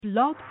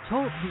Blog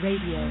Talk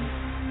Radio.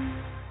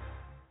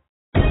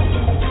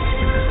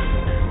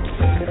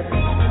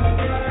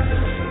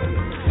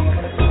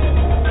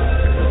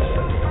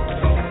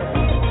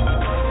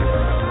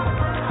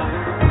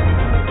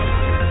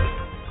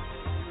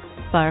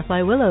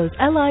 Firefly Willows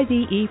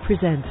LIVE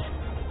presents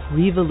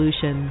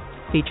Revolution,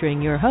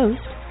 featuring your host,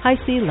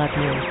 HiC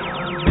Lutner.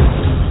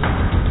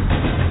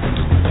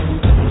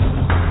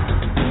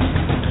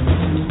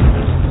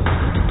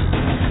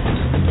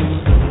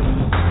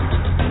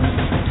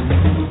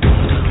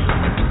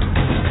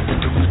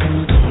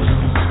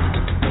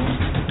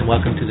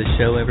 Welcome to the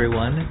show,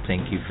 everyone.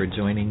 Thank you for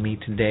joining me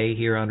today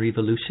here on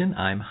Revolution.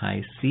 I'm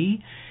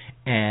HiC,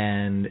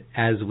 and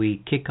as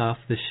we kick off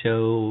the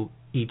show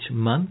each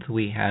month,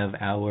 we have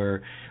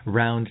our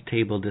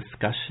roundtable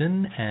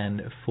discussion,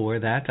 and for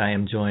that I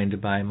am joined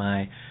by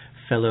my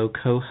fellow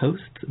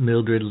co-host,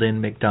 Mildred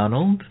Lynn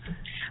McDonald.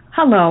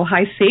 Hello,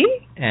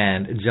 HiC.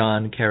 And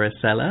John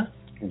Carosella.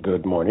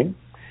 Good morning.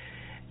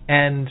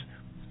 And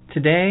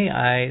today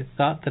I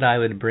thought that I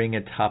would bring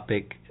a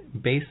topic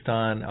based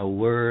on a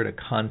word, a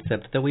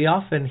concept that we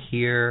often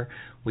hear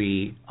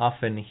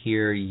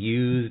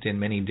used in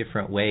many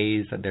different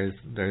ways.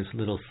 There's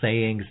little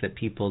sayings that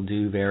people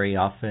do very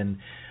often,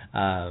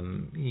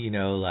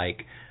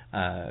 like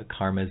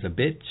karma's a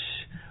bitch,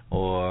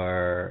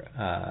 or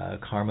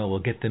karma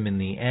will get them in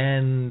the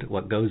end,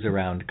 what goes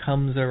around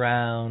comes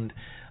around.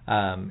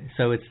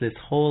 So it's this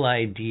whole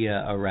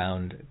idea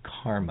around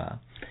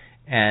karma.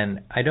 And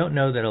I don't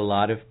know that a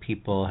lot of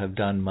people have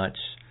done much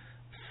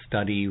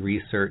study,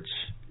 research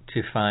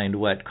to find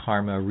what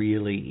karma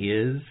really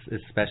is,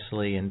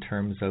 especially in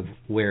terms of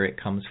where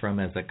it comes from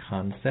as a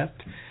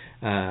concept.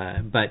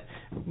 But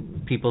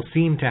people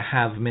seem to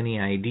have many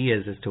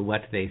ideas as to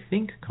what they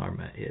think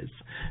karma is.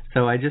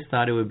 So I just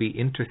thought it would be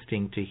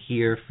interesting to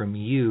hear from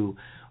you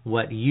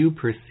what you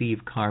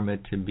perceive karma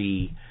to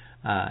be,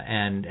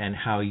 and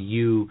how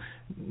you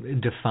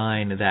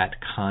define that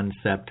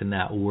concept and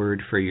that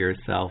word for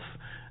yourself.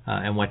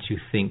 And what you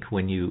think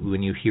when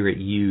you hear it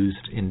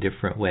used in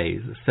different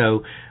ways.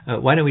 So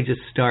why don't we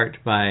just start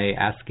by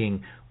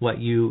asking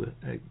what your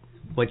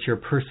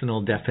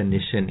personal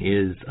definition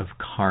is of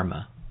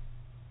karma?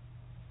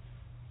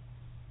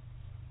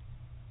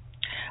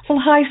 Well,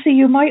 HiC,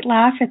 you might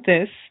laugh at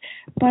this,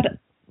 but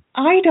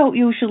I don't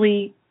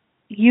usually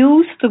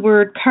use the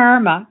word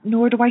karma,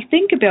 nor do I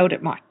think about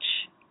it much.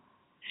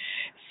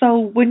 So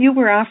when you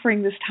were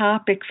offering this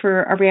topic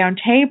for a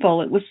round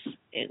table, it was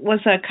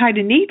a kind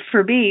of neat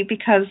for me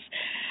because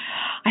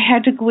I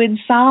had to go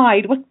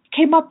inside. What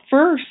came up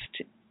first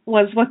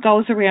was what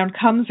goes around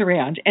comes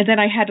around. And then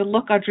I had to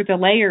look under the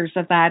layers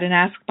of that and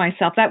ask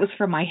myself, that was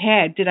from my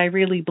head, did I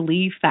really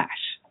believe that?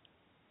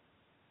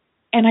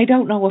 And I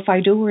don't know if I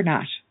do or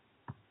not.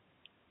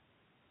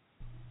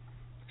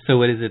 So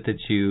what is it that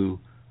you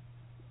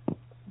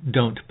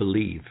don't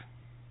believe?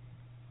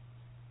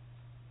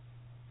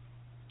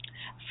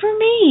 For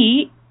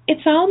me,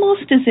 it's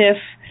almost as if,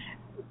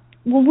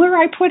 where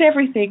I put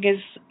everything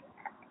is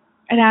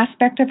an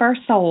aspect of our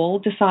soul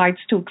decides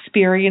to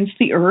experience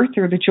the earth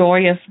or the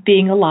joy of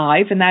being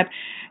alive, and that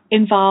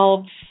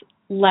involves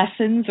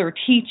lessons or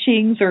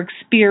teachings or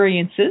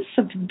experiences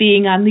of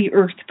being on the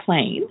earth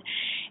plane.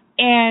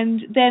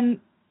 And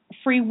then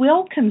free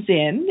will comes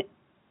in,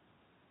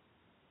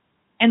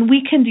 and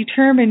we can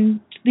determine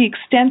the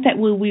extent that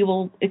we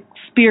will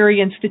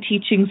experience the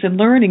teachings and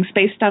learnings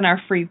based on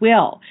our free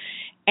will.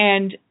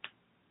 And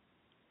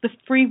the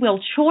free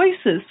will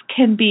choices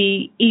can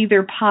be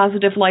either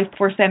positive life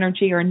force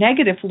energy or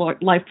negative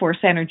life force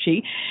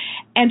energy.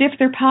 And if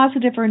they're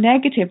positive or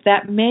negative,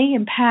 that may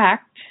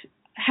impact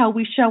how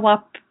we show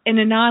up in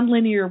a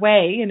nonlinear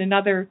way in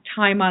another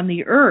time on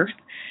the earth.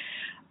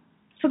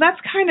 So that's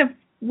kind of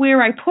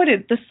where I put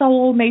it. The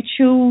soul may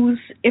choose,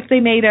 if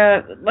it made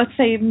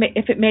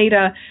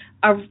a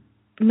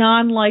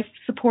non-life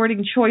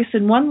supporting choice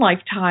in one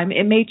lifetime,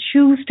 it may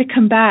choose to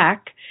come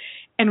back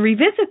and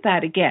revisit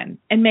that again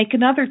and make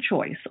another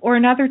choice or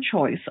another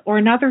choice or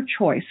another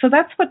choice. So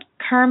that's what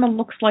karma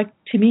looks like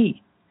to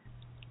me.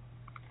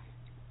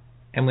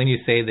 And when you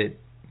say that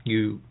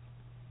you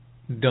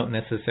don't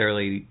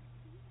necessarily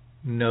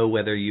know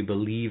whether you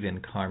believe in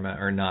karma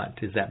or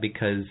not, is that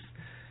because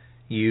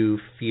you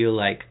feel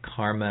like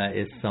karma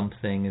is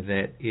something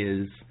that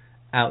is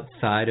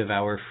outside of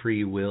our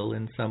free will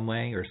in some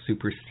way or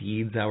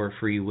supersedes our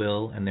free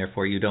will, and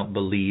therefore you don't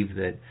believe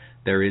that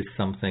there is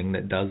something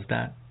that does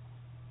that?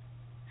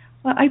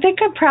 Well, I think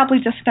I'm probably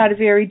just not a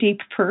very deep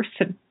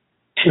person.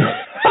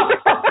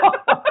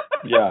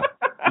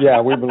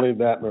 Yeah, we believe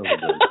that, Mildred.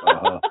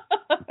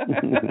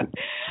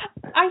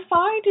 I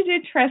find it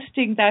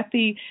interesting that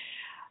the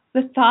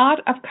thought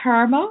of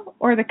karma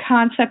or the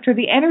concept or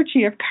the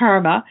energy of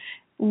karma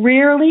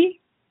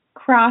rarely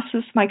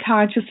crosses my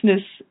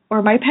consciousness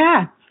or my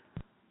path.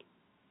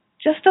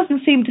 Just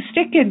doesn't seem to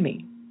stick in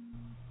me.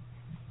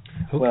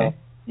 Okay.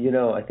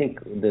 Well, I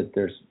think that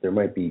there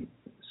might be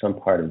some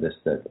part of this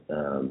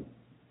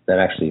that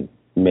actually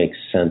makes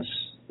sense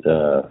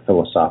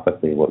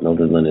philosophically, what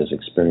Mildred Lynn is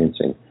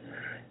experiencing.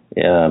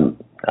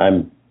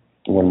 I'm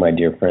one of my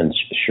dear friends,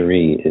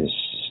 Cherie, is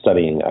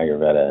studying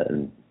Ayurveda,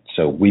 and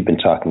so we've been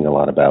talking a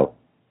lot about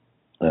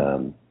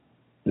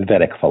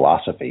Vedic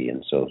philosophy,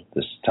 and so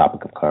this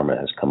topic of karma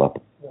has come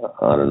up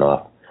on and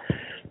off.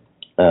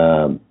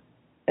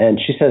 And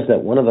she says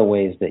that one of the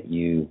ways that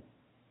you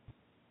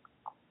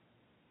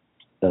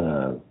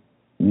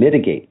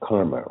mitigate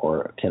karma,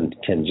 or can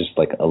just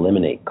like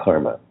eliminate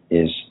karma,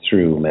 is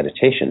through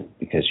meditation,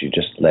 because you're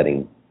just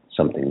letting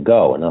something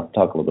go. And I'll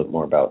talk a little bit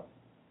more about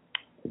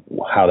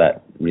how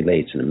that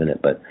relates in a minute.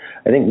 But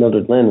I think,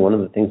 Mildred Lynn, one of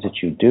the things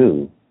that you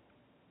do,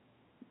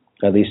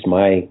 at least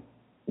my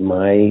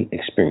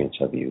experience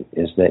of you,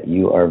 is that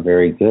you are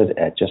very good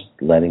at just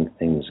letting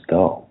things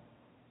go.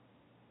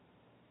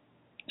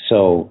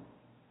 So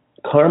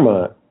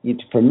karma,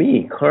 for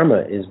me,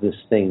 karma is this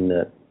thing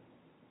that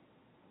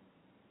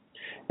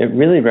it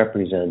really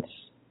represents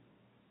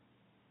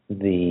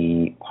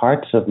the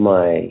parts of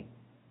my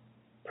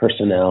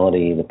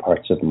personality, the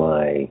parts of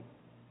my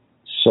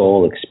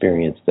soul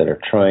experience that are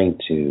trying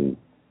to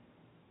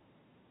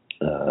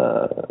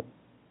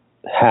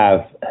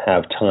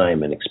have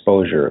time and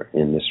exposure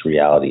in this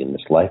reality, in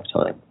this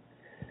lifetime,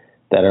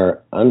 that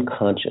are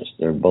unconscious.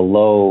 They're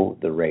below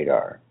the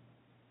radar.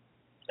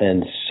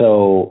 And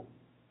so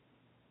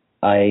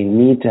I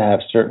need to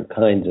have certain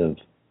kinds of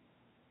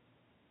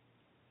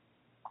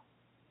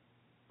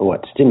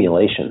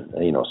stimulation,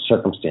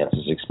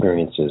 circumstances,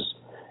 experiences.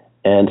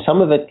 And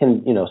some of it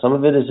some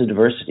of it is a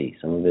diversity.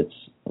 Some of it's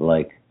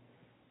like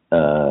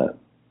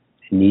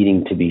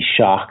needing to be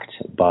shocked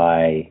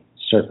by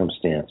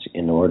circumstance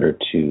in order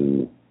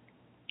to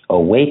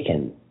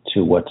awaken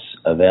to what's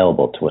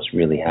available, to what's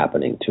really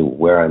happening, to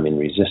where I'm in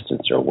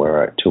resistance,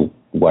 or to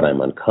what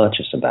I'm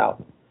unconscious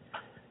about.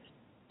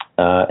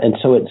 And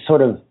so it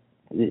sort of,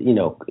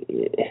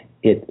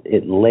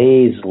 it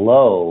lays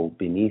low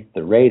beneath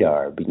the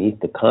radar, beneath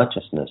the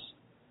consciousness,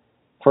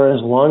 for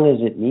as long as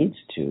it needs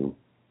to,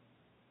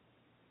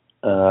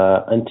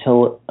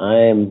 until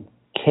I'm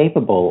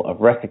capable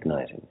of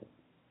recognizing it.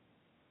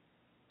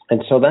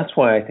 And so that's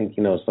why I think,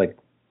 it's like,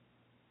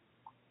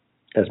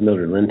 as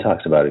Mildred Lynn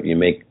talks about, if you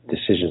make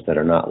decisions that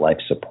are not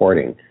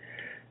life-supporting,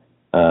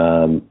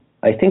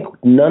 I think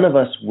none of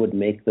us would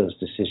make those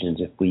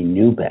decisions if we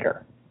knew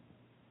better,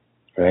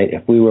 right?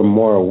 If we were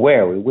more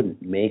aware, we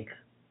wouldn't make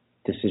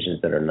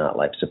decisions that are not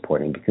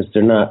life-supporting, because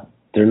they're not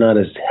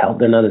as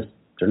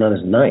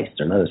nice,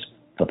 they're not as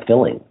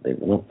fulfilling, they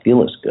don't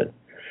feel as good.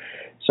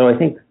 So I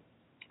think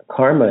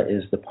karma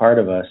is the part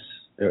of us,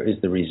 or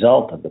is the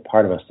result of the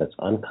part of us that's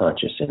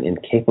unconscious and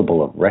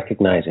incapable of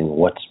recognizing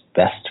what's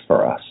best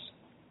for us.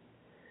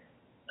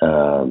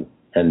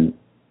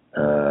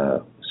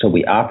 So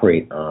we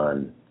operate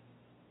on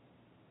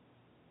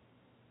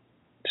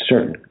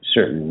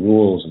certain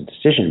rules of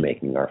decision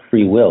making, our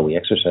free will. We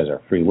exercise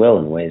our free will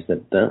in ways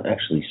that don't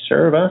actually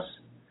serve us,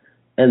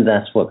 and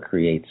that's what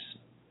creates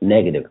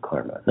negative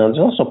karma. Now, there's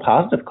also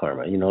positive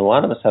karma. A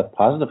lot of us have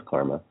positive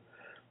karma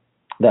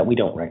that we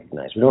don't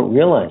recognize. We don't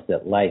realize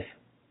that life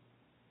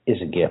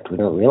is a gift. We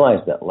don't realize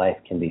that life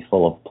can be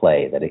full of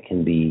play, that it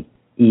can be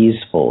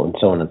easeful, and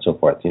so on and so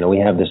forth. We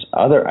have this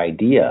other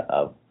idea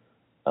of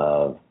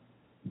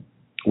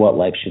what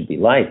life should be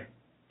like,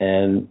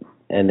 and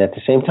at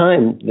the same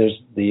time, there's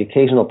the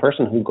occasional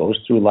person who goes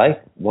through life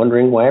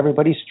wondering why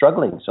everybody's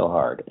struggling so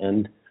hard.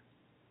 And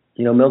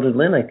Mildred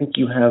Lynn, I think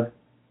you have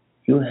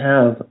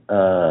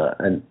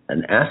an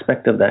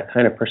aspect of that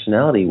kind of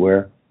personality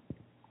where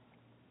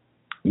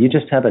you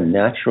just have a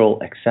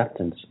natural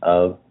acceptance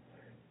of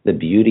the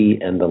beauty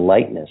and the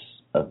lightness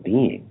of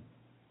being.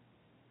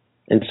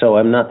 And so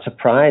I'm not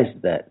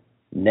surprised that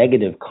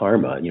negative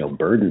karma,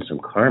 burdensome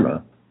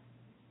karma,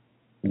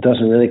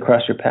 doesn't really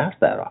cross your path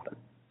that often,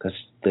 because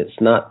it's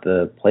not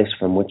the place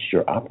from which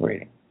you're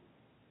operating.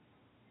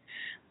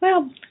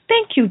 Well,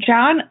 thank you,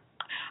 John.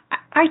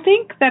 I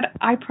think that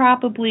I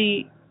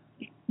probably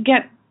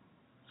get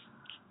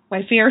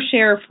my fair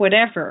share of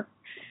whatever.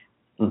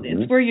 Mm-hmm.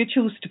 It's where you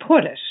choose to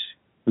put it.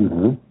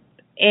 Mm-hmm.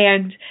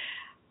 And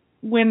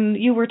when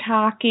you were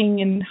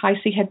talking, and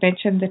HiC had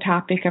mentioned the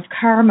topic of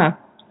karma,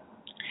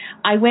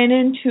 I went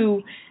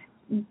into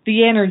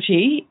the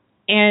energy,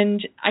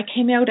 and I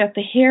came out at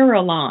the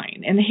Hera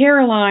line. And the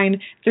Hera line,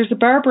 there's a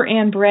Barbara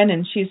Ann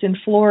Brennan. She's in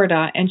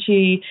Florida, and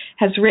she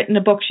has written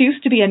a book. She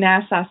used to be a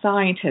NASA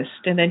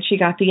scientist, and then she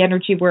got the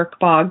energy work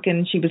bug,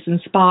 and she was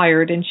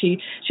inspired. And she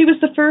was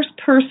the first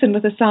person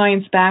with a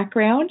science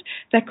background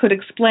that could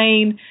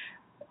explain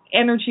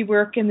energy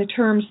work in the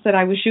terms that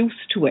I was used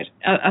to it,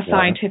 a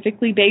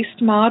scientifically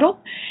based model.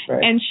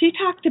 Right. And she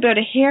talked about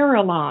a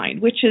Hera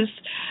line, which is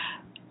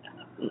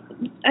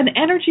an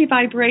energy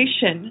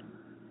vibration.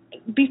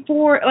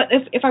 Before,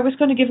 if I was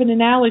going to give an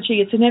analogy,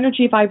 it's an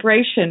energy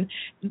vibration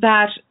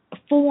that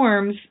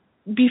forms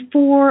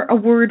before a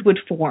word would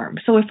form.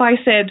 So if I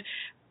said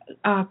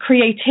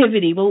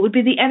creativity, well, it would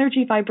be the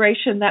energy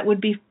vibration that would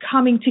be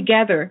coming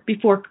together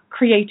before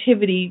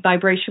creativity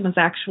vibration was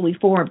actually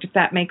formed, if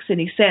that makes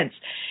any sense.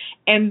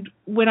 And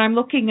when I'm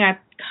looking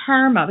at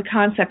karma, the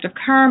concept of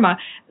karma,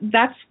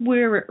 that's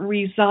where it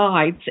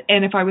resides.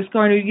 And if I was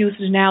going to use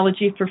an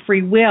analogy for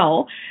free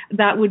will,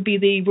 that would be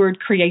the word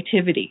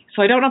creativity.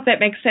 So I don't know if that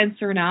makes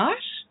sense or not.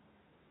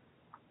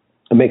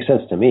 It makes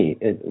sense to me.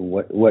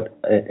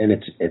 And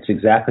it's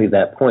exactly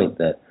that point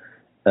that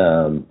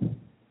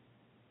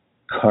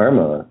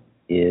karma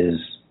is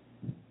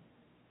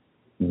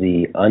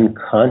the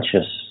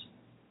unconscious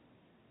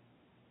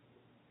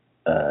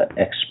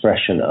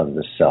expression of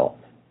the self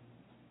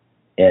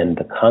and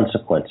the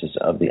consequences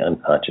of the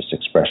unconscious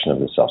expression of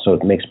the self. So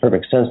it makes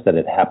perfect sense that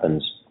it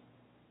happens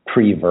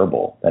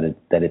pre-verbal, that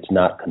it's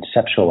not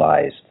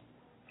conceptualized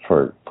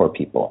for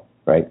people,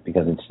 right?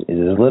 Because it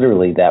is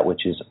literally that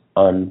which is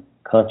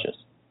unconscious.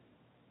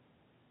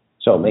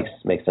 So it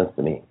makes sense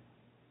to me.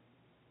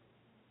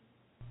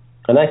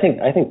 And I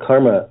think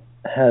karma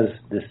has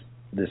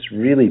this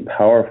really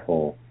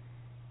powerful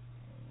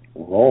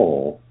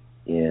role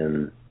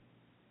in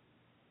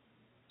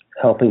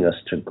helping us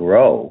to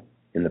grow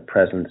in the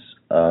presence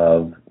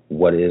of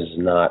what is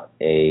not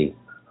an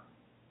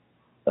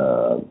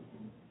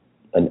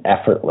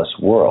effortless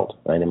world,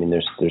 right? I mean,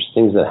 there's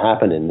things that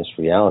happen in this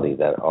reality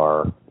that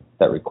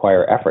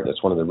require effort.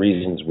 That's one of the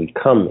reasons we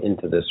come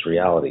into this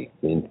reality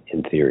in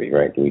theory,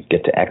 right? We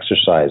get to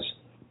exercise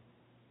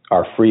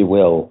our free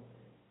will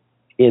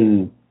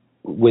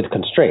with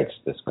constraints,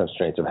 the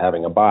constraints of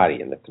having a body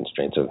and the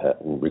constraints of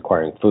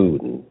requiring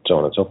food and so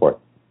on and so forth.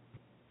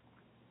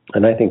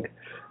 And I think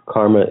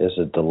karma is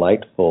a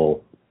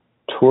delightful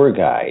tour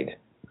guide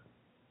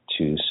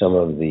to some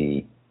of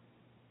the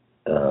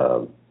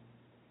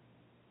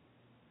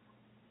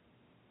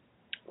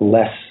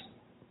less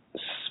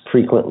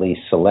frequently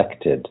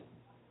selected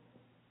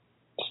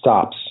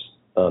stops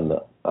on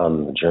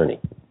the journey.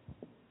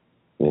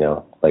 You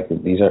know, like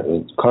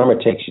karma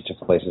takes you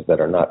to places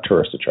that are not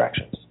tourist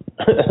attractions.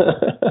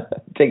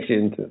 It takes you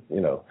into,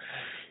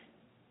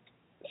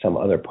 some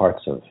other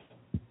parts of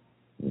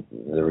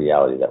the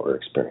reality that we're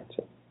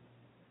experiencing.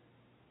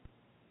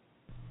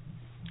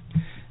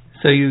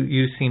 So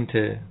you seem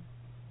to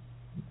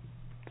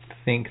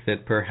think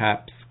that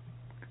perhaps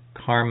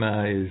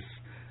karma is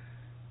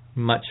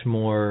much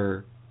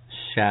more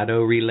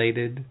shadow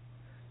related,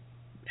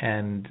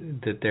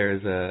 and that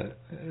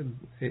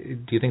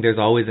do you think there's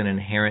always an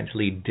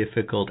inherently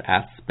difficult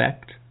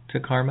aspect to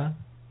karma?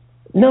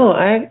 No,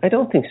 I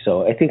don't think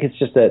so. I think it's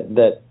just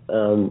that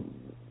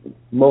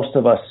most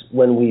of us,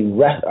 when we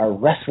are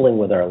wrestling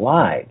with our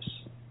lives,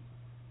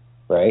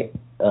 right,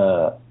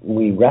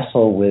 we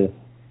wrestle with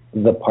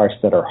the parts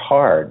that are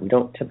hard. We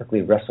don't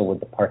typically wrestle with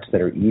the parts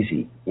that are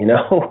easy, We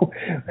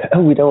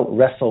don't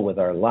wrestle with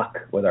our luck,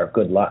 with our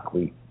good luck.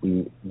 We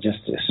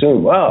just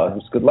assume, well, it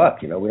was good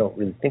luck, We don't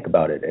really think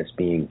about it as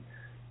being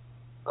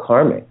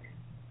karmic.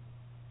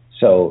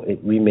 So it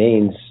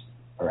remains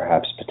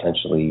perhaps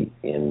potentially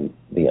in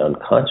the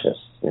unconscious,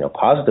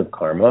 positive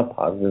karma,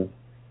 positive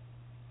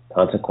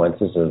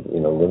consequences of,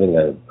 living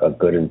a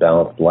good and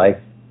balanced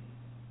life.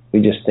 We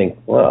just think,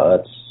 well,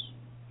 that's,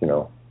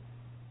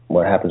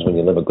 what happens when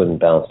you live a good and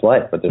balanced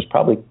life. But there's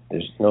karmic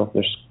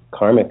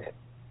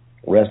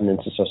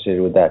resonance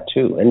associated with that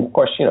too. And of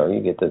course,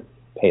 you get to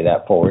pay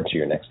that forward to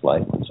your next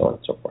life and so on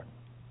and so forth.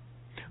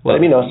 Well,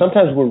 but,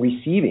 sometimes we're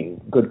receiving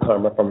good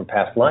karma from a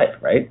past life,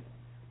 right?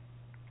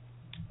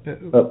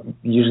 But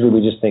usually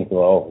we just think,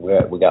 well,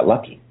 we got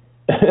lucky.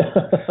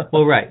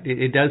 Well, right.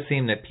 It does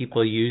seem that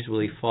people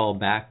usually fall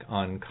back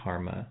on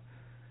karma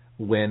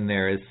when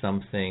there is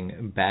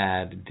something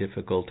bad,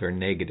 difficult, or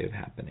negative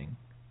happening.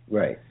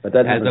 Right. But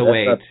that's not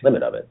the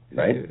limit of it,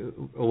 right?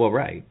 Well,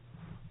 right.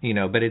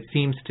 But it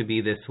seems to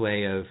be this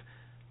way of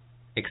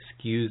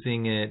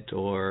excusing it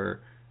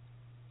or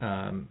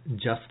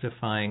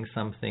justifying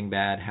something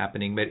bad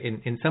happening. But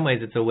in some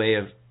ways it's a way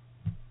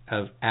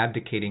of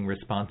abdicating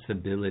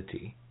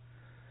responsibility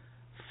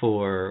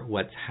for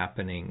what's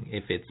happening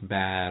if it's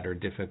bad or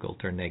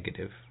difficult or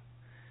negative.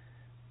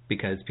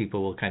 Because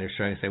people will kind of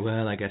try to say,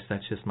 well, I guess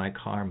that's just my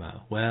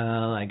karma.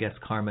 Well, I guess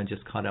karma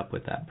just caught up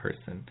with that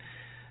person.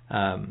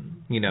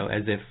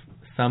 As if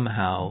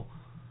somehow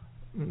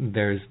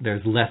there's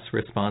less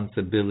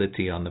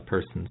responsibility on the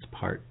person's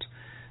part.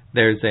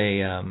 There's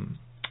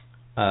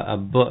a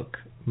book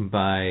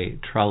by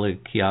Tralug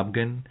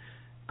Kiabgan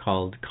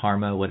called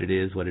Karma, What It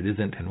Is, What It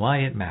Isn't, and Why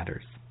It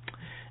Matters.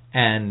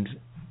 And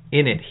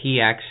in it, he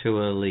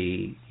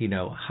actually,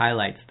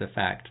 highlights the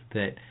fact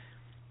that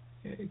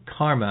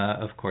karma,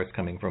 of course,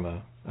 coming from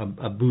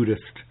a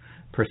Buddhist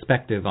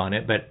perspective on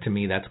it, but to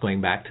me that's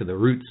going back to the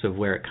roots of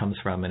where it comes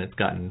from, and it's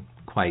gotten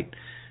quite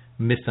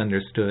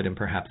misunderstood and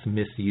perhaps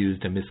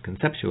misused and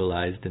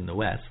misconceptualized in the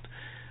West.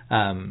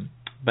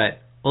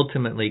 But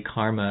ultimately,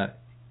 karma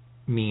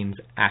means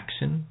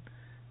action,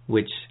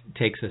 which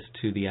takes us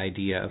to the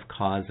idea of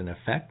cause and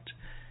effect,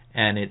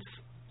 and it's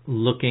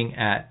looking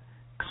at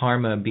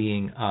karma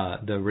being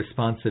the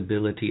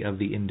responsibility of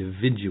the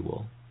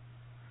individual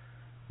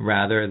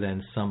rather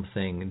than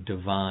something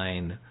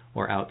divine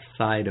or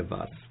outside of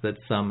us that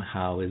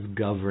somehow is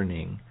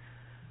governing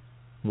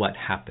what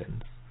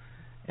happens.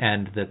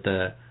 And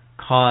that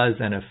cause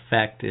and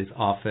effect is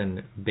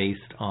often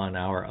based on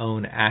our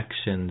own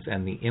actions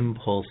and the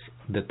impulse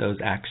that those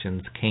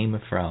actions came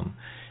from,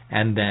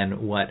 and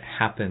then what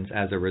happens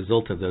as a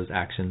result of those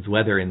actions,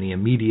 whether in the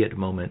immediate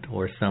moment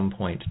or some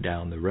point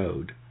down the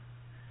road.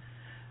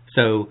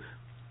 So,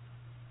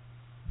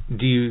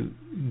 do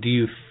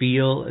you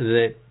feel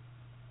that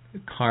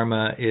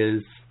karma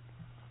is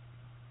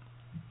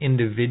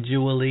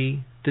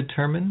individually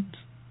determined,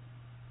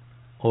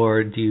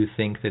 or do you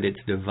think that it's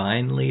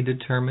divinely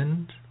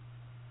determined?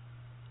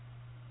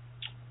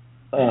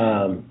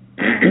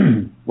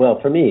 Well,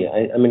 for me,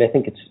 I mean, I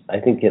think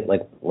it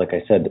like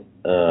I said,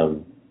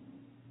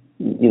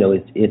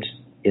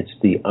 it's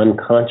the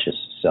unconscious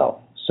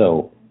self.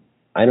 So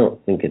I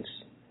don't think it's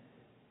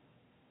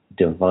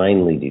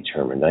divinely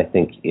determined. I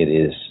think it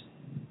is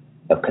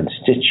a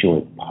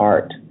constituent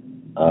part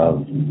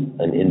of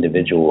an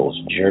individual's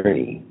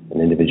journey, an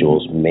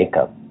individual's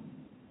makeup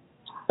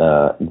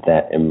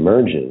that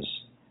emerges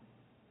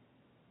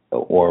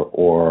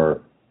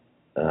or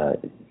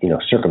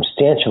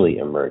circumstantially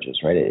emerges,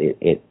 right?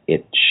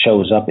 It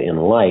shows up in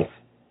life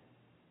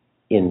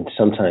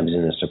sometimes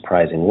in a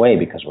surprising way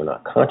because we're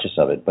not conscious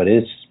of it, but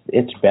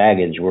it's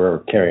baggage we're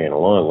carrying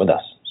along with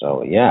us.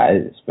 So yeah,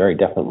 it's very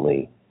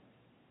definitely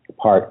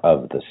part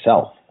of the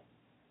self.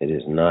 It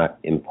is not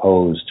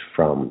imposed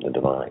from the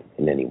divine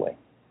in any way.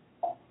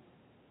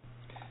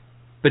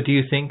 But do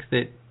you think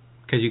that,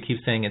 because you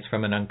keep saying it's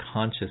from an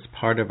unconscious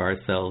part of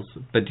ourselves,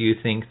 but do you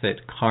think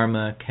that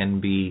karma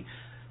can be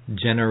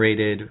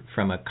generated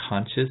from a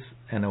conscious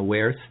and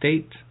aware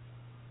state?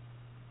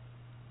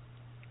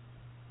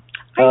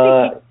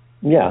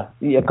 Yeah.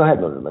 Go ahead,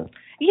 Mother.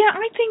 Yeah,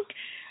 I think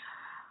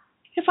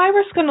if I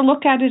was going to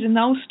look at it in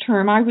those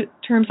terms,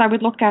 I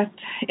would look at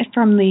it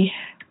from the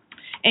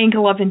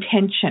angle of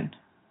intention.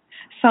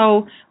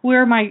 So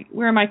where am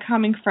I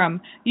coming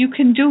from? You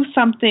can do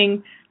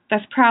something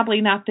that's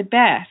probably not the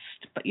best,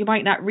 but you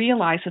might not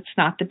realize it's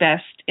not the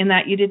best in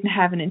that you didn't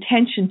have an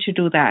intention to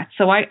do that.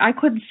 So I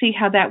couldn't see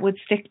how that would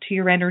stick to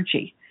your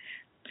energy.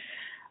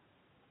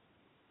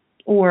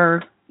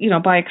 Or,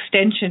 by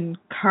extension,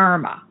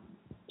 karma.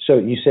 So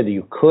you said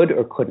you could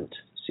or couldn't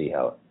see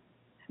how it?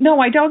 No,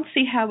 I don't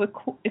see how it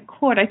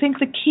could. I think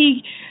the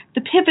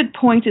pivot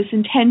point is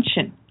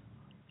intention.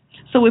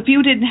 So if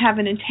you didn't have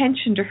an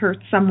intention to hurt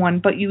someone,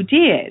 but you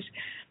did,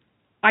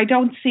 I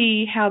don't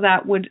see how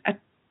that would,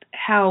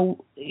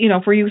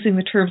 if we're using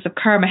the terms of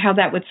karma, how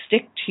that would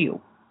stick to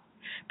you.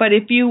 But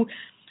if you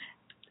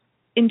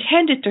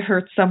intended to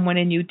hurt someone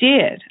and you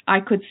did, I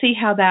could see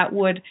how that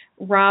would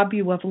rob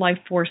you of life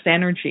force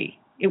energy.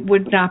 It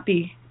would not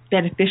be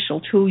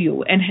beneficial to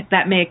you, and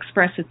that may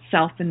express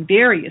itself in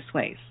various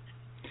ways.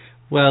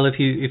 Well, if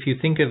you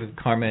think of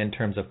karma in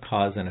terms of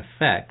cause and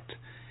effect,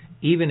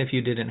 even if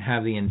you didn't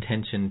have the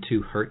intention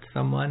to hurt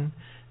someone,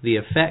 the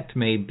effect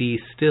may be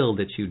still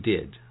that you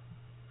did.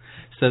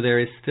 So there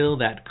is still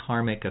that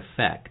karmic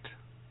effect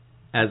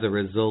as a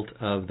result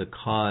of the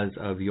cause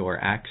of your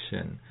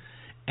action.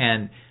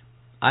 And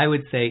I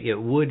would say it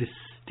would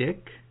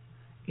stick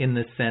in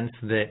the sense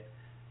that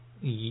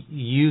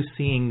you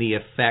seeing the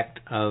effect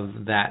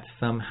of that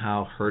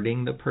somehow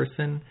hurting the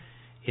person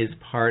is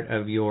part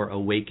of your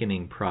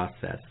awakening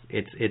process.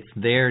 It's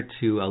there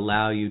to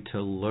allow you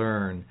to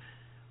learn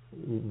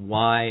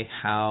why,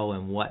 how,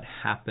 and what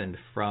happened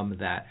from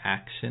that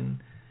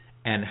action,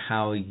 and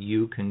how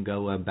you can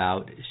go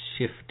about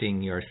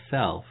shifting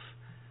yourself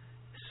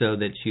so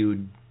that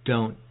you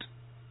don't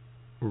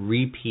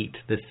repeat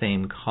the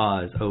same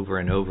cause over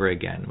and over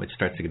again, which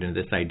starts to get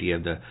into this idea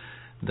of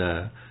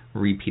the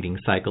repeating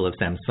cycle of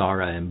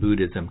samsara in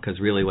Buddhism, because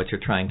really what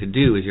you're trying to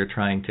do is you're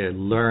trying to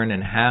learn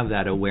and have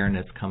that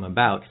awareness come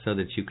about so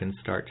that you can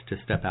start to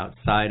step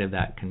outside of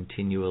that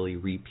continually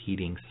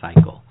repeating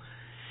cycle.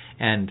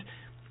 And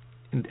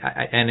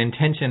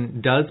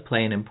intention does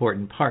play an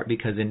important part,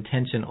 because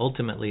intention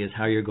ultimately is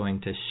how you're going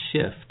to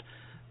shift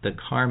the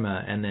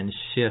karma and then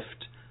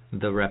shift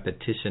the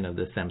repetition of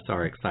the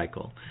samsaric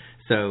cycle.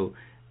 So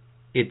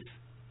it's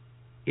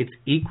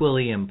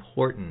equally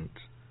important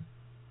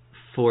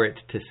for it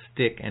to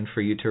stick and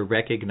for you to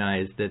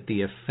recognize that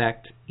the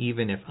effect,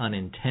 even if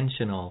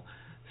unintentional,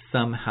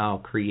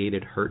 somehow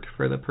created hurt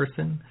for the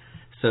person,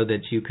 so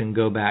that you can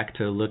go back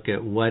to look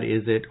at what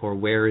is it or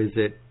where is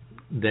it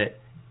that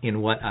in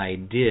what I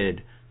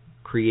did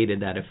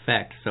created that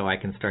effect, so I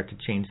can start to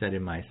change that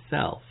in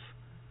myself,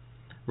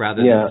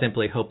 rather than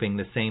simply hoping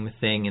the same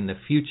thing in the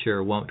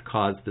future won't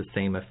cause the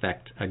same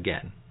effect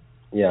again.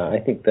 Yeah, I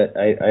think that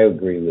I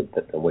agree with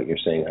what you're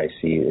saying,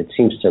 HiC. It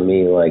seems to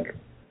me like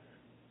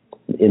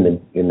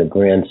in the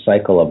grand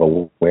cycle of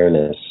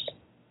awareness,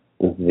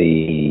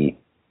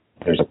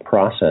 there's a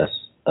process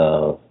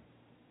of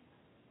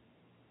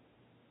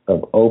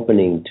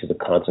opening to the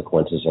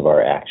consequences of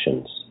our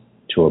actions,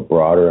 to a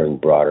broader and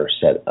broader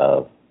set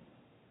of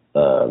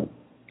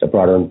a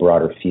broader and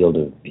broader field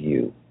of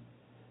view.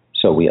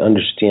 So we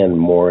understand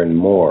more and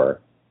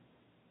more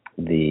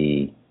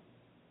the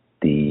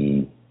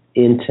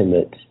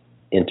intimate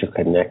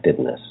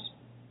interconnectedness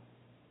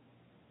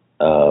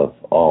of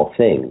all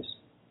things.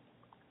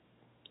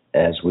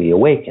 as we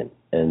awaken.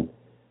 And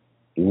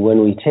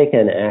when we take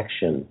an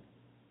action,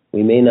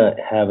 we may not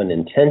have an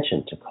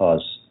intention to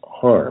cause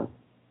harm,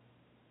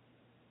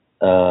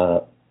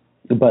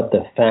 but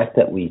the fact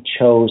that we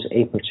chose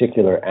a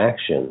particular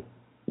action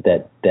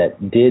that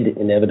did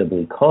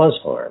inevitably cause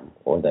harm,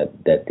 or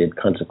that did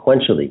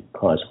consequentially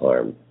cause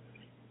harm,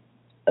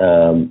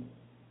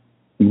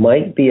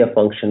 might be a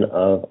function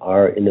of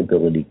our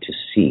inability to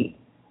see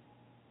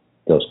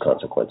those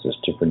consequences,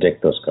 to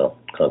predict those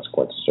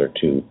consequences, or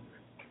to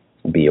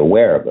be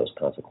aware of those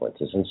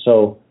consequences. And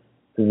so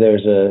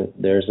there's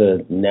a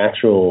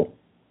natural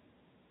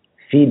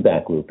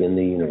feedback loop in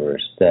the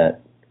universe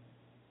that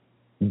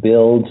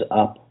builds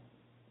up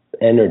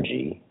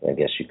energy, I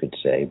guess you could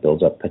say,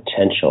 builds up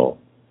potential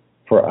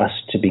for us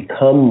to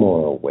become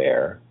more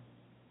aware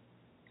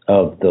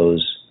of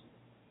those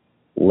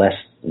less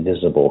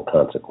visible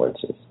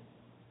consequences.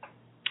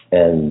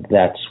 And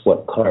that's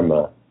what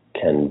karma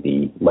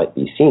might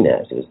be seen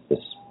as, is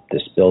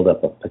this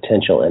buildup of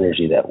potential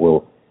energy that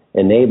will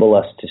enable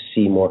us to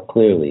see more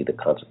clearly the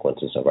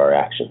consequences of our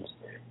actions,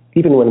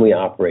 even when we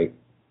operate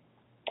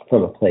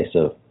from a place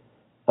of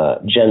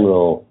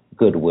general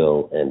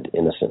goodwill and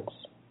innocence.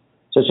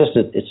 So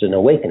it's an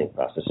awakening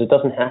process. It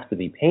doesn't have to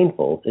be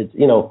painful. It's,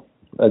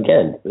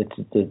 again,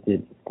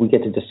 we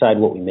get to decide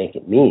what we make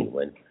it mean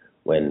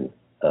when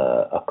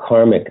a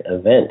karmic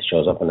event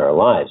shows up in our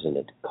lives and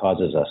it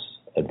causes us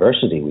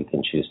adversity. We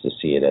can choose to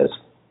see it as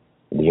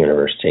the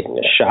universe taking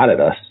a shot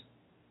at us,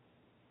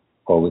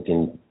 or we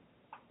can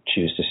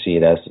choose to see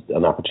it as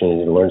an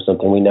opportunity to learn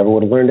something we never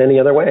would have learned any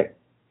other way.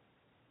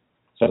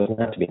 So it doesn't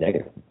have to be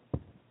negative.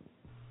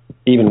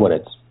 Even when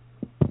it's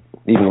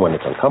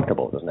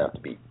uncomfortable, it doesn't have to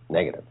be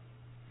negative.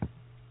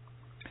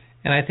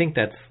 And I think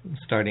that's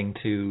starting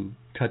to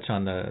touch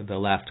on the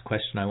last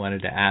question I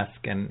wanted to ask,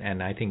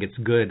 and I think it's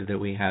good that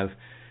we have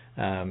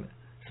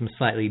some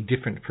slightly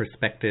different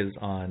perspectives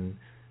on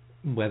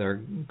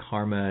whether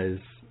karma is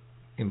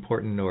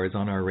important or is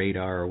on our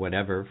radar or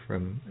whatever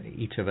from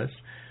each of us.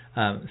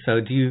 So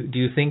do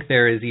you think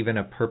there is even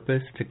a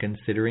purpose to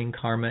considering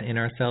karma in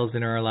ourselves,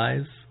 in our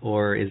lives,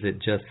 or is it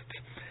just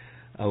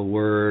a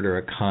word or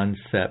a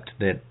concept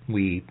that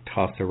we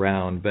toss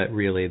around, but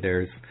really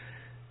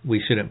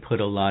we shouldn't put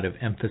a lot of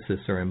emphasis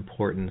or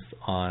importance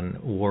on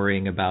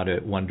worrying about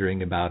it,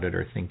 wondering about it,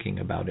 or thinking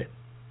about it?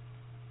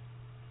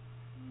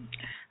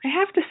 I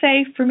have to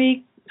say, for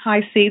me,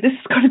 HiC, this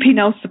is going to be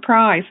no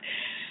surprise.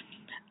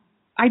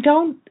 I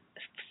don't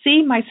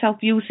see myself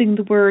using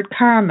the word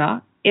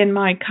karma in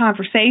my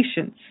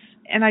conversations,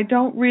 and I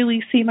don't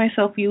really see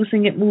myself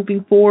using it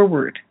moving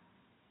forward.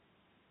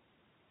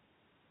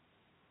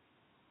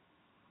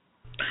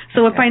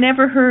 So if I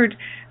never heard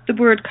the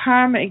word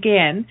karma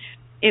again,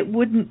 it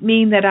wouldn't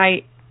mean that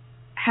I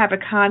have a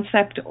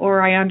concept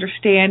or I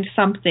understand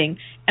something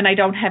and I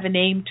don't have a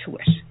name to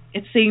it.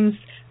 It seems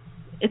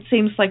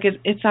like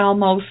it's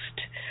almost,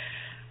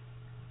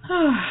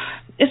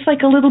 it's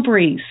like a little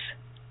breeze.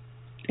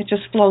 It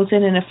just flows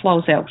in and it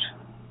flows out.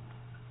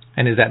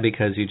 And is that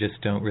because you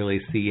just don't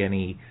really see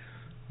any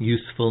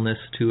usefulness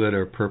to it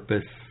or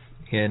purpose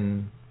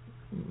in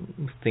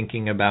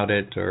thinking about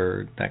it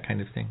or that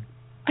kind of thing?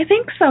 I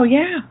think so,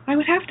 yeah. I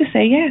would have to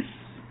say yes.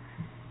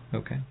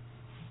 Okay.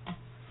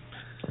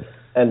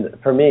 And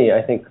for me,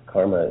 I think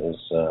karma is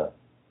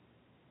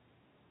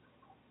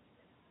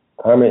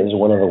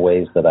one of the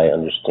ways that I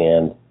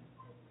understand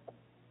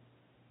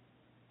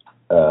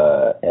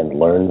and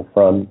learn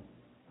from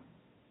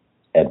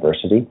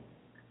adversity.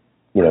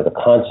 The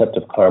concept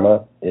of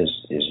karma is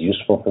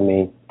useful for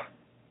me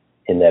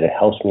in that it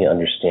helps me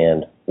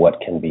understand what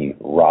can be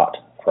wrought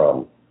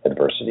from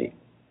adversity.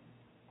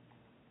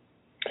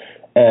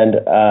 And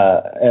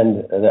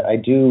I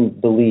do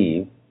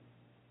believe,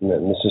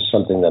 and this is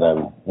something that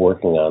I'm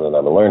working on and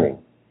I'm learning,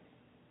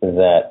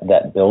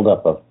 that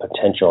buildup of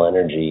potential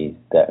energy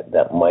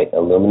that might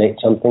illuminate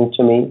something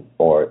to me,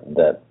 or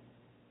that,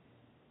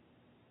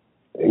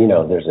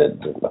 there's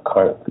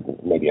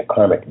maybe a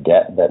karmic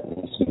debt that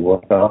needs to be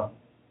worked off.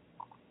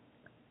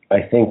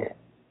 I think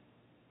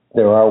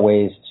there are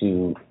ways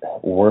to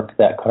work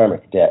that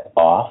karmic debt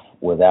off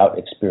without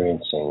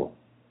experiencing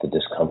the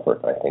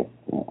discomfort. I think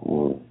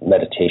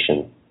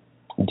meditation,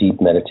 deep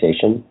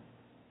meditation,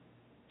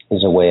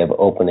 is a way of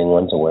opening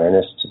one's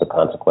awareness to the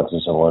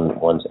consequences of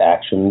one's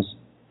actions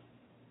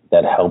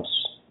that helps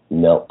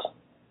melt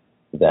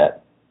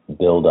that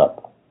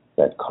build-up,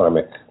 that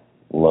karmic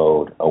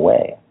load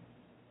away.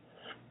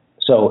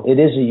 So it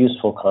is a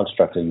useful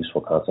construct, a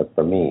useful concept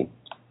for me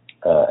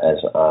as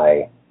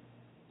I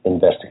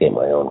investigate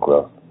my own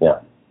growth. Yeah.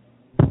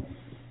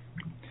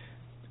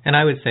 And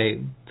I would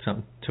say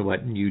to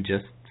what you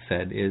just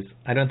said is,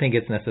 I don't think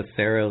it's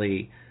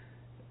necessarily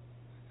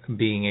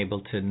being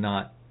able to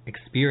not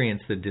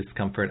experience the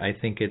discomfort. I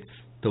think it's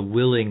the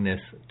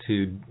willingness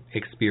to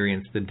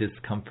experience the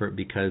discomfort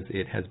because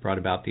it has brought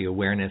about the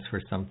awareness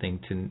for something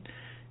to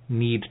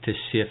need to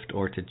shift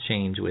or to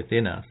change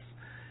within us.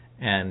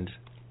 And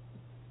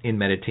in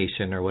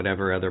meditation or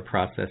whatever other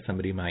process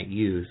somebody might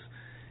use,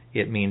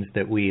 It means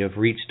that we have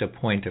reached a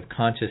point of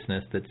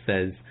consciousness that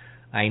says,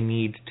 I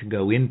need to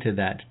go into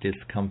that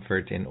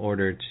discomfort in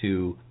order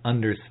to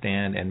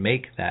understand and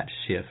make that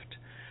shift,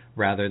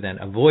 rather than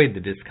avoid the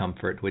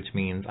discomfort, which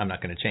means I'm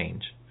not going to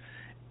change.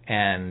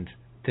 And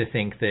to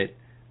think that,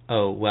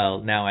 oh,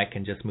 well, now I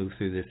can just move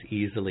through this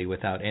easily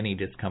without any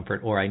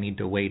discomfort, or I need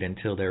to wait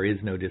until there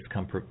is no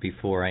discomfort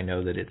before I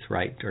know that it's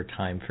right or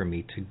time for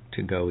me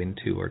to go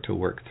into or to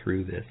work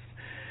through this.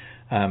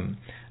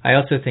 I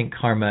also think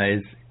karma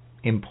is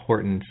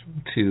important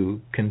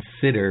to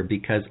consider,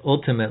 because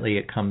ultimately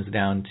it comes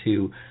down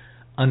to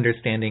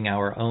understanding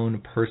our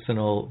own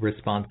personal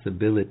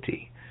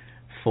responsibility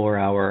for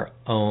our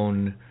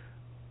own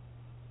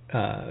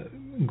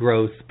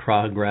growth,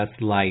 progress,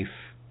 life,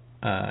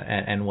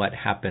 and what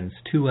happens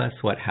to us,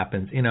 what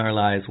happens in our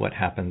lives, what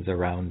happens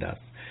around us.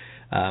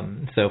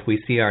 So if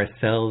we see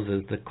ourselves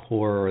as the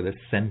core or the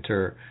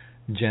center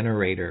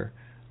generator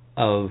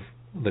of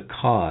the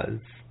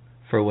cause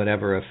for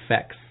whatever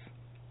effects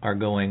are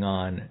going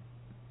on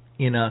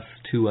in us,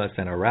 to us,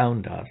 and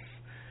around us,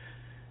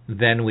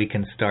 then we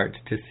can start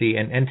to see,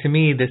 and to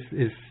me this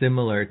is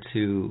similar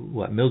to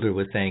what Mildred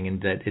was saying, in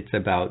that it's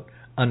about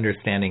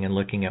understanding and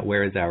looking at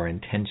where is our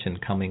intention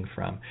coming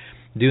from.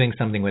 Doing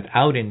something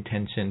without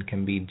intention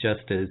can be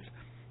just as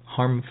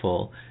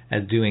harmful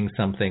as doing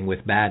something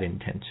with bad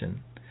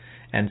intention.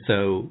 And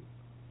so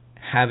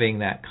having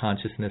that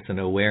consciousness and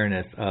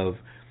awareness of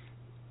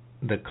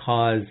the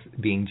cause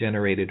being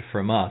generated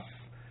from us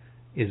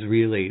is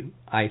really,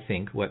 I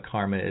think, what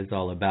karma is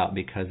all about,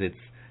 because it's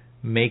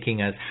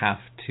making us have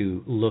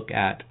to look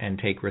at and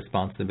take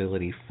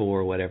responsibility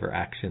for whatever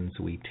actions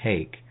we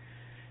take,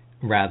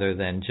 rather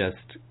than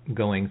just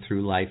going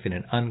through life in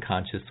an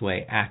unconscious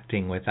way,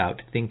 acting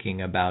without thinking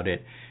about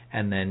it,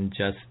 and then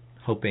just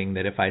hoping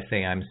that if I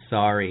say I'm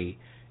sorry,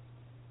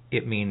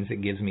 it means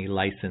it gives me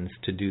license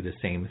to do the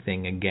same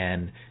thing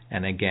again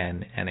and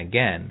again and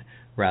again,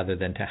 rather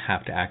than to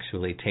have to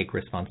actually take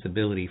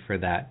responsibility for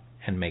that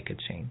and make a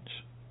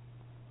change.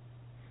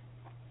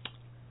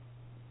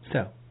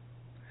 So,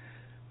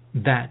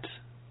 that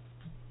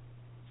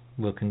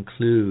will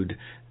conclude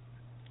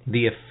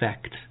the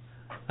effect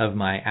of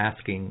my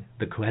asking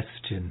the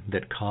question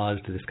that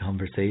caused this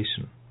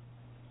conversation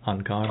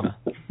on karma.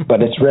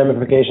 But its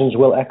ramifications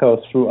will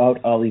echo throughout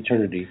all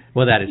eternity.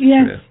 Well, that is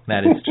true.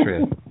 That is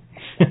true.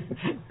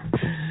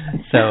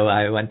 So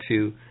I want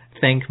to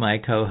thank my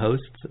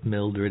co-hosts,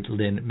 Mildred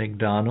Lynn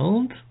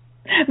McDonald.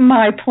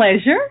 My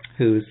pleasure.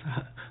 Who's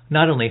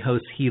not only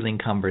hosts Healing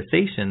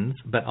Conversations,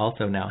 but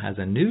also now has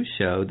a new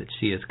show that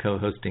she is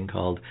co-hosting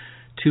called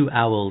Two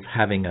Owls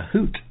Having a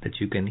Hoot,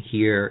 that you can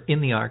hear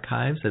in the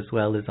archives as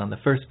well as on the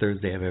first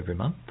Thursday of every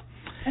month.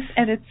 Yes,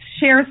 and it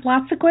shares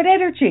lots of good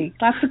energy,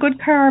 lots of good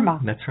karma.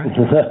 That's right.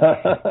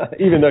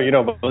 Even though you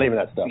don't believe in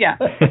that stuff. Yeah.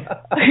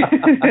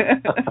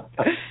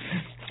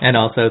 And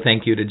also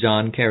thank you to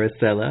John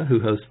Carosella, who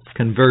hosts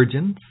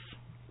Convergence.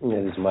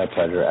 It is my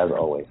pleasure, as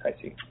always,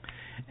 HiC.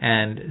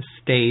 And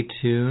stay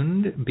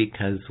tuned,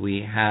 because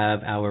we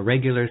have our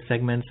regular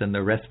segments and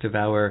the rest of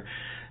our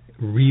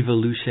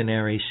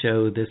revolutionary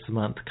show this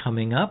month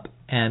coming up.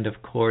 And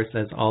of course,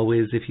 as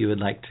always, if you would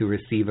like to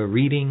receive a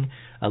reading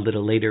a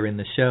little later in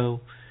the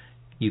show,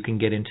 you can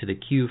get into the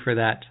queue for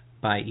that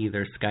by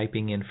either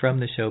Skyping in from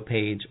the show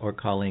page or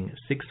calling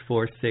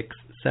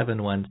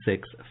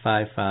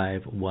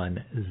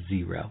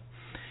 646-716-5510.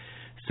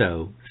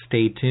 So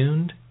stay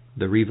tuned.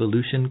 The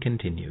revolution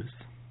continues.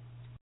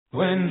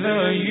 When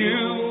the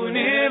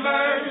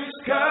universe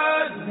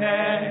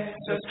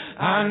connects us,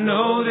 I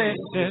know this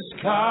is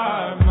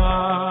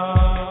karma.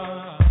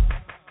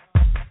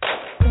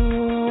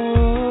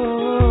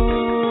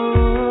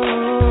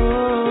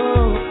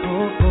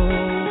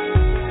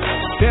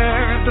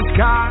 Stare at the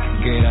sky,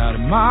 get out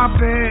of my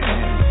bed.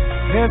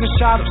 There's a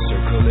shadow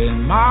circle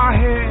in my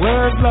head.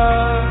 Where's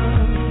love?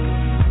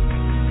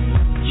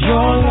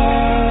 Your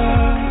love.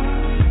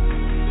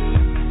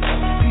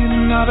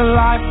 Another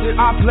life that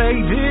I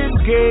played this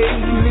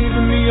game,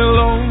 leaving me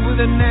alone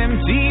with an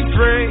empty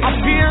frame. I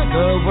fear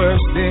the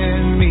worst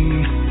in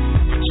me,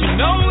 but you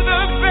know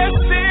the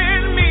best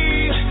in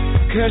me.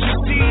 Cause you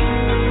see,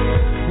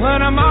 when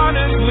I'm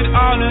honest with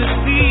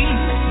honesty,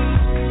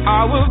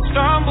 I will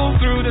stumble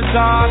through the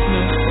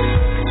darkness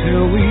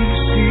till we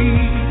see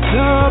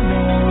the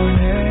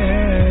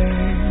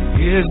morning.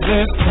 Is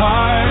this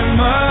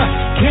karma?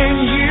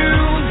 Can you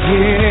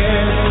hear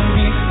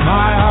me?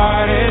 My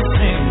heart is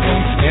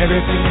singing.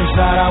 Everything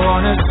inside I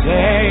wanna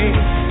say.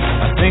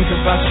 I think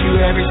about you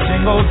every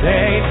single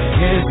day.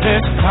 Is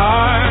this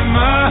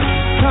karma?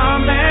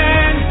 Come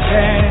and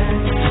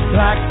dance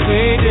like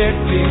we did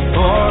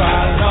before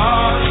I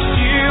lost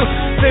you.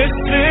 This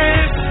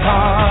is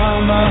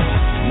karma.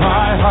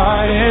 My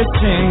heart is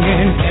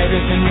singing.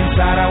 Everything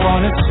inside I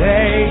wanna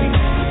say.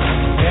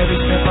 Every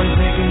step I'm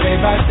taking day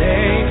by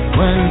day.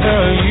 When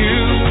the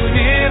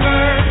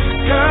universe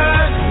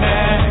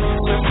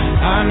connects,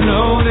 I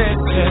know this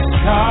is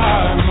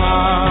karma.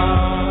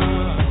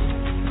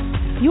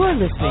 You are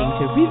listening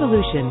to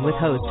Revolution with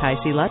host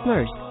HiC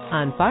Lutmers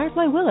on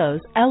Firefly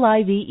Willows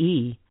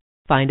LIVE.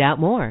 Find out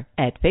more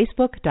at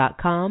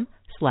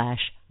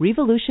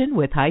facebook.com/Revolution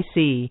with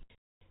HiC.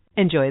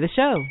 Enjoy the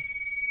show.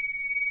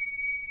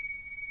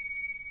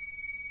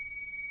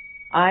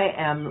 I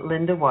am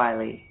Linda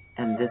Wiley,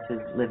 and this is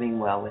Living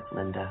Well with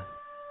Linda.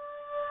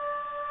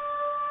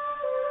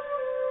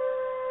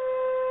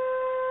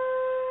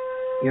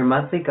 Your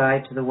monthly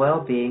guide to the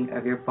well-being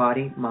of your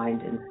body,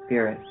 mind, and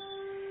spirit.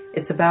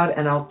 It's about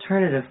an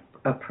alternative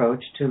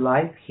approach to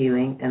life,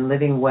 healing, and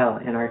living well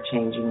in our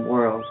changing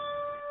world.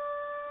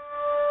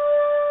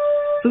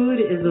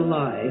 Food is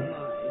alive.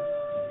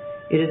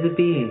 It is a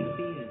being.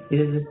 It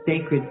is a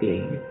sacred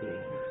being.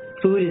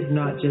 Food is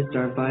not just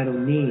our vital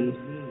need.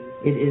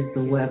 It is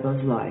the web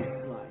of life.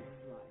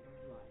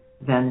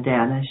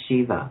 Vandana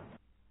Shiva.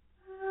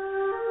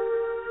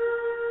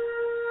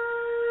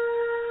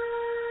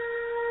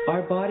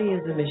 Our body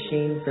is a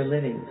machine for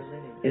living.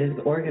 It is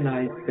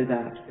organized for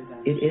that.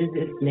 It is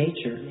its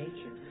nature.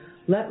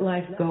 Let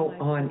life go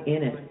on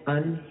in it,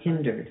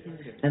 unhindered,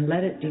 and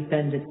let it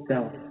defend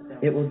itself.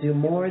 It will do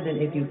more than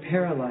if you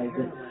paralyze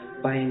it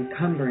by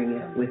encumbering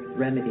it with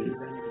remedies.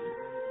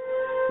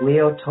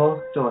 Leo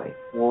Tolstoy,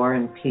 War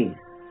and Peace.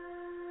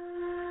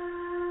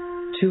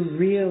 To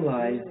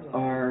realize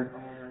our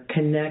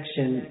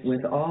connection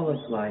with all of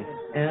life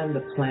and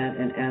the plant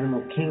and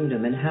animal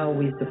kingdom and how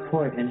we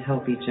support and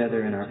help each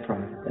other in our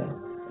process.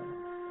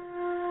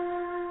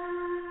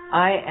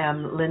 I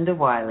am Linda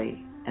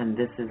Wiley, and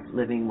this is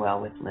Living Well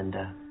with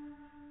Linda.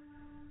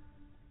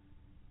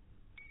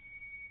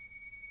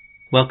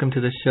 Welcome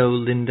to the show,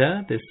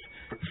 Linda, this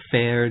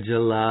fair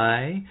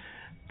July.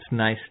 It's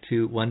nice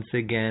to once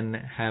again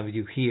have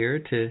you here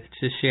to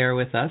share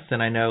with us.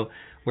 And I know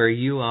where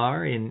you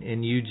are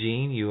in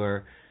Eugene, you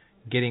are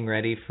getting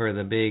ready for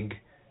the big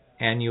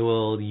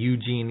annual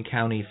Eugene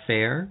County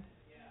Fair.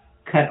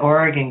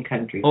 Oregon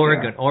Country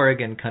Fair.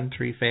 Oregon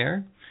Country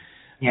Fair.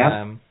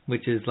 Yeah.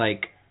 Which is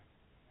like,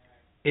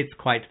 it's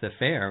quite the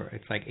fair.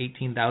 It's like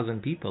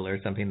 18,000 people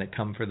or something that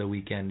come for the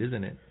weekend,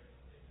 isn't it?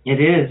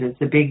 It is.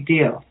 It's a big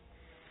deal.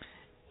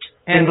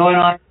 It's been going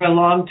on for a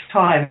long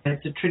time.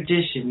 It's a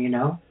tradition, you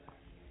know.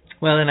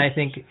 Well, and I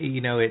think,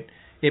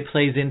 it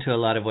plays into a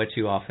lot of what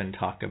you often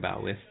talk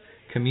about with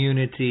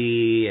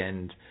community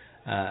and,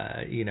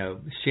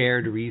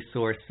 shared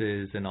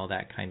resources and all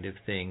that kind of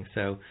thing.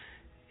 So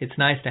it's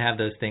nice to have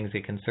those things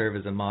that can serve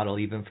as a model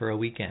even for a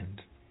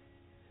weekend.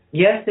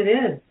 Yes, it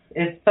is.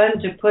 It's fun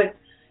to put,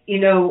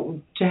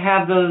 to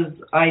have those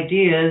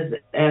ideas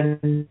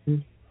and,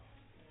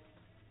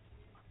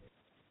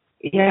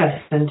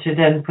 yes, and to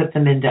then put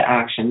them into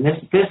action. This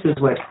is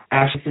what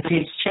actually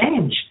facilitates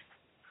change.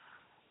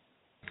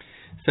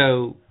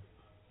 So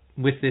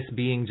with this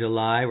being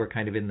July, we're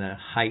kind of in the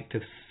height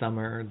of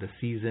summer, the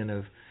season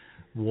of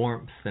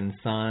warmth and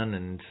sun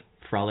and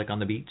frolic on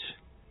the beach,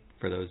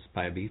 for those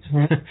by a beach.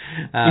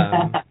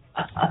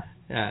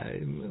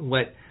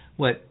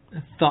 What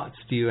thoughts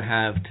do you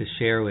have to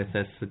share with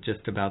us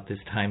just about this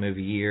time of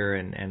year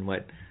and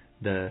what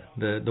the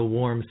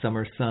warm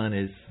summer sun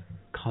is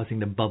causing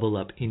to bubble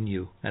up in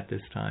you at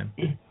this time?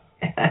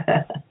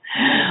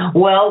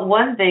 Well,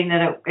 one thing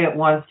that it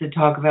wants to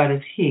talk about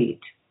is heat,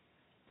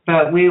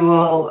 but we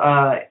will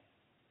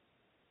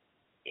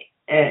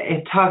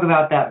talk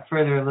about that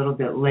further a little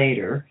bit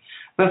later.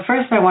 But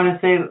first I want to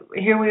say,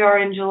 here we are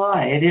in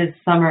July. It is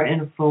summer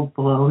in full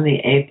bloom, the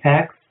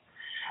apex,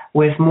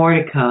 with more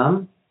to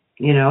come.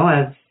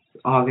 As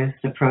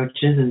August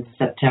approaches and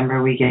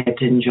September, we get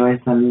to enjoy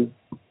some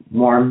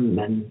warm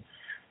and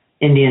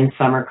Indian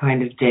summer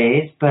kind of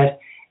days. But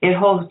it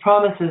holds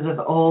promises of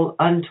old,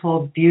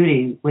 untold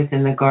beauty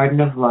within the garden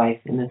of life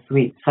in the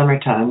sweet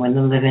summertime when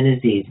the living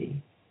is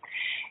easy.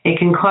 It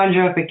can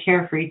conjure up a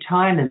carefree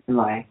time in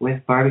life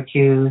with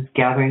barbecues,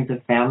 gatherings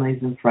of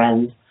families and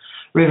friends,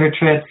 river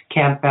trips,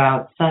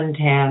 campouts,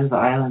 suntans,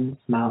 islands,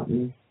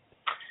 mountains.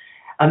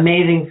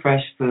 Amazing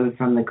fresh food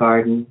from the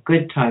garden,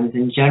 good times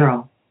in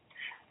general.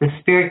 The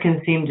spirit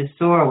can seem to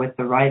soar with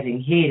the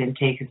rising heat and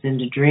take us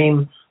into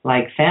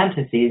dream-like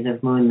fantasies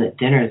of moonlit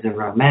dinners of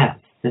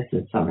romance. This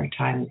is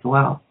summertime as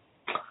well.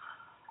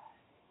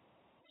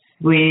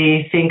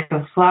 We think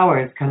of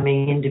flowers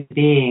coming into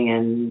being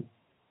and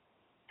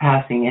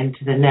passing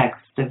into the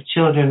next, of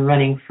children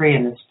running free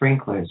in the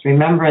sprinklers,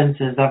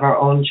 remembrances of our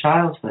own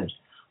childhood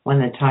when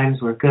the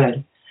times were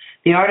good.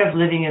 The art of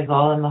living is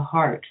all in the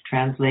heart,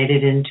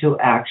 translated into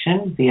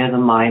action via the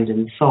mind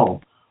and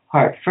soul.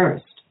 Heart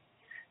first.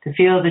 To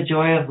feel the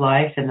joy of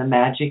life and the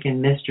magic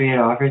and mystery it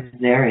offers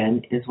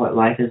therein is what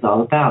life is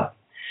all about.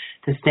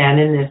 To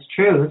stand in this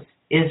truth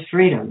is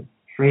freedom.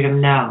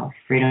 Freedom now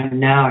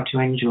to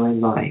enjoy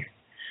life.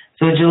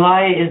 So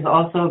July is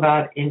also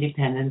about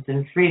independence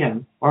and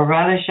freedom, or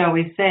rather, shall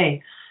we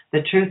say,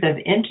 the truth of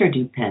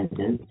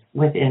interdependence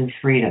within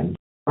freedom.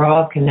 We're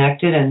all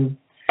connected, and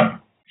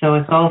so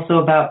it's also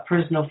about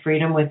personal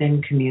freedom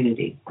within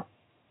community.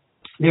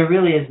 There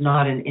really is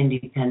not an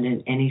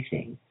independent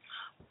anything.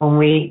 When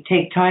we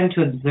take time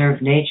to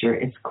observe nature,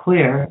 it's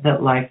clear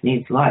that life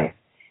needs life.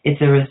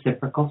 It's a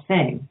reciprocal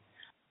thing.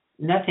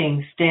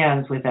 nothing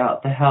stands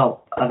without the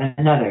help of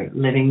another.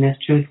 Living this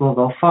truth will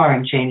go far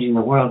in changing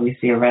the world we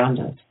see around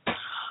us.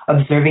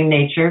 Observing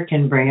nature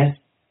can bring us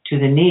to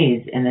the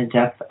knees in the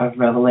depth of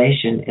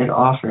revelation it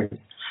offers.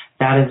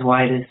 That is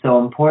why it is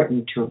so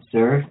important to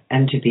observe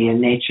and to be in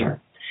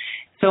nature.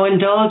 So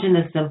indulge in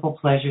the simple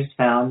pleasures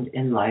found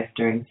in life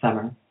during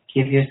summer.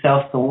 Give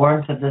yourself the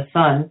warmth of the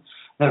sun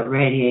that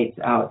radiates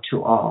out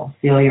to all.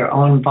 Feel your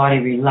own body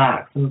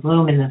relax and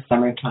bloom in the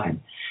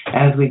summertime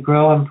as we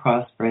grow and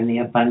prosper in the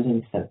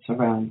abundance that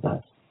surrounds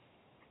us.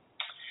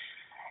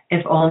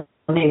 If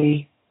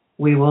only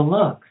we will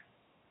look,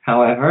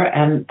 however,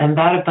 and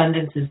that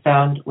abundance is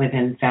found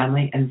within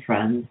family and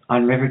friends,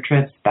 on river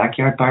trips,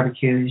 backyard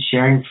barbecues,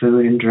 sharing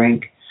food and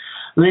drink.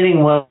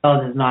 Living well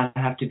does not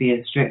have to be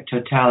a strict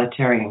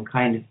totalitarian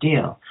kind of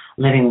deal.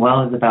 Living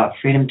well is about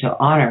freedom to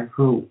honor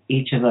who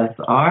each of us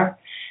are,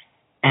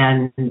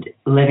 and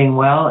living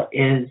well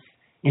is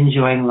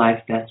enjoying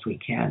life best we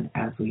can,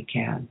 as we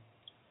can.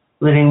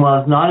 Living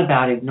well is not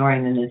about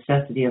ignoring the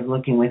necessity of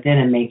looking within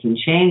and making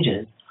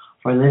changes,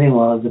 for living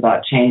well is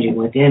about changing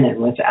within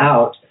and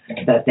without,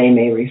 that they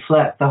may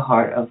reflect the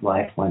heart of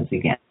life once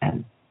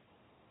again.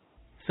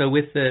 So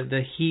with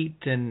the heat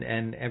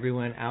and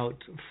everyone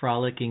out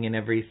frolicking and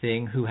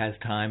everything, who has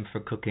time for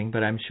cooking?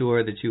 But I'm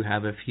sure that you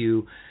have a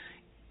few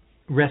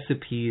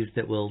recipes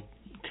that will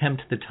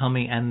tempt the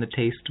tummy and the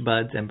taste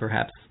buds and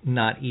perhaps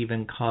not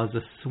even cause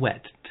a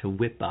sweat to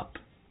whip up.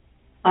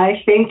 I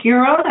think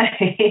you're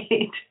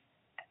right.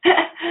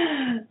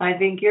 I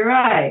think you're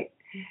right.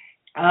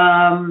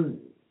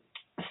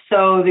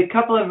 So the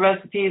couple of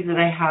recipes that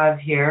I have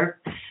here,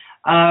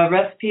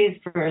 recipes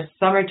for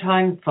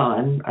summertime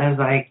fun, as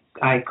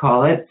I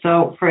call it.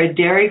 So for a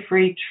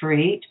dairy-free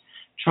treat,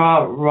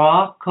 try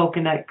raw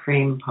coconut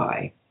cream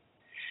pie.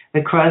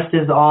 The crust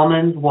is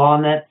almonds,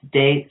 walnuts,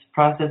 dates,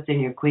 processed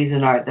in your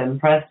Cuisinart, then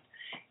pressed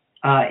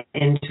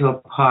into a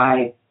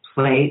pie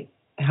plate,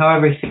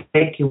 however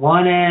thick you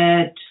want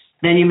it.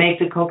 Then you make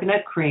the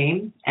coconut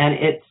cream, and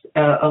it's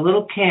a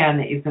little can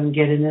that you can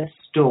get in the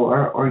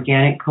store,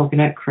 organic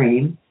coconut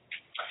cream.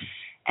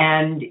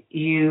 And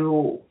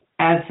you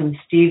add some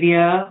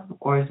stevia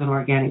or some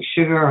organic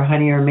sugar or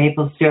honey or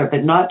maple syrup,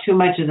 but not too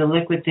much of the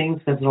liquid things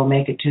because it'll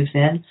make it too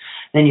thin.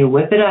 Then you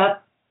whip it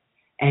up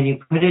and you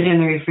put it in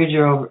the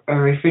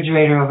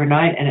refrigerator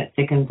overnight, and it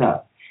thickens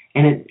up.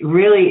 And it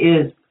really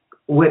is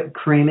whipped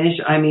creamish.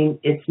 I mean,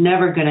 it's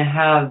never going to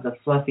have the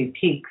fluffy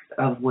peaks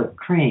of whipped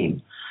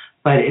cream,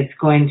 but it's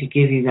going to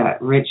give you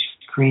that rich,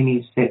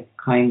 creamy, thick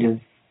kind of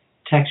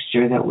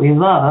texture that we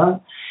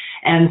love.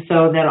 And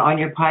so then on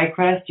your pie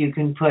crust, you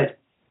can put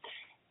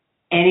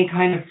any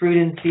kind of fruit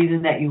in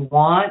season that you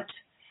want,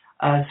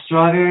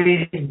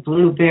 strawberries,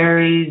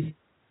 blueberries,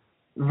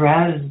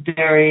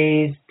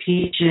 raspberries,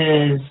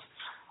 peaches,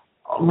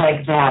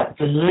 like that,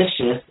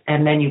 delicious.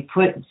 And then you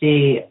put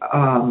the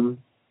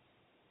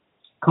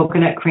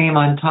coconut cream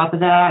on top of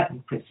that,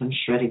 and put some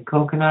shredded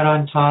coconut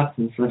on top,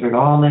 some slivered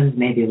almonds,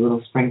 maybe a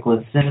little sprinkle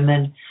of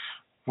cinnamon.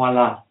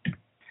 Voila.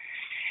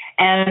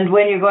 And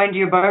when you're going to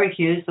your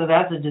barbecue, so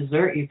that's a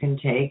dessert you can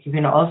take. You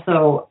can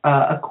also,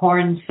 a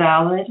corn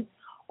salad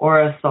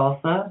or a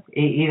salsa.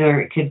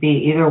 It could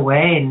be either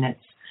way, and it's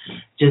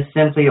just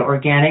simply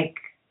organic,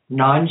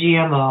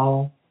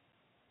 non-GMO,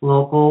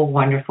 local,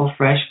 wonderful,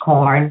 fresh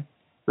corn,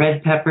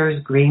 red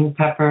peppers, green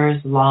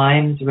peppers,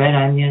 limes, red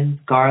onions,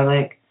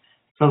 garlic,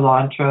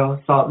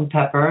 cilantro, salt and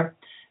pepper.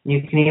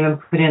 You can even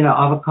put in an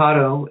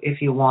avocado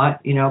if you want.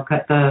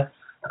 Cut the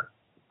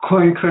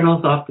corn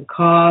kernels off the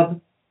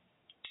cob,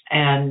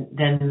 and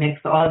then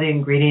mix all the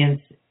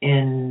ingredients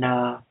in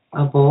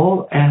a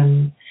bowl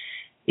and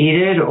eat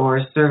it,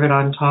 or serve it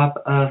on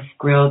top of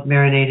grilled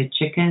marinated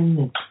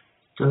chicken.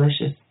 It's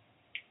delicious.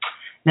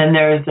 Then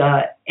there's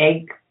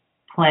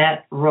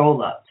eggplant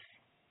roll-ups.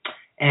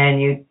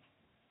 And you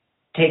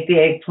take the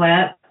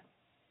eggplant,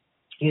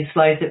 you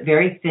slice it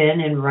very thin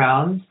in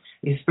rounds.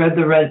 You spread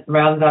the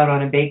rounds out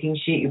on a baking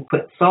sheet. You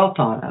put salt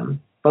on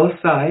them, both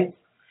sides,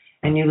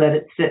 and you let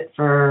it sit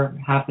for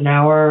half an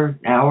hour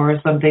or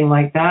something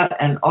like that.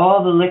 And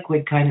all the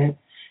liquid kind of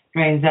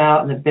drains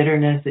out, and the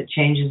bitterness, it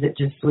changes it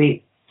to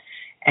sweet.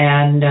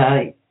 And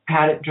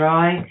pat it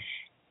dry.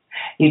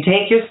 You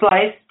take your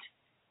sliced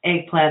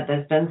eggplant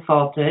that's been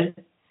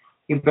salted,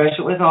 you brush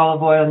it with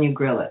olive oil, and you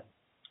grill it.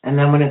 And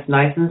then when it's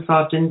nice and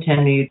soft and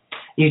tender,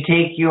 you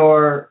take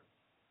your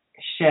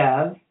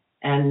chev,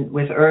 and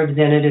with herbs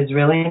in it is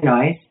really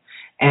nice,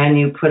 and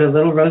you put a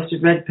little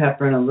roasted red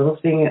pepper and a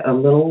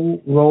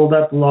little rolled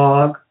up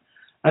log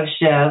of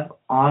chev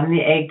on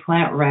the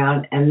eggplant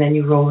round, and then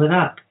you roll it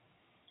up.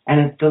 And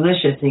it's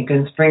delicious. And you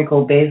can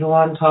sprinkle basil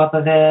on top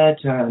of it,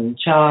 or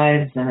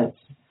chives, and it's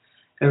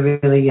a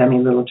really yummy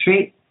little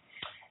treat.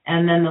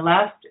 And then the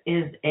last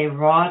is a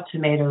raw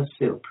tomato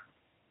soup.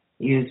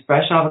 Use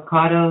fresh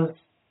avocados,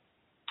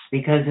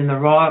 because in the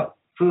raw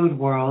food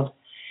world,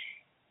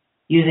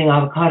 using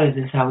avocados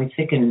is how we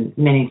thicken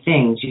many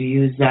things. You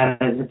use that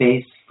as a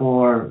base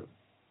for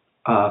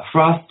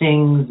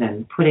frostings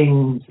and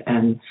puddings,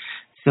 and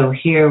so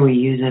here we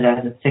use it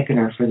as a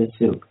thickener for the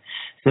soup.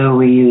 So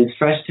we use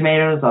fresh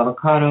tomatoes,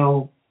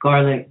 avocado,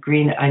 garlic,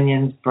 green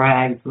onions,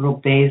 brags, little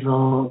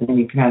basil, and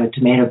you can have a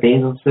tomato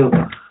basil soup.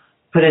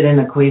 Put it in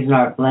a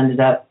Cuisinart, blend it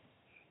up.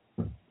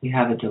 You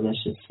have a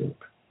delicious soup.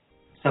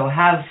 So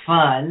have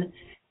fun.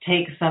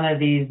 Take some of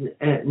these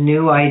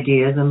new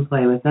ideas and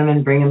play with them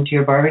and bring them to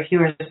your barbecue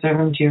or serve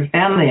them to your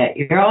family at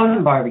your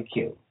own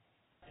barbecue.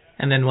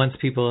 And then once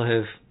people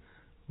have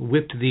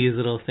whipped these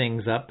little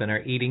things up and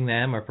are eating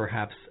them, or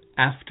perhaps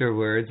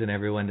afterwards, and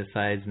everyone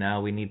decides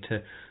now we need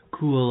to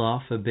cool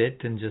off a bit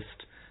and just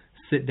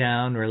sit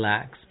down,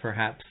 relax,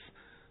 perhaps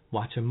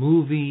watch a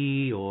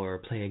movie or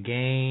play a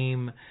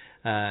game,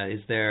 is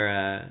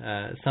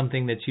there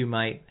something that you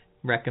might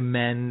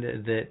recommend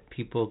that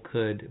people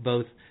could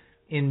both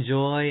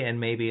enjoy and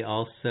maybe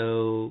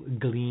also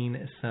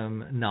glean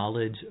some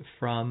knowledge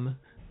from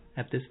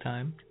at this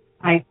time?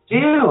 I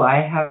do.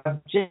 I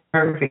have just a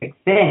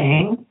perfect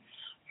thing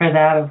for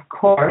that, of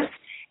course.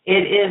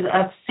 It is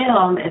a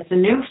film. It's a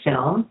new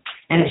film,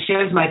 and it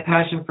shows my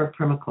passion for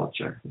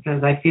permaculture,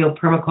 because I feel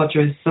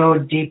permaculture is so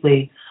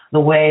deeply the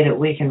way that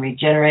we can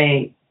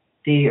regenerate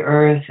the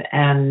earth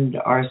and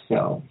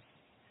ourselves.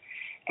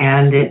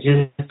 And it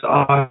just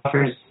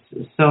offers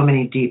so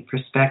many deep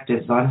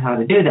perspectives on how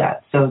to do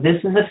that. So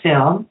this is a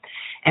film,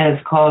 and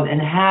it's called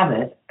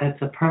Inhabit.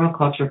 It's a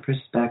permaculture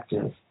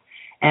perspective.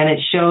 And it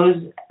shows,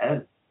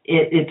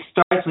 it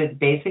starts with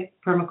basic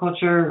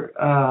permaculture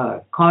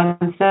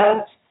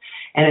concepts,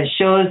 and it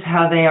shows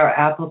how they are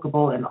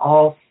applicable in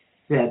all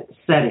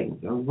settings,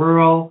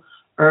 rural,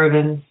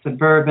 urban,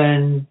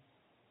 suburban,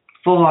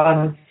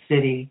 full-on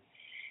city.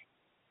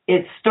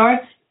 It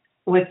starts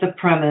with the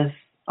premise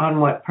on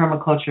what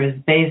permaculture is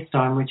based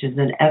on, which is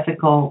an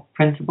ethical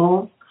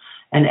principles,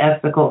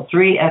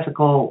 three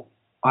ethical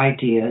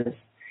ideas,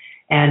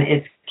 and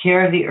it's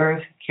care of the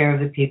earth, care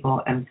of the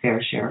people, and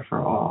fair share for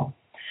all.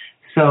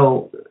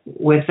 So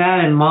with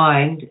that in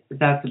mind,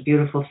 that's a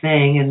beautiful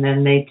thing, and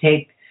then they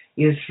take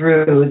you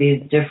through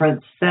these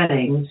different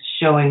settings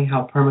showing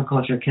how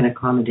permaculture can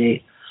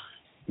accommodate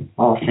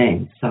all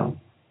things. So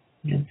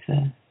it's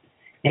an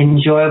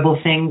enjoyable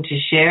thing to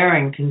share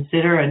and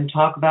consider and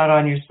talk about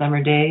on your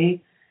summer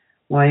day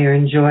while you're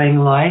enjoying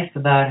life,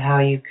 about how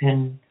you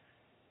can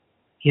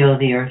heal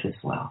the earth as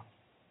well.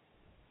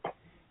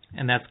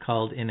 And that's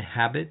called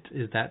Inhabit.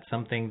 Is that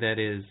something that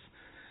is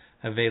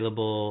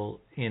available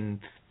in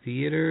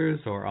theaters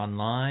or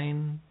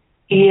online?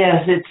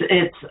 Yes,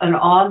 it's an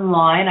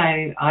online.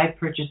 I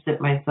purchased it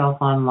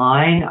myself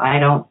online. I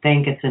don't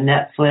think it's a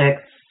Netflix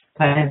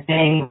kind of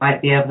thing. You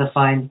might be able to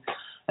find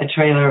a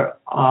trailer.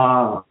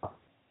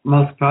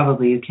 Most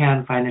probably you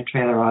can find a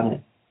trailer on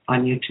it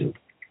on YouTube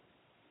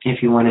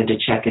if you wanted to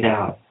check it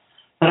out.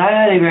 But I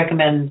highly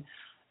recommend,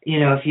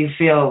 if you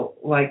feel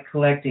like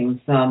collecting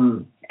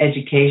some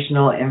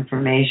educational,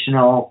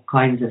 informational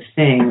kinds of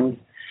things,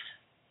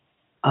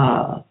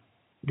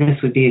 this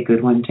would be a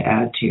good one to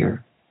add to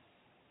your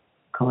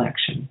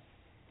collection.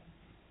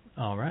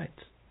 All right.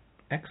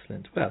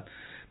 Excellent. Well,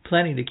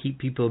 plenty to keep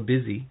people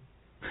busy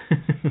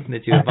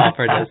that you have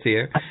offered us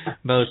here,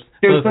 both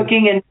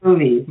cooking and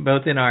movies,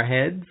 both in our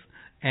heads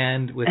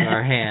and with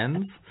our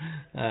hands.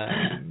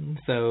 And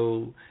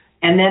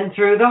then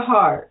through the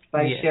heart,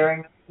 by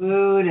sharing the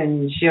food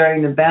and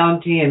sharing the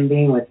bounty and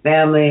being with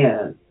family,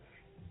 and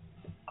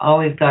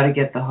always got to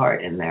get the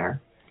heart in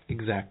there.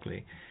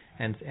 Exactly.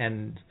 And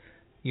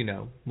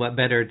what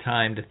better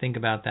time to think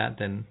about that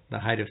than the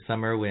height of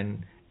summer,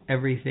 when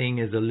everything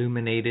is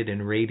illuminated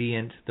and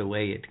radiant the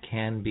way it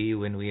can be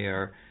when we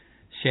are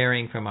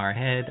sharing from our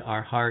head,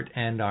 our heart,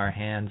 and our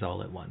hands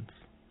all at once.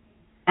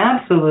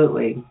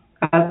 Absolutely.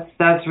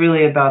 That's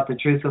really about the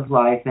truth of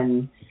life,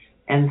 and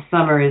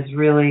summer is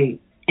really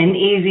an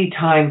easy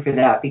time for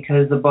that,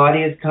 because the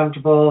body is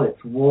comfortable,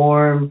 it's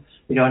warm,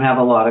 we don't have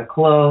a lot of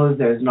clothes,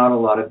 there's not a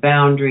lot of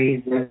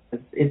boundaries,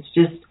 it's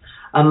just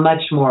a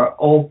much more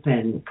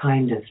open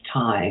kind of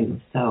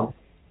time. So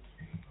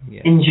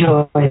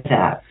enjoy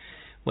that.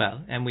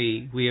 Well, and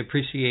we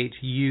appreciate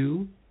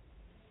you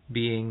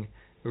being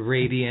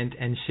radiant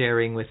and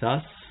sharing with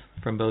us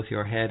from both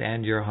your head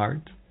and your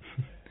heart.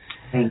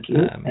 Thank you.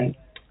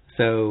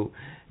 So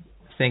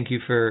thank you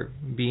for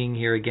being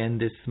here again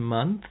this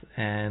month,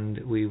 and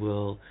we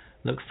will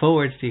look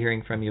forward to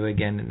hearing from you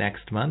again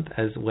next month,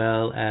 as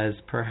well as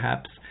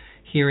perhaps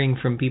hearing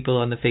from people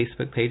on the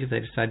Facebook page. If they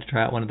decide to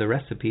try out one of the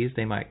recipes,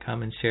 they might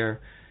come and share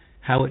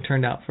how it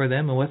turned out for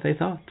them and what they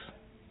thought.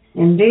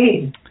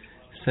 Indeed.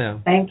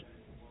 So, thank you.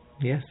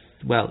 Yes.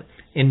 Well,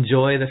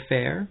 enjoy the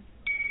fair.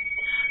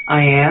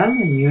 I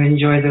am, and you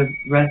enjoy the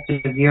rest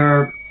of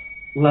your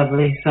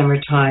lovely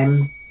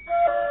summertime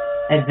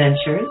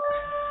adventures.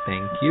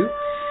 Thank you.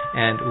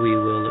 And we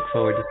will look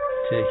forward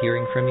to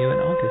hearing from you in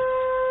August.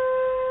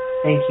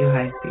 Thank you,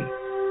 HiC.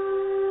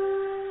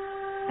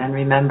 And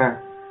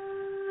remember,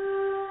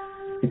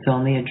 it's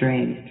only a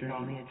dream. It's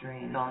only a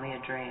dream. It's only a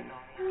dream.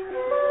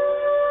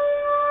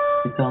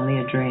 It's only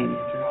a dream.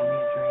 It's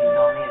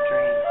only a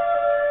dream.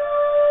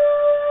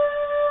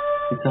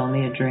 It's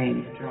only a dream. It's only a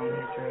dream. It's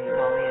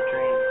only a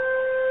dream.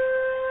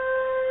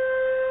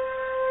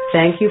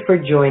 Thank you for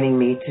joining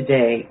me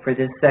today for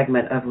this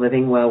segment of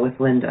Living Well with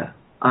Linda.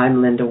 I'm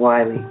Linda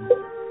Wiley.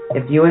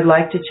 If you would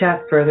like to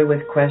chat further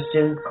with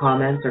questions,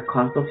 comments, or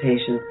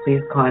consultations, please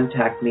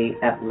contact me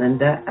at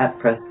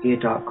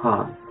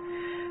linda@prestia.com.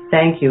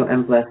 Thank you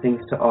and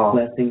blessings to all.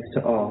 Blessings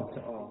to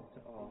all.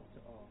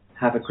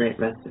 Have a great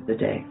rest of the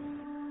day.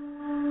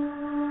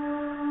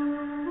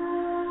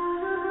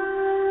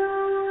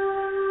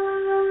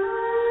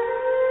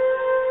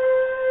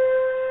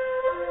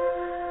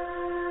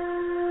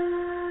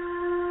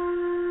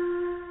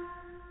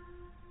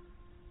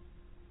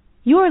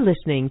 You're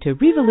listening to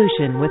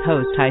Revolution with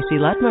host HiC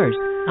Lutmers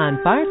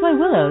on Firefly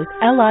Willows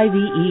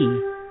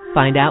LIVE.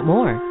 Find out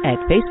more at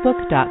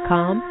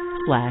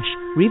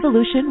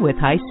facebook.com/Revolution with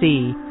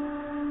HiC.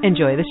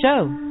 Enjoy the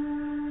show.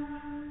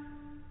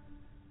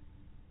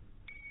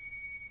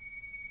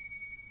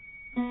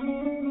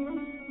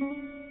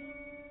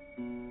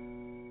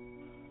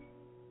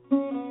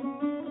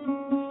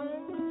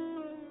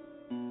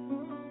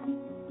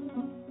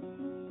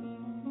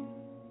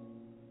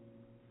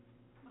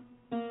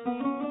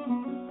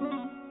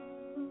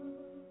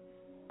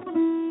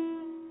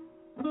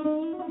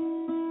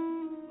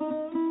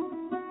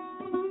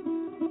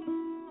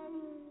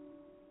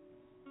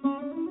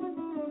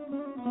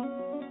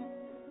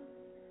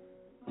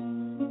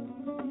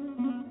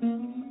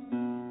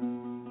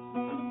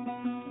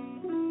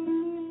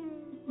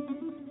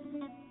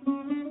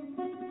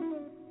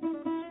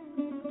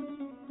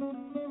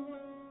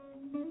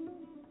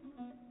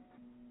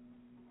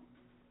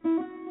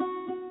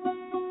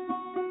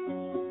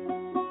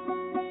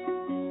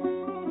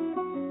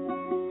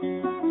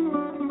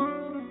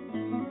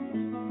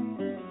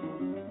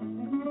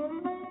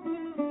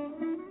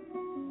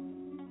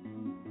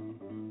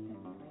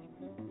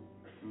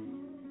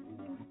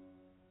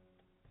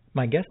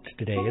 My guest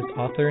today is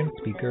author and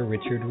speaker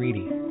Richard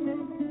Reidy.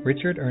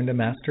 Richard earned a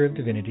Master of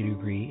Divinity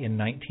degree in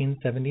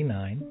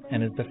 1979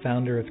 and is the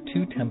founder of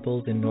 2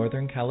 temples in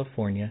Northern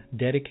California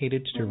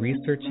dedicated to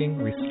researching,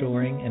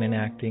 restoring, and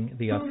enacting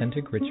the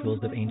authentic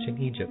rituals of ancient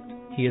Egypt.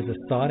 He is a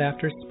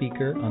sought-after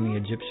speaker on the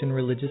Egyptian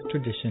religious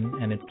tradition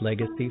and its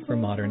legacy for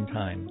modern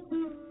times.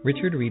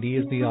 Richard Reidy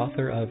is the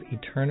author of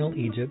Eternal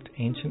Egypt,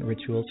 Ancient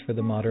Rituals for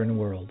the Modern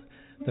World,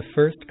 the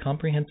first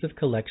comprehensive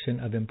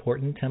collection of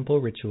important temple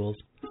rituals,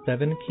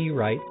 7 key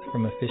rites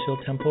from official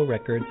temple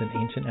records and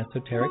ancient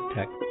esoteric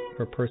texts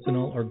for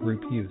personal or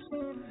group use.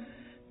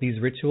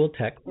 These ritual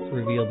texts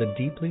reveal the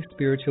deeply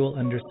spiritual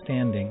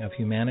understanding of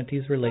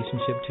humanity's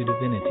relationship to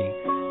divinity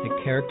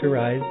that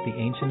characterized the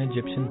ancient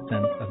Egyptian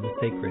sense of the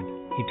sacred.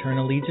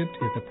 Eternal Egypt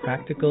is a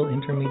practical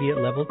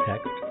intermediate-level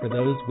text for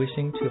those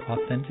wishing to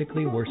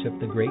authentically worship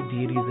the great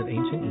deities of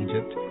ancient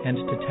Egypt and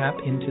to tap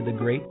into the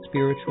great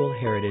spiritual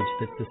heritage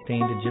that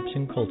sustained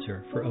Egyptian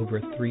culture for over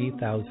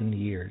 3,000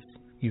 years.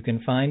 You can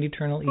find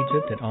Eternal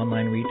Egypt at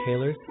online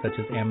retailers such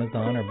as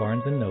Amazon or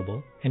Barnes &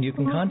 Noble, and you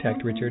can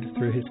contact Richard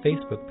through his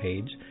Facebook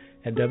page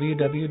at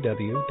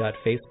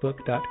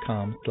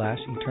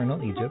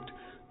www.facebook.com/EternalEgypt,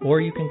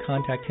 or you can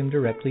contact him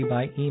directly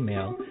by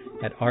email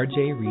at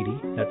rjreidy,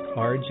 that's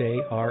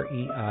rjreidy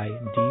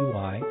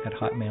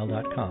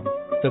 @hotmail.com.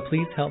 So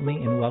please help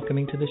me in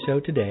welcoming to the show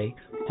today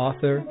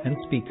author and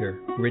speaker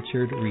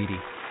Richard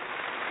Reidy.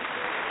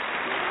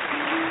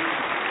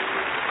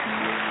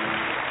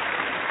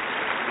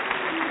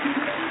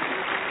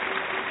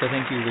 So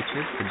thank you,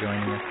 Richard, for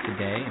joining us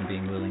today and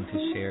being willing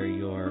to share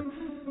your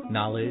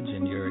knowledge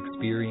and your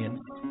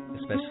experience,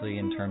 especially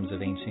in terms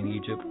of ancient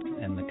Egypt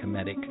and the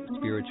Kemetic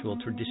spiritual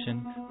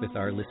tradition with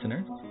our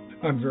listeners.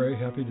 I'm very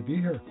happy to be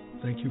here.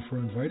 Thank you for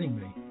inviting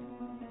me.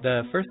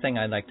 The first thing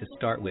I'd like to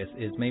start with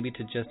is maybe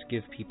to just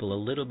give people a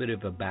little bit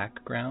of a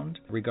background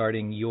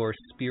regarding your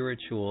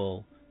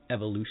spiritual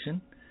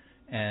evolution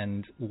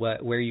and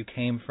where you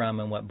came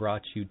from and what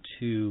brought you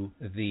to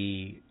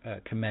the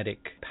Kemetic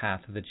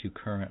path that you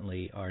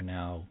currently are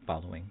now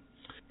following.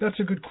 That's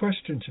a good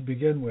question to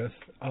begin with.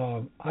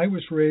 I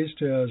was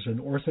raised as an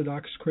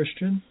Orthodox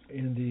Christian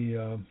in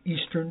the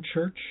Eastern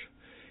Church,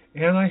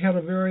 and I had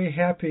a very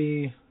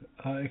happy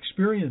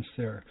experience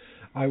there.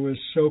 I was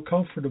so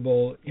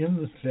comfortable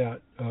in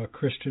that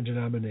Christian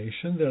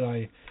denomination that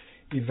I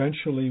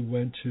eventually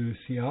went to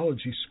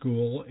theology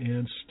school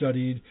and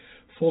studied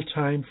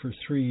full-time for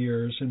 3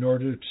 years in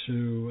order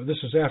to,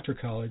 this is after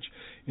college,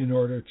 in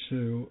order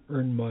to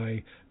earn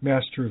my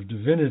Master of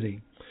Divinity.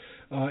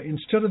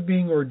 Instead of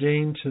being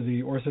ordained to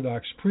the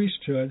Orthodox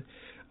priesthood,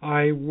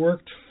 I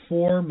worked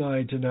for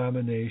my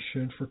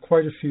denomination for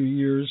quite a few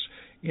years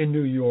in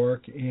New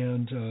York,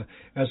 and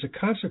as a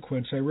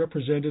consequence, I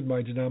represented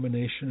my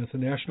denomination at the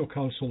National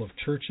Council of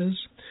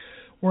Churches,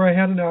 where I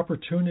had an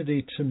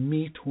opportunity to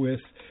meet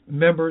with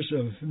members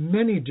of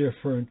many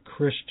different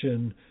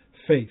Christian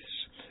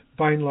faiths.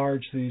 By and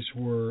large, these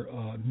were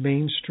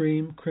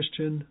mainstream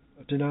Christian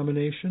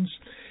denominations,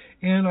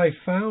 and I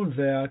found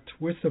that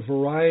with the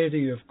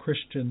variety of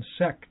Christian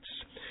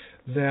sects,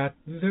 that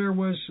there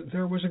was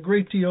a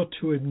great deal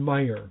to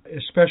admire,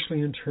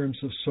 especially in terms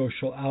of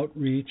social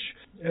outreach,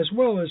 as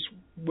well as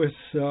with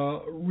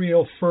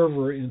real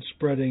fervor in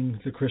spreading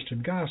the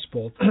Christian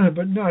gospel,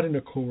 but not in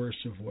a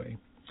coercive way.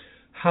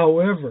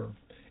 However,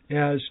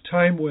 as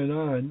time went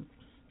on,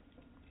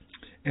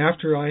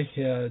 after I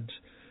had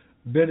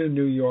been in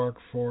New York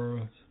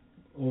for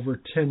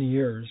over 10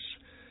 years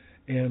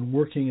and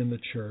working in the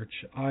church,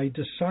 I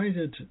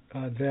decided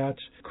that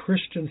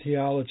Christian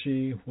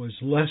theology was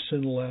less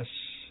and less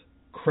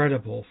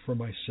credible for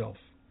myself.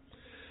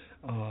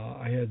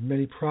 I had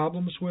many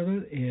problems with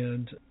it,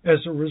 and as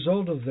a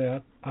result of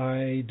that,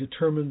 I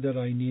determined that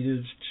I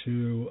needed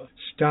to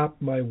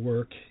stop my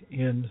work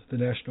in the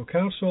National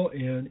Council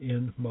and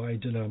in my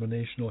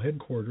denominational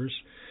headquarters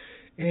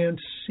and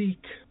seek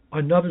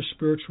another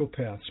spiritual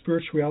path.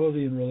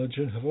 Spirituality and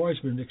religion have always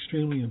been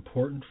extremely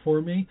important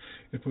for me.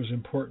 It was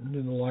important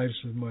in the lives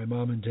of my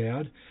mom and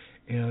dad,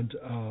 and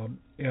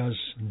as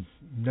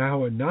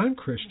now a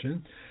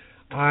non-Christian,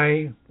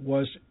 I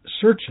was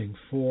searching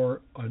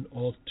for an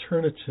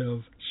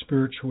alternative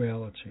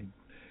spirituality,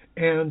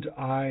 and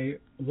I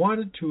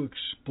wanted to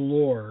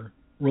explore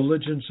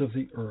religions of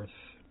the earth.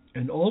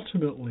 And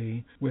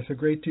ultimately, with a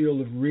great deal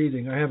of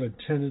reading, I have a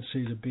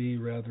tendency to be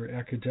rather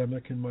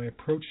academic in my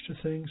approach to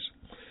things.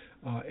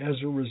 As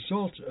a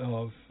result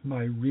of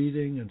my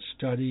reading and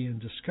study and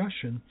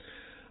discussion,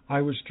 I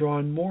was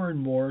drawn more and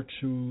more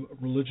to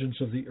religions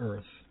of the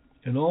earth,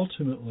 and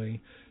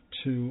ultimately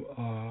to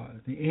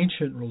the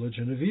ancient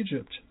religion of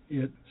Egypt.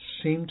 It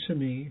seemed to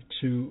me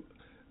to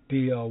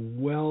be a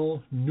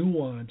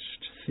well-nuanced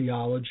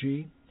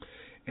theology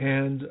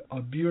and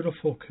a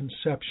beautiful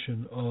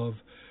conception of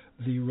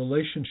the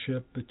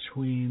relationship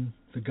between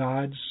the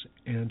gods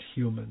and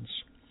humans.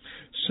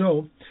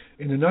 So,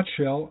 in a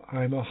nutshell,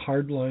 I'm a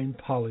hardline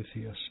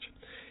polytheist.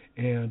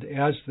 And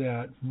as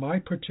that, my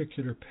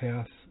particular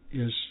path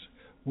is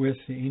with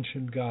the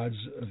ancient gods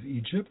of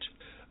Egypt.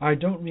 I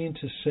don't mean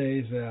to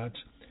say that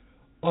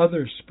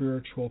other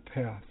spiritual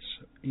paths,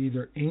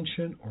 either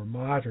ancient or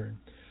modern,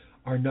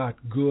 are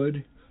not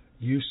good,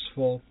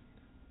 useful,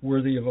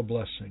 worthy of a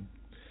blessing.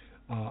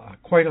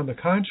 Quite on the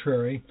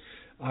contrary,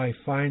 I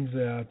find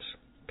that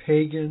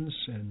pagans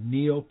and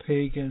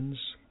neo-pagans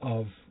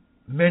of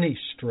many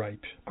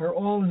stripe are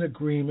all in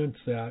agreement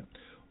that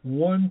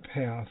one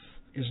path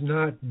is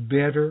not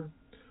better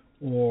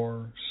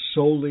or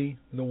solely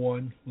the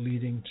one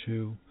leading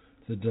to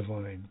the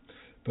divine,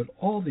 but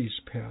all these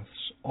paths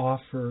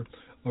offer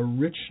a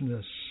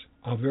richness,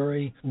 a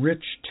very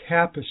rich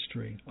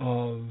tapestry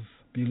of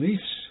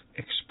beliefs,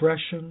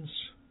 expressions,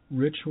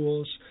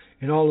 rituals,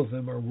 and all of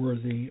them are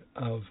worthy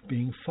of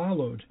being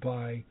followed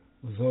by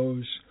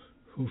those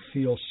who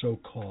feel so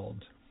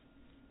called.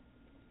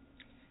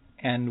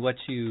 And what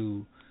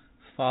you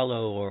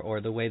follow,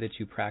 or the way that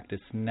you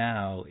practice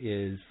now,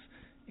 is,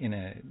 in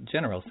a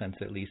general sense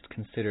at least,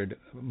 considered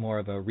more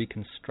of a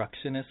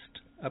reconstructionist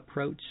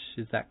approach.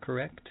 Is that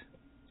correct?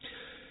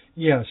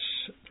 Yes.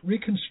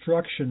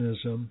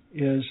 Reconstructionism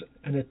is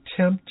an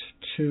attempt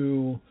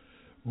to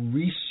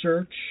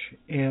research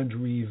and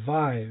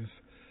revive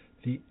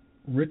the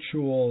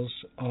rituals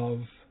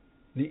of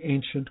the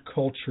ancient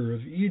culture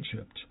of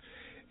Egypt.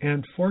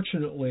 And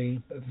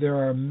fortunately, there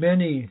are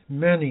many,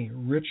 many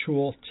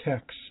ritual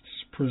texts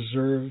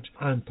preserved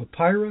on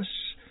papyrus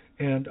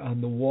and on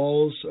the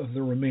walls of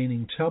the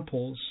remaining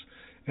temples.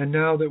 And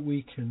now that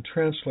we can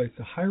translate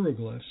the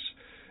hieroglyphs,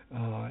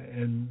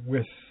 and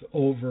with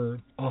over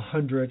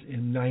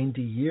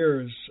 190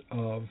 years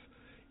of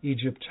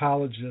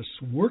Egyptologists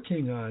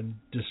working on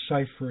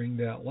deciphering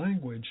that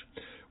language,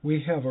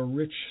 we have a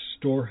rich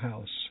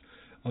storehouse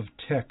of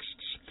texts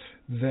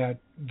that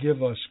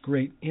give us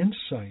great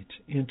insight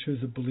into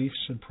the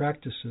beliefs and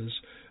practices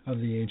of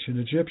the ancient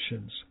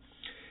Egyptians.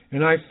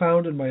 And I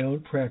found in my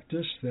own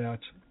practice that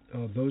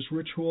those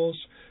rituals,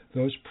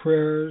 those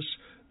prayers,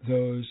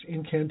 those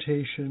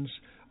incantations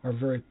are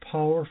very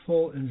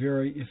powerful and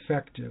very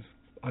effective.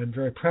 I'm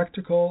very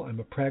practical, I'm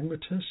a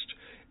pragmatist,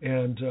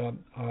 and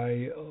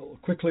I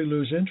quickly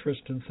lose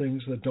interest in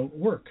things that don't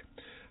work.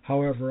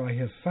 However, I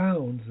have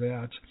found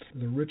that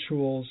the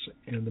rituals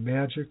and the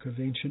magic of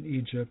ancient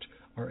Egypt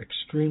are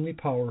extremely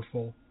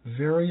powerful,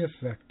 very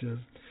effective,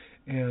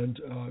 and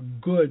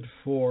good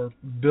for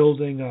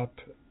building up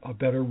a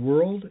better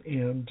world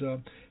and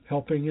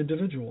helping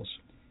individuals.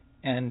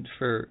 And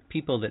for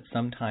people that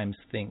sometimes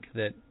think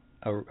that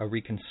a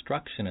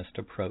reconstructionist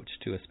approach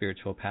to a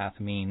spiritual path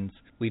means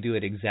we do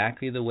it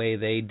exactly the way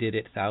they did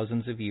it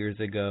thousands of years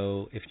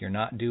ago. If you're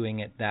not doing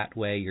it that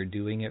way, you're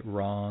doing it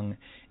wrong,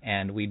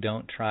 and we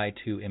don't try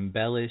to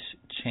embellish,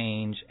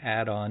 change,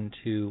 add on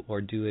to, or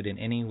do it in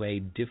any way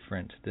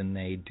different than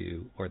they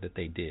do or that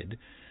they did.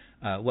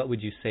 What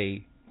would you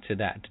say to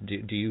that?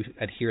 Do you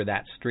adhere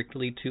that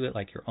strictly to it,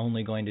 like you're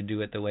only going to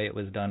do it the way it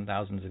was done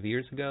thousands of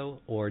years ago,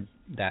 or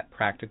that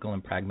practical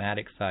and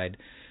pragmatic side?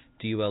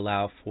 Do you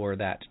allow for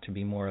that to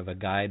be more of a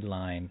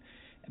guideline,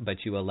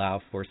 but you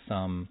allow for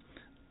some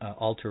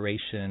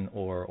alteration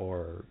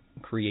or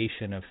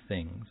creation of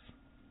things?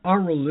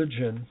 Our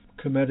religion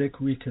Kemetic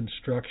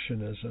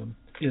Reconstructionism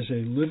is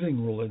a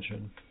living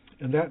religion,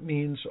 and that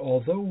means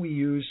although we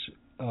use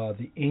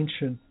the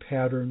ancient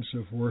patterns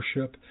of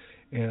worship,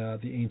 the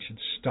ancient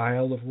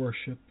style of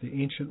worship, the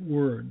ancient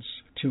words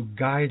to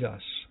guide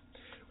us,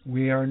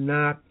 we are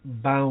not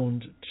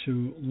bound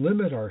to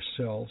limit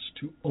ourselves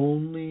to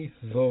only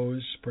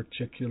those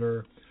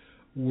particular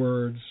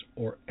words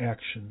or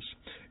actions.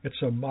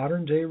 It's a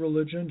modern-day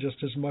religion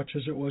just as much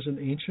as it was an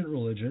ancient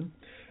religion.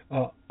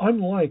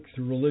 Unlike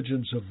the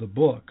religions of the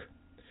book,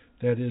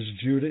 that is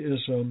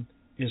Judaism,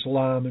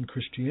 Islam, and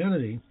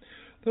Christianity,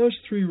 those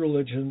three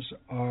religions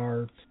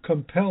are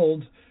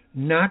compelled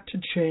not to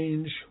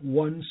change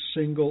one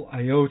single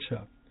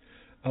iota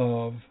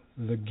of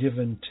the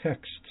given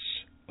texts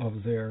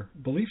of their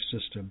belief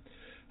system.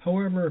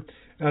 However,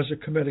 as a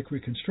Kemetic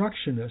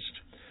Reconstructionist,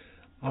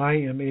 I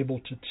am able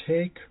to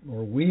take,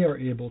 or we are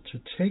able to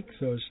take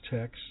those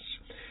texts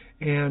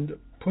and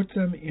put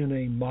them in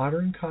a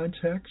modern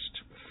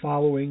context,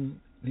 following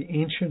the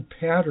ancient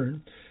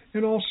pattern.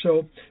 And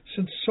also,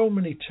 since so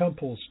many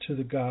temples to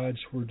the gods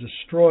were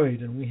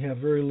destroyed and we have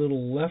very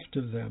little left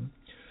of them,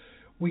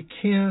 we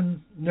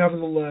can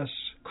nevertheless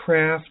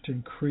craft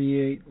and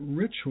create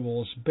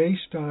rituals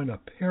based on a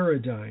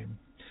paradigm.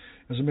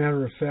 As a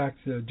matter of fact,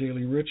 the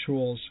daily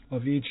rituals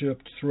of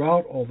Egypt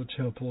throughout all the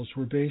temples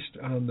were based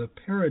on the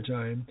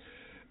paradigm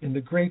in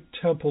the great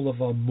temple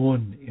of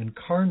Amun in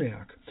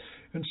Karnak.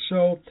 And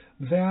so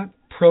that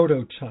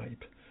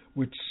prototype,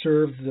 which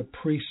served the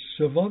priests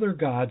of other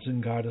gods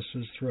and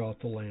goddesses throughout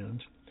the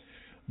land,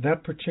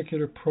 that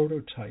particular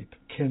prototype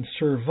can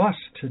serve us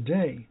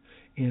today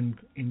in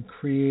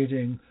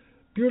creating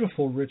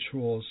beautiful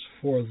rituals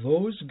for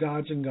those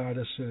gods and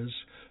goddesses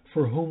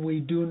for whom we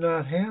do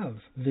not have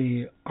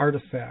the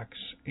artifacts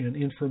and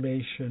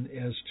information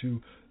as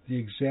to the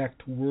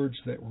exact words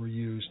that were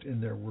used in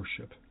their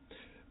worship.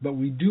 But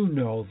we do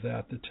know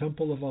that the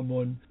Temple of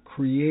Amun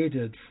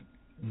created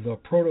the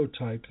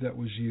prototype that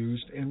was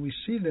used, and we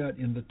see that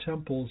in the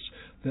temples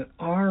that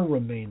are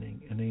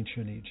remaining in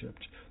ancient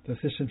Egypt, that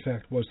this in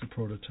fact was the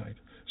prototype.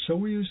 So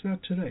we use that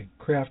today,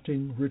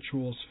 crafting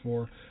rituals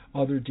for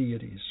other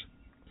deities.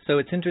 So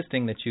it's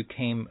interesting that you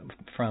came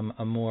from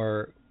a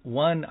more,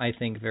 I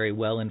think, very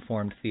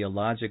well-informed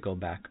theological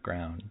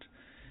background,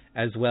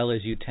 as well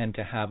as you tend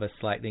to have a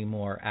slightly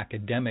more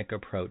academic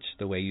approach,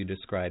 the way you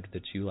described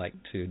that you like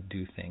to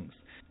do things.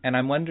 And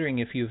I'm wondering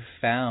if you've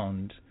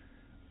found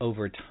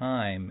over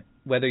time,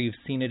 whether you've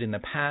seen it in the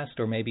past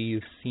or maybe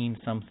you've seen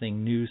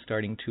something new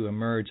starting to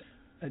emerge,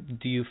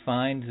 do you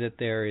find that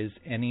there is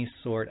any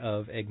sort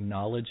of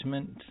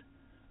acknowledgement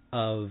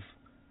of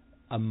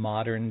a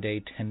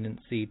modern-day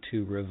tendency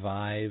to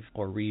revive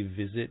or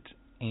revisit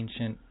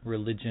ancient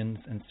religions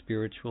and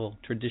spiritual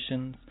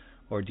traditions?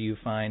 Or do you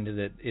find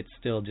that it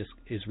still just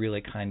is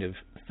really kind of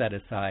set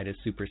aside as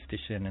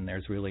superstition and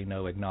there's really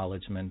no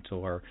acknowledgement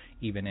or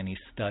even any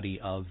study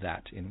of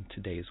that in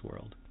today's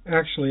world?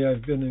 Actually,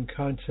 I've been in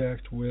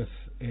contact with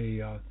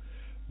a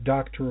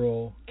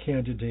doctoral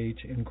candidate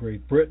in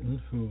Great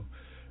Britain who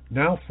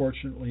now,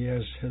 fortunately,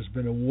 has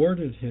been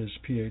awarded his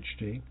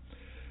PhD,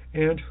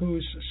 and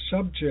whose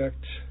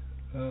subject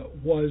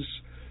was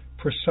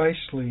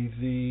precisely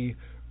the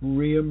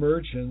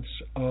reemergence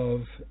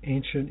of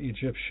ancient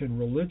Egyptian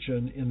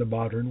religion in the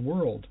modern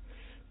world.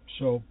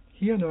 So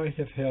he and I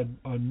have had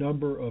a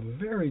number of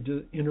very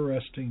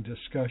interesting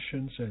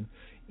discussions and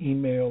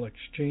email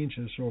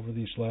exchanges over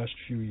these last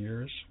few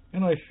years,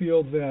 and I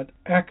feel that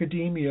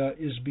academia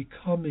is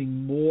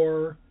becoming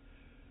more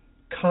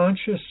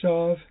conscious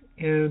of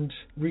and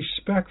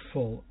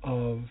respectful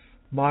of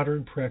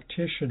modern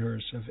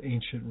practitioners of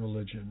ancient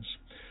religions.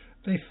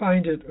 They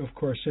find it, of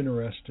course,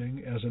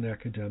 interesting as an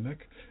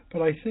academic,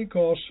 but I think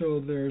also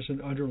there's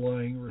an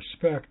underlying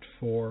respect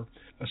for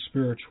a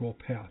spiritual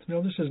path.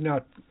 Now, this is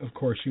not, of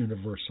course,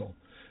 universal.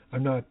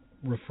 I'm not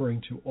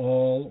referring to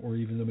all or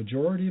even the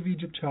majority of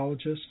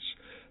Egyptologists,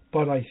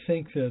 but I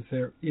think that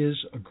there is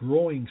a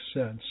growing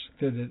sense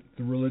that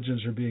the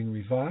religions are being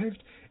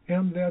revived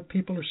and that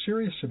people are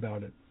serious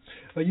about it.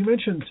 You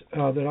mentioned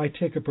that I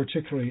take a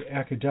particularly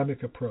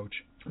academic approach,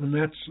 and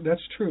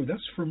that's true.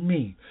 That's for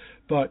me.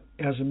 But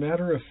as a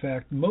matter of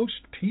fact, most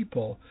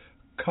people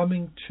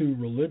coming to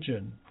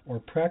religion or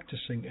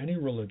practicing any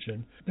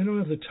religion, they don't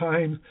have the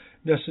time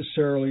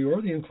necessarily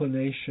or the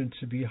inclination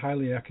to be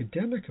highly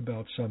academic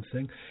about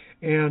something,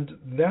 and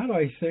that,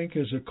 I think,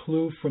 is a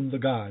clue from the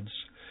gods.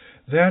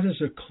 That is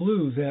a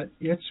clue that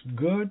it's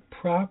good,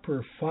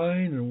 proper,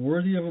 fine, and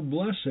worthy of a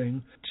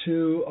blessing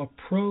to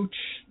approach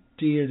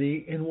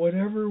deity in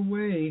whatever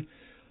way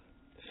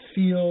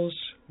feels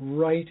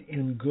right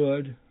and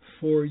good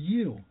for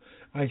you.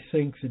 I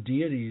think the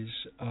deities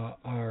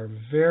are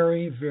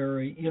very,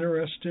 very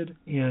interested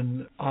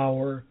in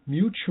our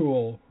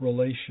mutual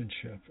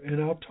relationship.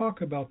 And I'll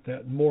talk about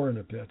that more in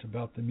a bit,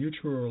 about the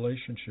mutual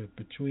relationship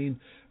between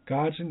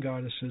gods and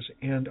goddesses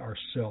and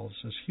ourselves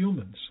as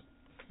humans.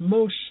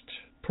 Most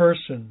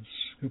persons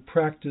who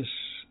practice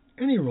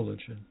any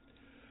religion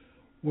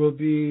will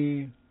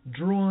be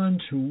drawn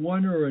to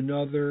one or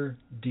another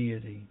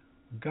deity,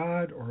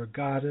 god or a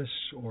goddess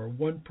or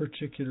one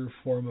particular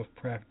form of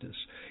practice.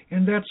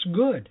 And that's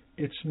good.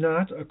 It's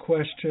not a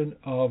question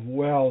of,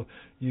 well,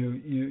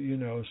 you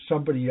know,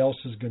 somebody else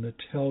is going to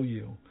tell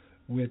you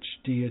which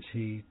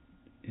deity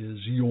is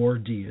your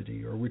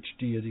deity or which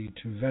deity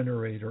to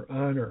venerate or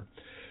honor.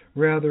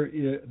 Rather,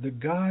 the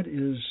god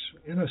is,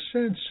 in a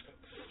sense,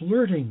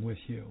 flirting with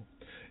you.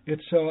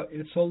 It's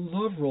a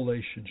love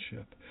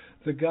relationship.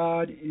 The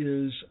god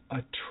is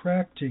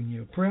attracting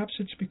you. Perhaps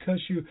it's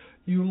because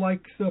you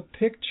like the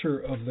picture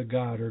of the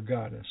god or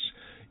goddess.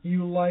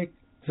 You like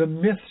the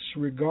myths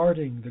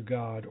regarding the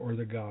god or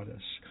the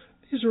goddess.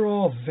 These are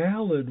all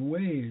valid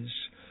ways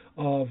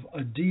of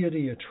a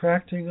deity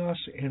attracting us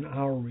and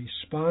our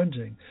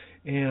responding.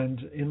 And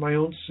in my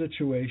own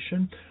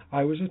situation,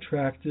 I was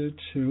attracted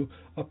to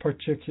a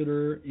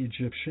particular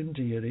Egyptian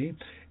deity,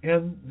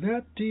 and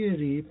that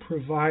deity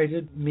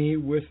provided me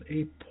with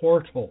a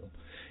portal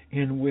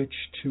in which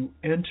to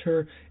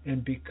enter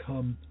and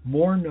become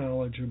more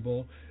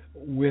knowledgeable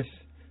with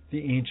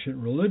the ancient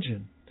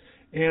religion.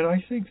 And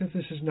I think that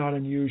this is not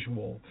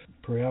unusual.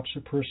 Perhaps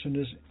a person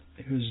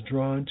is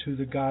drawn to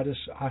the goddess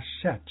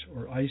Aset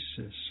or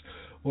Isis,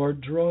 or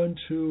drawn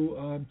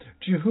to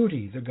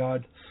Jehudi, the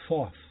god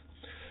Thoth,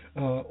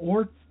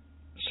 or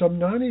some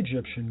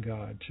non-Egyptian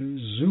god, to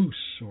Zeus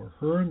or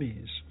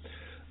Hermes.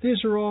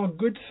 These are all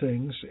good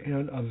things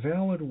and a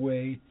valid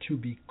way to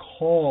be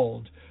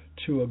called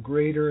to a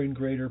greater and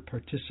greater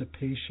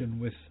participation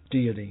with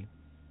deity.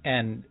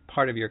 And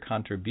part of your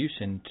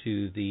contribution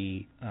to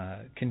the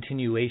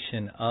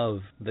continuation of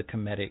the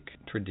Kemetic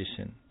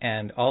tradition.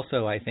 And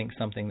also, I think,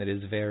 something that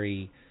is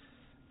very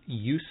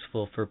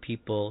useful for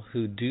people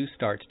who do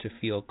start to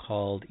feel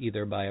called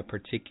either by a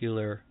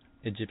particular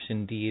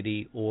Egyptian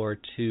deity or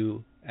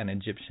to an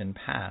Egyptian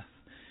path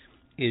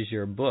is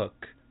your book,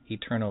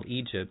 Eternal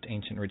Egypt,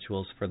 Ancient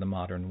Rituals for the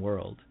Modern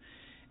World.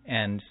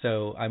 And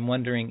so I'm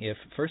wondering if,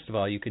 first of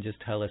all, you could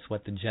just tell us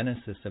what the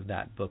genesis of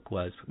that book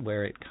was,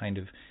 where it kind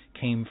of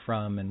came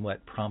from and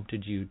what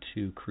prompted you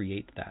to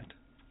create that.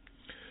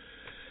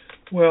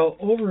 Well,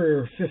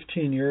 over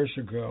 15 years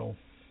ago,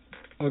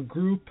 a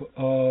group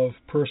of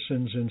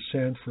persons in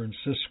San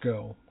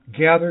Francisco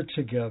gathered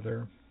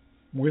together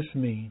with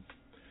me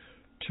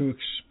to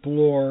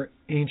explore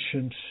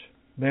ancient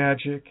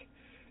magic,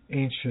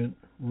 ancient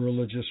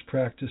religious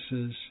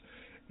practices,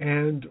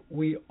 and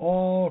we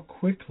all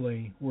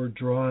quickly were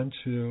drawn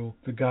to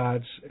the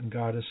gods and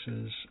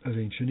goddesses of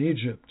ancient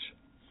Egypt.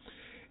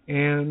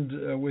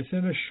 And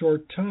within a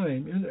short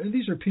time, and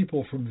these are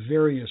people from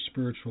various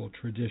spiritual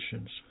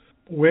traditions,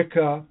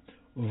 Wicca,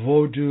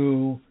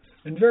 Vodou,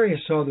 and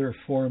various other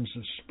forms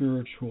of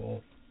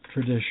spiritual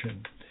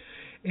tradition.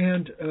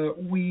 And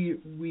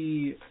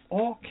we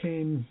all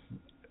came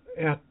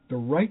at the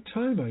right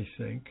time, I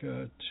think,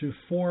 to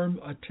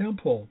form a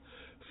temple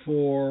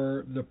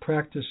for the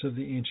practice of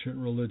the ancient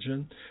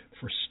religion,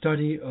 for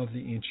study of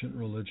the ancient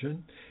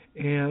religion.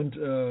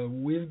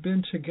 And we've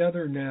been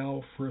together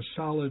now for a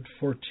solid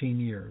 14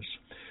 years.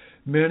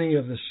 Many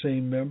of the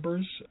same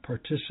members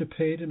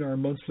participate in our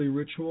monthly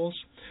rituals.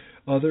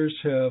 Others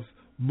have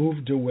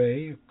moved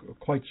away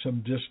quite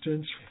some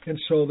distance, and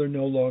so they're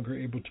no longer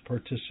able to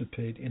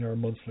participate in our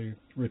monthly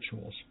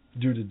rituals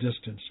due to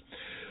distance.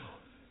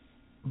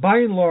 By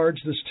and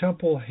large, this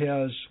temple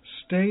has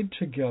stayed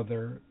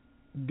together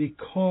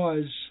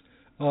because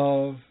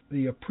of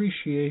the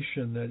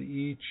appreciation that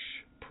each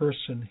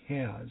person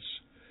has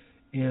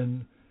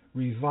in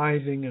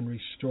reviving and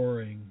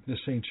restoring this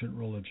ancient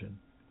religion.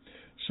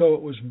 So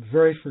it was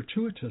very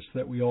fortuitous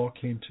that we all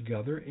came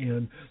together,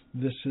 and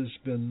this has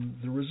been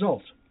the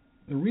result.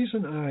 The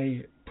reason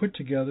I put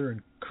together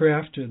and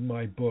crafted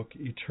my book,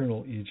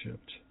 Eternal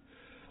Egypt,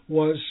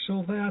 was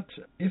so that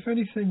if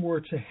anything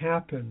were to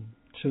happen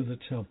to the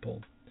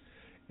temple,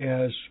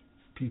 as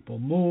people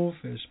move,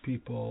 as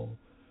people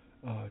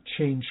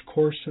change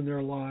course in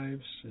their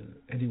lives,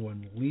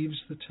 anyone leaves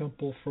the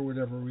temple for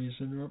whatever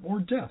reason, or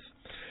death,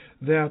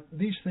 that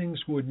these things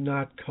would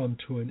not come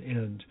to an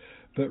end.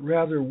 But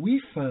rather,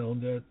 we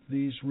found that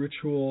these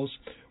rituals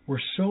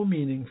were so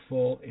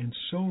meaningful and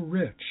so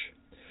rich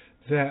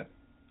that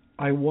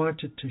I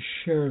wanted to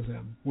share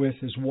them with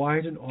as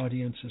wide an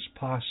audience as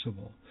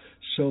possible,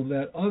 so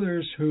that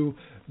others who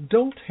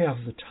don't have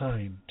the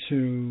time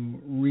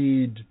to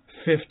read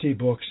 50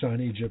 books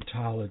on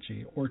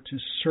Egyptology or to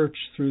search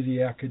through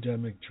the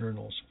academic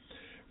journals,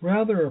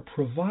 rather are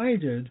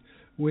provided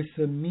with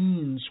the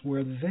means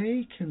where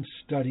they can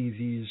study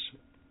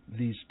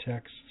these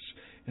texts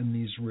and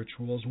these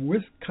rituals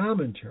with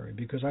commentary,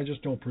 because I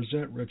just don't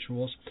present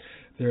rituals.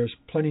 There's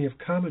plenty of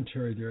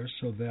commentary there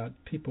so that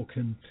people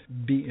can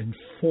be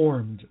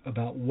informed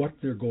about what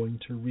they're going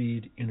to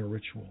read in a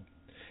ritual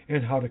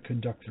and how to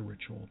conduct the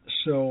ritual.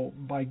 So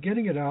by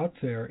getting it out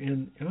there,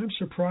 and I'm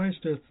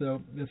surprised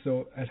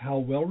at how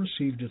well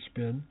received it's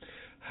been,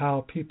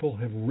 how people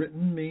have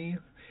written me,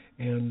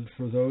 and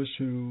for those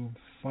who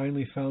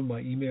finally found my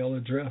email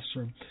address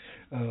or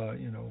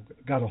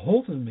got a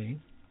hold of me,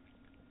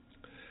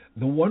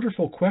 the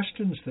wonderful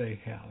questions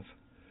they have.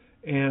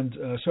 And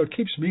so it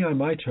keeps me on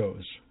my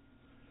toes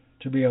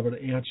to be able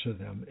to answer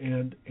them.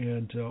 And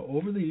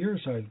over the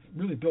years, I've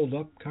really built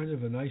up kind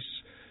of a nice,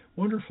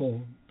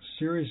 wonderful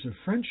series of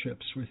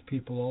friendships with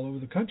people all over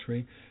the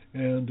country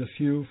and a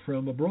few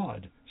from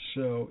abroad.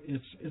 So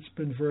it's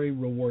been very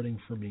rewarding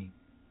for me.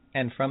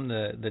 And from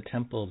the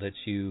temple that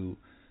you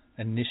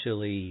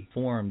initially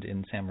formed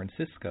in San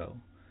Francisco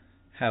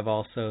have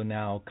also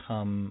now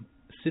come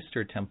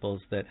sister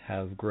temples that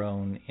have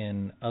grown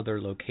in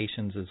other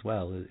locations as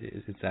well.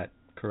 Is that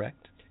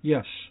correct?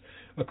 Yes.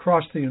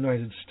 Across the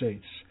United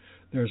States,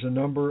 there's a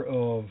number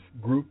of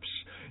groups.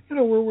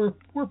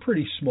 We're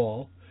pretty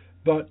small,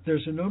 but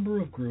there's a number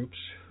of groups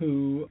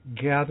who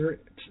gather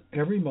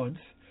every month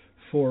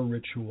for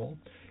ritual,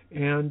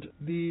 and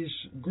these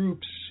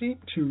groups seem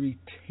to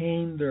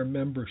retain their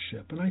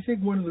membership. And I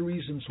think one of the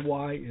reasons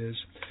why is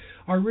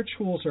our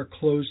rituals are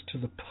closed to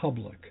the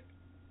public,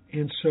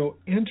 and so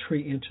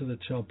entry into the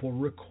temple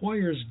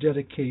requires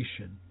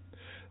dedication.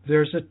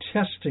 There's a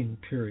testing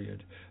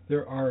period.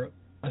 There are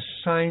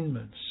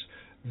assignments.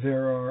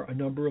 There are a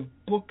number of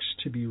books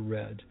to be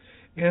read.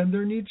 And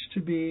there needs to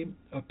be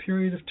a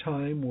period of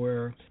time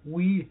where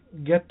we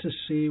get to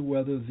see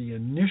whether the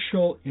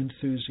initial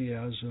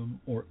enthusiasm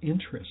or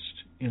interest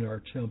in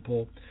our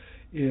temple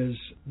is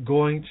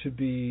going to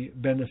be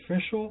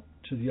beneficial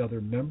to the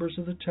other members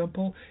of the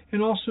temple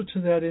and also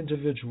to that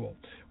individual,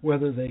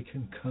 whether they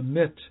can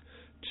commit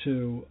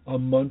to a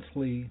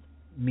monthly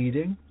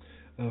meeting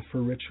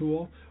for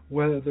ritual,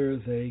 whether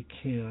they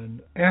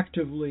can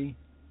actively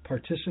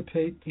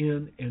participate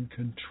in and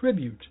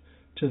contribute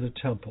to the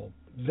temple.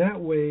 That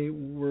way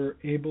we're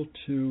able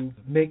to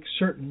make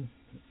certain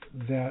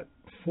that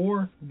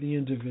for the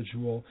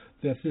individual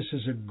that this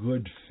is a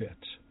good fit.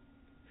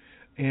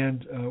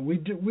 And we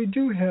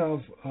do have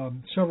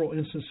several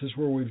instances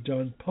where we've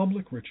done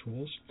public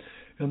rituals,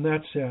 and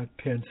that's at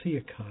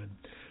Pantheacon,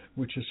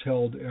 which is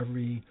held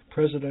every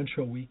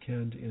presidential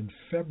weekend in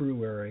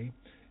February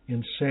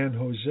in San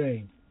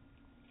Jose.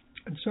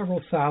 And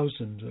several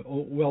thousand,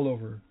 well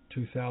over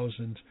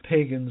 2,000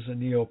 pagans and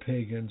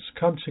neo-pagans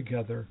come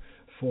together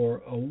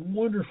for a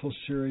wonderful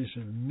series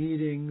of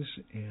meetings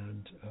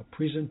and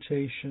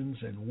presentations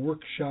and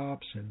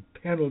workshops and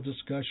panel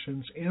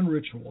discussions and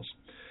rituals.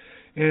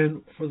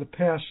 And for the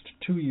past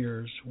 2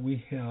 years,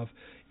 we have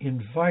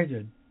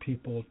invited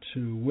people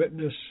to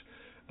witness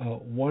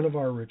one of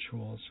our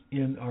rituals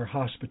in our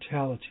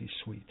hospitality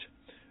suite.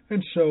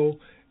 And so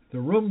the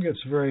room gets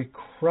very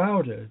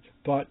crowded,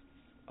 but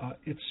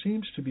it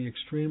seems to be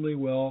extremely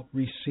well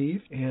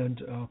received,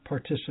 and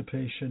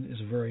participation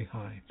is very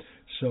high.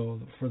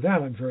 So for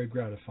that, I'm very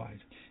gratified.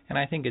 And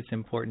I think it's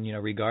important,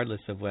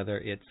 regardless of whether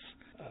it's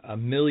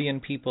 1 million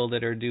people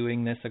that are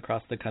doing this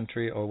across the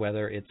country or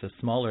whether it's a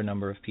smaller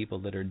number of people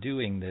that are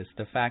doing this,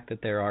 the fact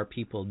that there are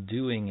people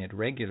doing it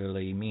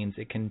regularly means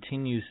it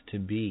continues to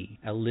be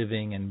a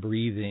living and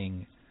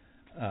breathing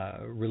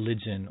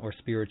religion or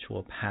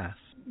spiritual path.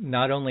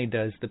 Not only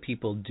does the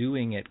people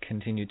doing it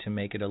continue to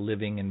make it a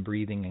living and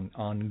breathing and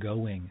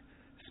ongoing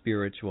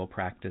spiritual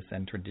practice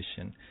and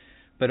tradition,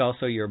 but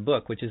also your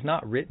book, which is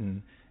not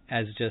written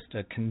as just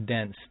a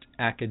condensed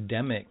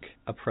academic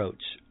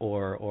approach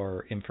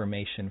or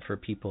information for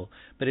people,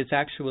 but it's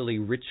actually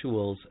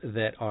rituals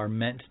that are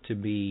meant to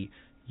be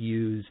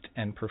used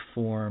and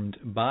performed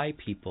by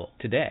people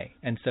today.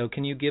 And so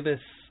can you give us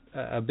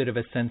a bit of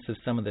a sense of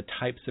some of the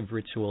types of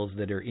rituals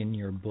that are in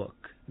your book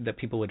that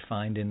people would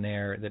find in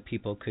there that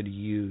people could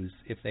use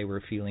if they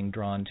were feeling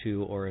drawn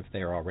to or if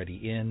they're already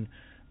in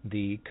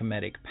the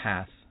Kemetic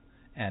path,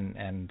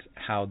 and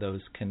how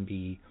those can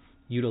be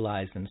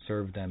utilized and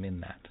serve them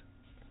in that?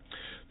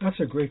 That's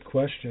a great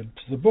question.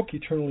 The book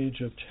Eternal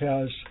Egypt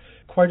has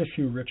quite a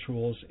few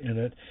rituals in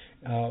it.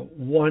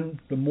 One,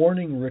 the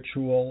morning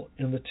ritual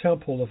in the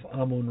temple of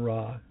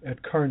Amun-Ra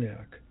at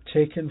Karnak,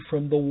 taken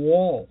from the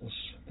walls.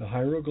 The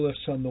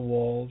hieroglyphs on the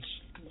walls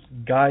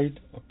guide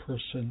a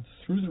person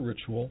through the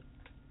ritual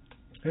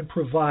and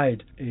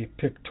provide a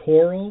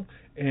pictorial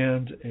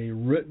and a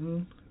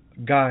written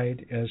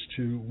guide as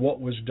to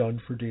what was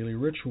done for daily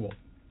ritual.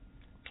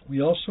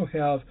 We also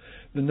have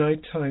the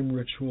nighttime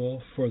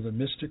ritual for the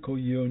mystical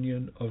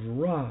union of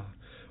Ra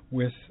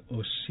with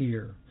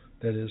Osir,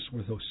 that is,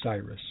 with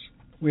Osiris.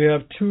 We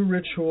have 2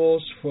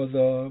 rituals for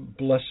the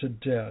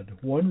Blessed Dead.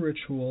 One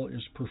ritual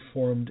is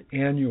performed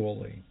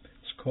annually.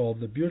 It's called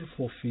the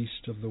Beautiful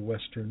Feast of the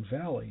Western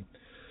Valley.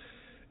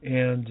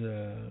 And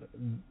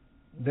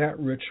that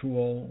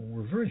ritual,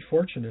 we're very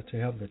fortunate to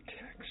have the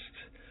text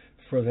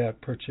for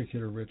that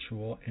particular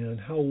ritual, and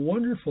how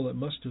wonderful it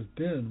must have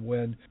been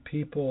when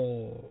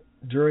people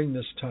during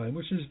this time,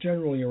 which is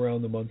generally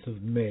around the month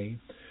of May,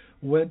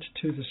 went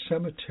to the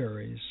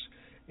cemeteries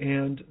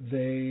and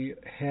they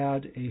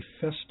had a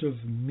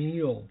festive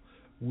meal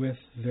with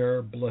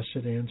their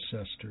blessed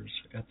ancestors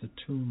at the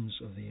tombs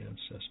of the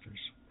ancestors.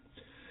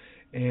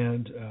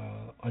 And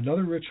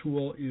another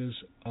ritual is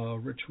a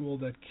ritual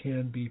that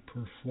can be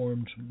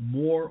performed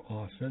more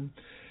often,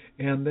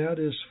 and that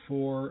is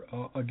for,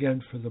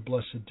 again, for the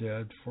Blessed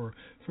Dead, for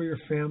your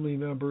family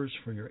members,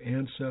 for your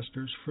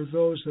ancestors, for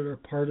those that are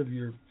part of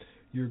your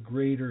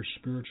greater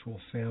spiritual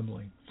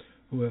family.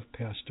 who have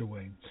passed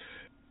away.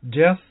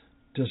 Death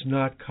does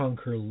not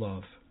conquer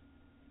love.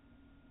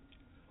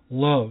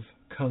 Love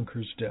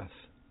conquers death.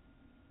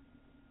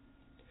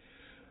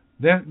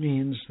 That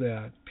means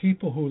that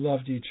people who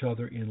loved each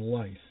other in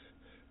life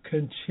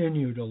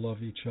continue to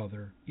love each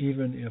other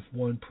even if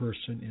one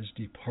person is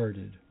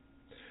departed.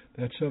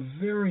 That's a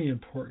very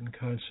important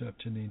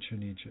concept in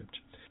ancient Egypt.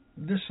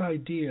 This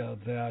idea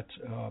that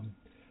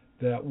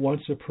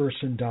once a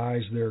person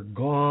dies, they're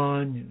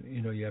gone,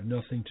 you have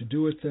nothing to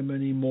do with them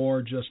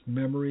anymore, just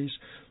memories,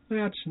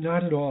 that's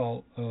not at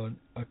all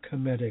a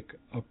Kemetic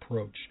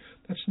approach.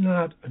 That's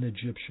not an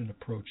Egyptian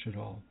approach at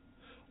all.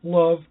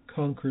 Love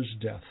conquers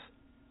death.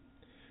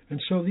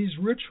 And so these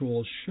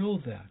rituals show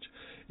that.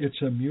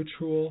 It's a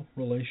mutual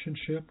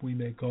relationship. We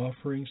make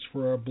offerings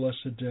for our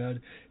blessed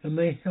dead, and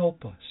they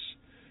help us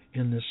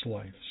in this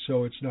life.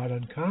 So it's not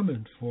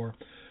uncommon for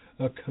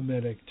a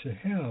Kemetic to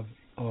have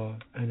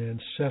an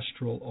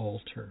ancestral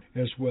altar,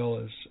 as well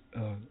as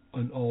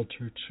an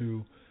altar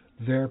to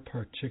their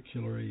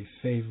particularly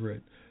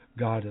favorite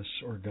goddess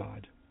or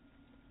god.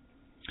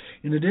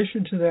 In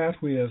addition to that,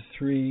 we have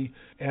 3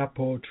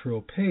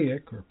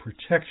 apotropaic or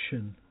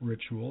protection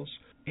rituals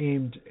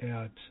aimed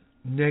at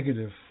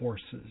negative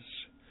forces.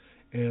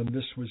 And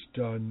this was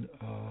done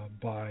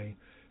by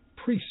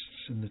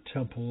priests in the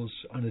temples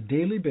on a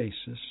daily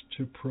basis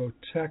to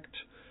protect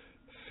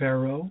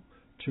Pharaoh,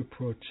 to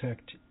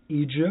protect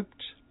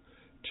Egypt,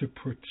 to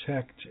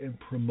protect and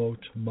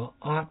promote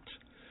Ma'at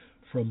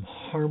from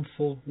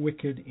harmful,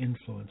 wicked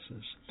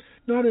influences.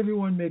 Not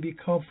everyone may be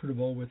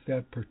comfortable with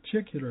that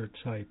particular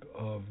type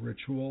of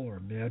ritual or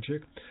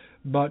magic,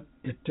 but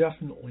it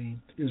definitely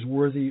is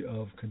worthy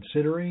of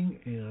considering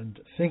and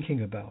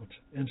thinking about,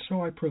 and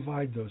so I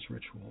provide those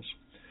rituals.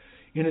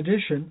 In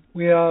addition,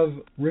 we have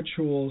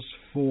rituals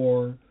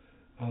for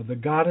the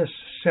goddess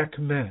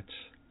Sekhmet,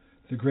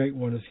 the Great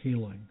One of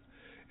Healing,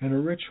 and a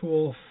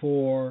ritual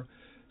for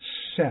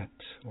Set,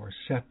 or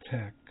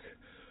Setek,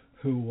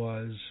 who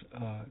was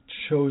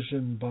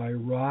chosen by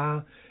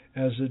Ra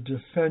as a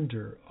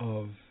defender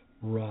of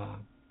Ra.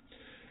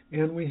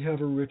 And we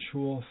have a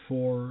ritual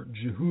for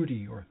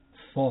Jehudi, or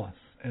Thoth,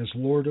 as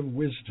Lord of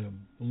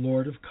Wisdom,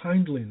 Lord of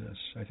Kindliness.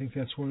 I think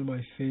that's one of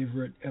my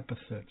favorite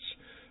epithets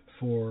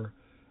for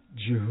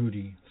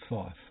Jehudi,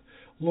 Thoth,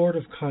 Lord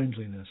of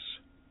Kindliness.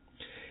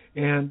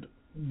 And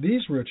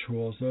these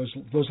rituals,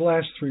 those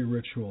last 3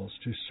 rituals,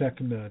 to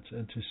Sekhmet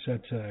and to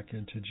Setek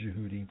and to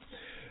Jehudi,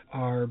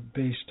 are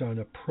based on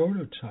a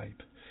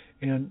prototype.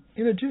 And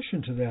in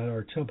addition to that,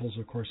 our temples,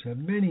 of course, have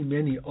many,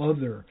 many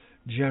other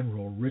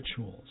general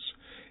rituals.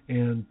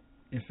 And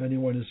if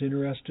anyone is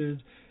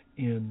interested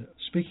in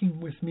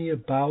speaking with me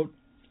about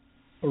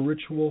a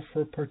ritual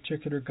for a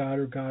particular god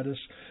or goddess,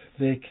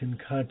 they can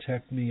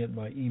contact me at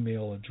my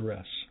email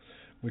address,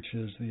 which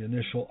is the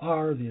initial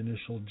R, the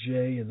initial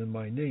J, and then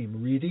my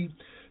name, Reidy.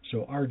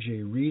 So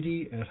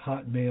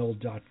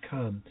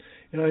rjreidy@hotmail.com.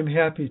 And I'm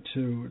happy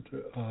to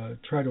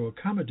try to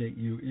accommodate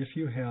you if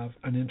you have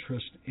an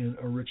interest in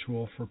a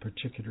ritual for a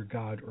particular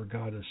god or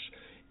goddess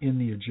in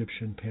the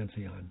Egyptian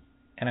pantheon.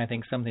 And I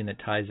think something that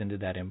ties into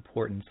that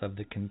importance of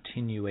the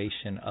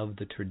continuation of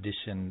the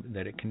tradition,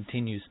 that it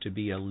continues to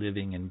be a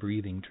living and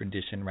breathing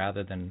tradition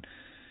rather than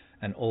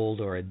an old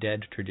or a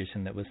dead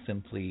tradition that was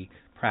simply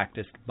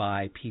practiced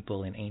by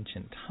people in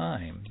ancient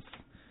times,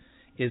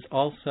 is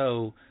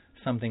also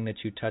something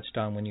that you touched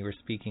on when you were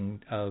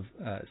speaking of,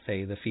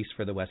 say, the Feast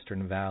for the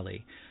Western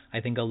Valley. I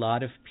think a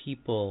lot of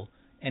people,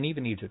 and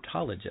even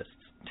Egyptologists,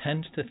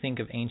 tend to think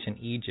of ancient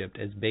Egypt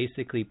as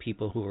basically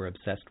people who are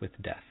obsessed with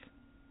death.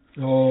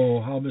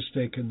 Oh, how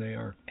mistaken they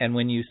are. And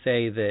when you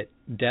say that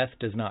death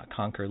does not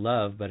conquer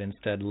love, but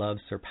instead love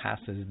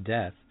surpasses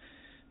death,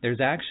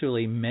 there's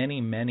actually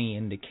many, many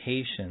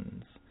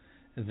indications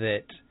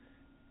that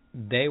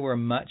they were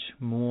much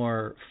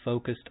more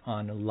focused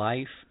on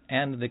life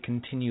and the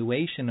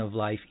continuation of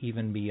life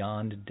even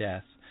beyond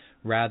death,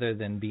 rather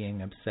than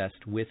being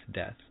obsessed with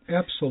death.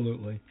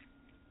 Absolutely.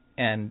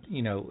 And,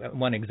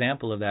 one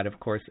example of that, of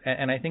course,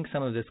 and I think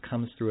some of this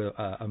comes through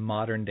a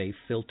modern-day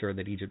filter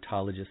that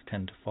Egyptologists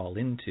tend to fall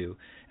into.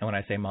 And when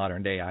I say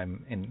modern day,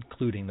 I'm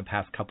including the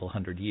past couple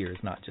hundred years,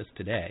 not just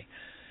today.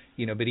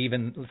 But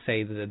even,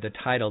 say, the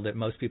title that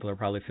most people are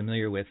probably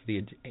familiar with,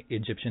 the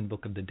Egyptian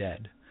Book of the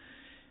Dead,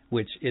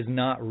 which is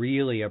not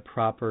really a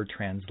proper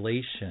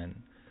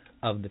translation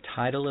of the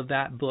title of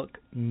that book,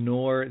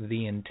 nor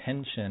the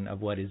intention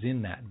of what is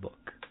in that book.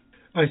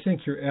 I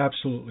think you're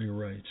absolutely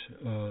right.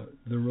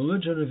 The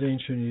religion of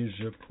ancient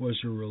Egypt was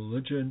a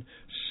religion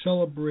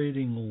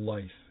celebrating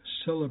life,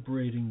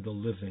 celebrating the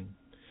living.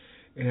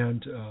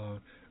 And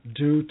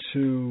due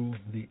to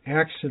the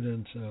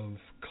accident of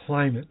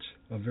climate,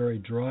 a very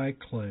dry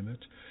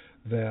climate,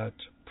 that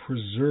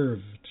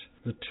preserved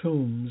the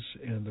tombs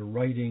and the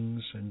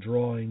writings and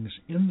drawings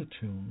in the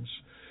tombs,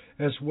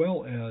 as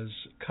well as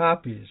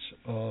copies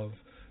of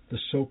the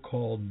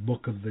so-called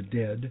Book of the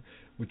Dead,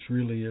 which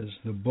really is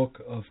the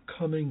book of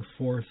coming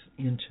forth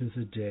into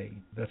the day.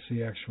 That's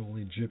the actual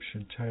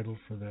Egyptian title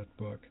for that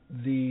book.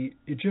 The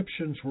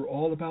Egyptians were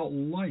all about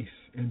life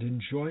and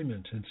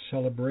enjoyment and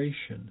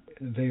celebration.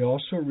 They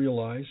also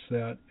realized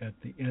that at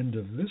the end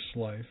of this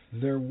life,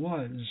 there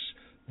was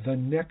the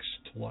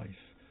next life,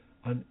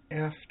 an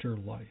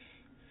afterlife,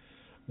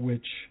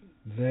 which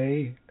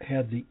they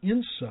had the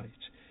insight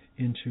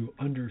into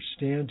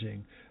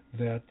understanding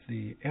that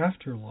the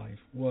afterlife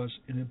was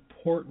an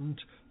important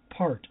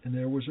part, and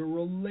there was a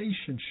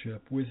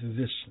relationship with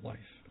this life.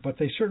 But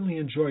they certainly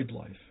enjoyed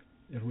life.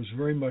 It was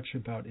very much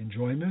about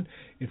enjoyment.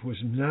 It was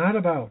not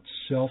about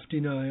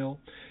self-denial.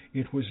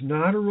 It was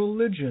not a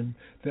religion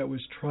that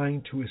was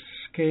trying to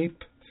escape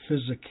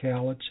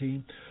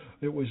physicality.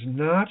 It was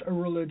not a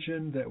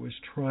religion that was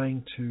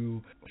trying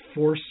to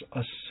force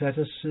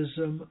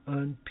asceticism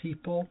on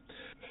people.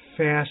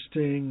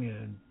 Fasting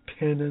and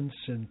penance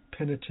and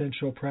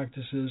penitential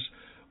practices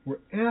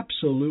were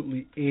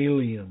absolutely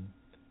alien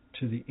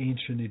to the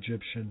ancient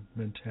Egyptian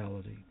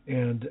mentality.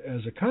 And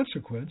as a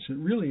consequence, it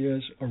really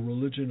is a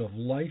religion of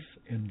life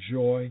and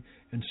joy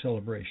and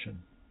celebration.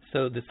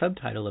 So the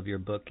subtitle of your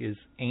book is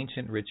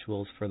Ancient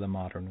Rituals for the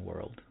Modern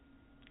World.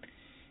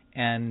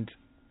 And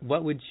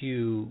what would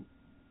you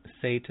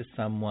say to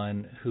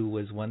someone who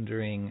was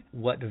wondering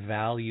what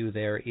value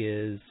there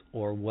is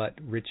or what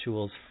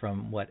rituals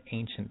from what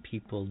ancient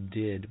people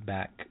did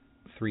back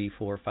 3,000,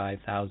 4,000,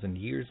 5,000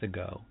 years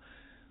ago,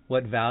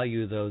 what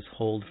value those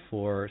hold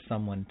for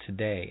someone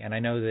today? And I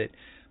know that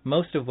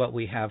most of what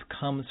we have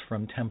comes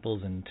from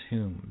temples and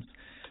tombs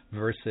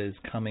versus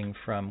coming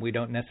from, we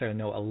don't necessarily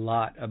know a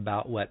lot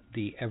about what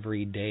the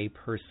everyday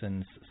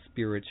person's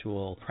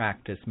spiritual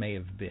practice may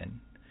have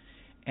been.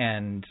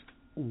 And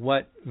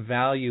what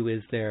value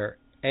is there,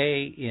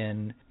 A,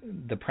 in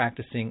the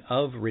practicing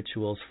of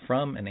rituals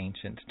from an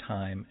ancient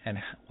time, and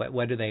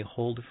what do they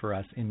hold for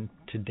us in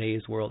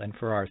today's world and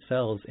for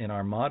ourselves in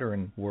our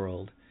modern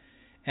world?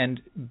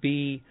 And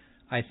B,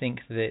 I think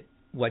that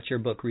what your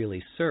book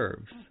really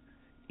serves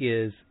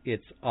is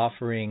it's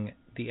offering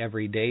the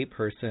everyday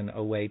person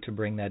a way to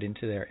bring that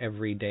into their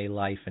everyday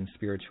life and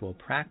spiritual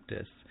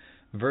practice,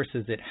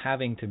 versus it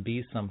having to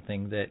be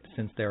something that,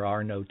 since there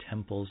are no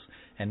temples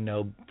and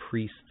no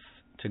priests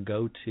to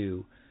go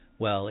to,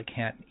 well, it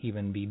can't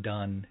even be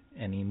done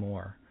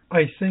anymore.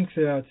 I think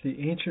that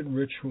the ancient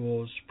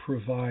rituals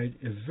provide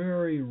a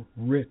very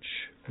rich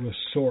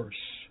resource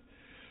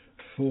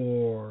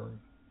for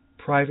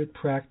private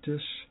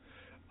practice.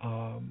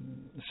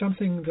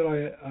 Something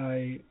that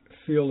I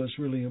feel is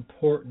really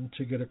important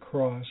to get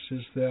across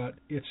is that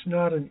it's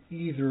not an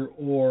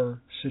either-or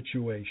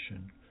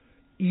situation.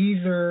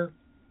 Either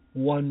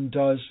one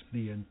does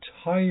the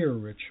entire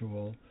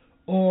ritual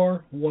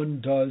or one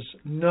does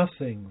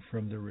nothing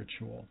from the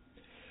ritual.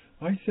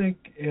 I think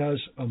as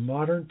a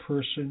modern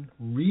person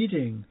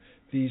reading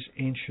these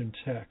ancient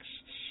texts,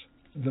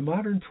 the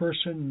modern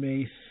person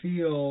may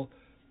feel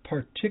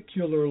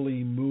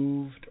particularly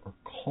moved or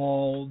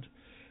called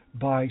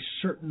by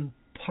certain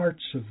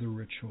parts of the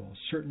ritual,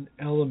 certain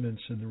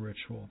elements in the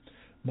ritual.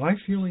 My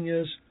feeling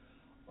is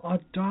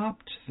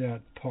adopt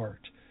that part.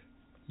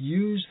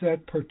 Use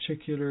that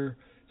particular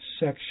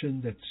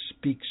section that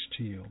speaks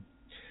to you.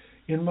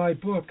 In my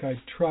book, I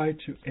try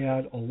to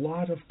add a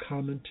lot of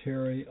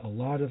commentary, a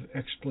lot of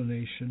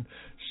explanation,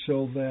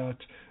 so that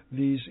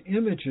these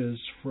images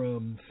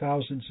from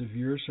thousands of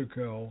years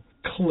ago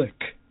click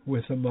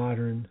with a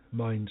modern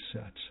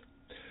mindset,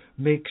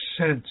 make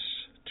sense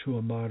to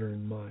a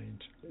modern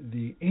mind.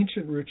 The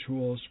ancient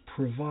rituals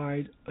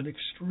provide an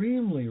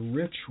extremely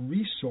rich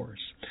resource.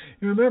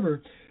 You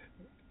remember,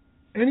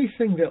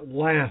 anything that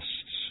lasts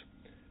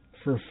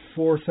for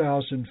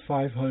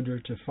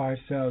 4,500 to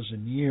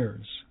 5,000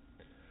 years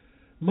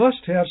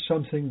must have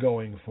something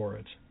going for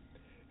it.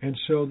 And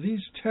so these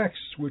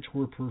texts, which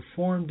were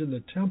performed in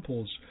the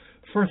temples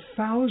for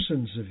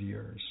thousands of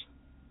years,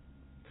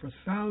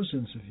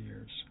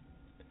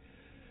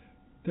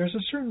 there's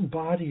a certain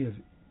body of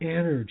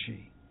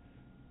energy.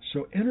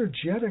 So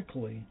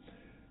energetically,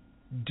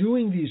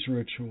 doing these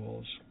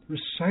rituals,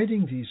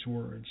 reciting these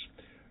words,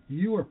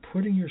 you are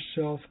putting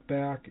yourself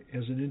back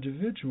as an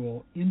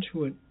individual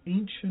into an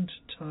ancient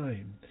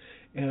time.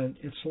 And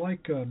it's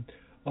like a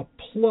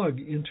plug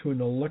into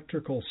an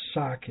electrical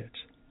socket.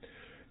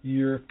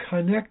 You're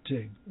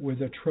connecting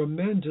with a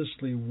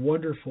tremendously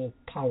wonderful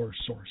power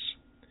source.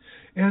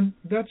 And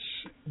that's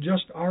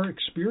just our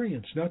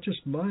experience, not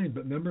just mine,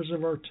 but members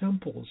of our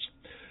temples,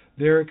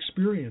 their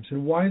experience,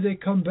 and why they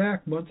come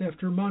back month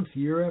after month,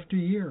 year after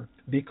year,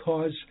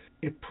 because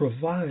it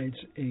provides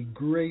a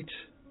great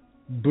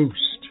boost,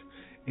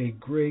 a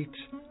great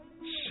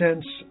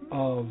sense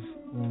of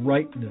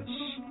rightness.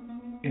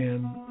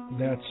 And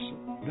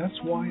that's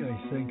why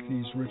I think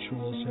these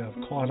rituals have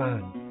caught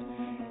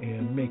on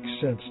and make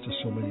sense to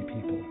so many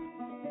people.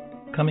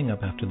 Coming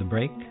up after the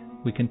break,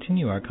 we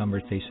continue our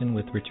conversation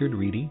with Richard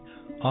Reidy,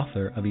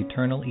 author of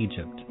Eternal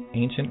Egypt,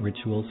 Ancient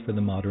Rituals for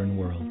the Modern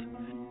World.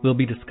 We'll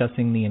be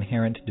discussing the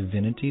inherent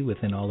divinity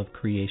within all of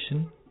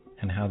creation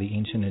and how the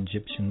ancient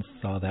Egyptians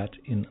saw that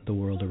in the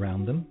world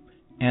around them,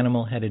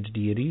 animal-headed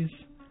deities,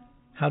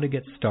 how to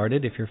get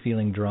started if you're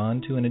feeling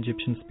drawn to an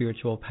Egyptian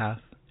spiritual path,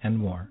 and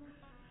more.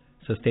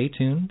 So stay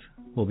tuned.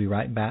 We'll be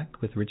right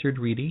back with Richard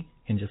Reidy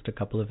in just a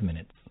couple of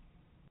minutes.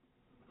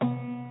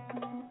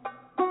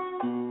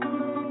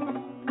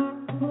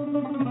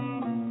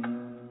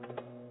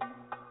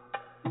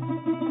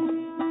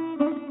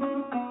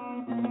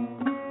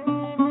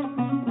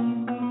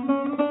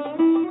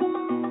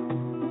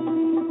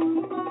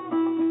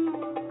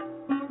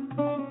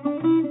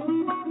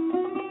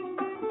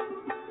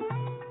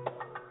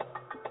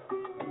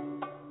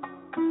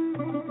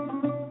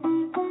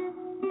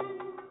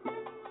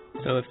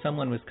 So if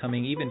someone was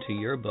coming even to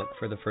your book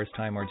for the first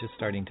time or just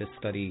starting to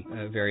study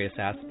various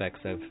aspects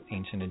of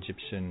ancient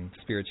Egyptian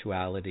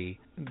spirituality,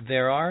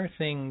 there are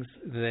things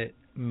that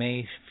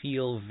may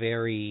feel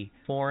very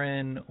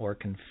foreign or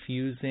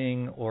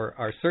confusing or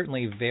are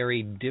certainly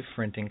very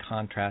different in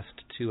contrast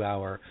to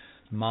our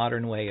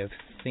modern way of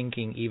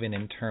thinking, even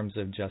in terms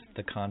of just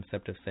the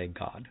concept of, say,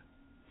 God.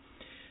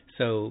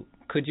 So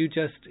could you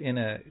just, in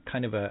a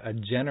kind of a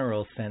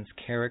general sense,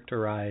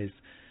 characterize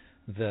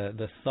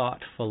the thought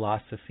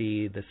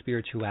philosophy, the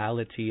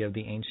spirituality of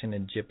the ancient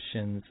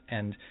Egyptians,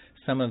 and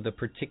some of the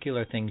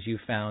particular things you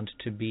found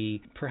to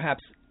be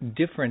perhaps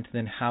different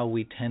than how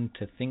we tend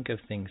to think of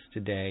things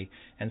today,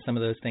 and some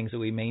of those things that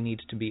we may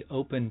need to be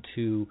open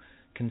to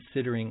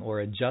considering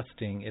or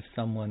adjusting if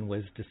someone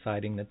was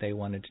deciding that they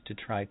wanted to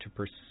try to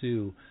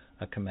pursue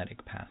a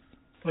Kemetic path?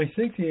 I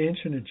think the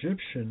ancient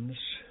Egyptians,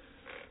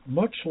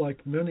 much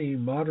like many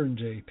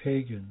modern-day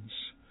pagans,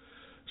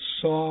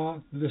 saw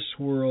this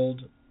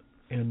world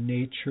and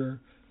nature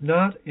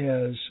not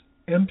as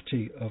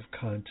empty of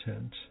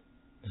content,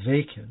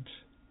 vacant,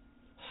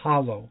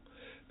 hollow,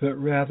 but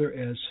rather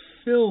as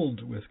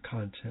filled with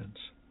content,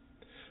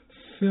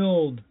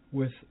 filled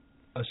with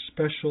a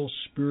special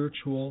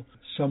spiritual,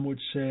 some would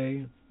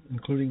say,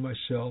 including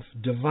myself,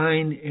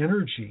 divine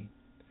energy,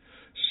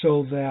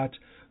 so that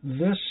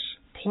this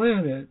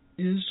planet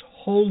is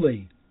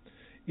holy,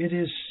 it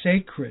is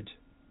sacred,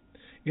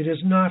 it is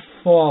not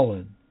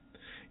fallen,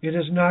 it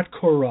is not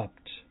corrupt.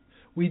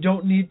 We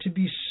don't need to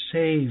be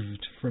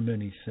saved from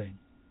anything.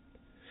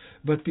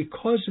 But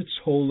because it's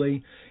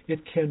holy,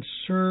 it can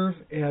serve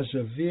as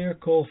a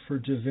vehicle for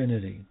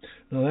divinity.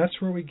 Now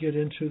that's where we get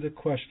into the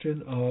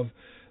question of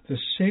the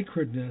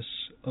sacredness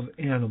of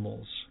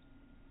animals,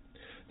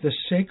 the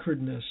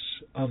sacredness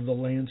of the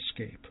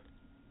landscape,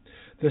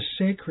 the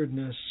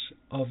sacredness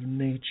of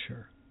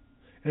nature,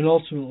 and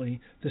ultimately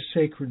the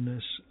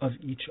sacredness of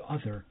each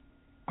other.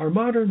 Our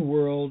modern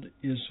world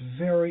is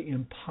very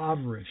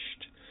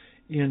impoverished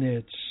in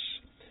its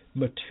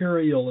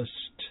materialist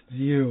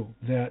view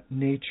that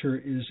nature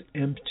is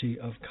empty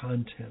of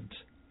content,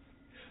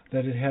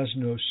 that it has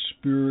no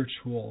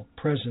spiritual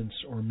presence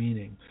or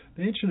meaning.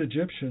 The ancient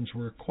Egyptians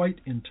were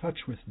quite in touch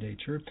with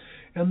nature,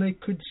 and they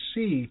could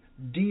see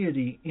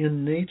deity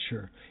in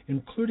nature,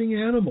 including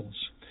animals.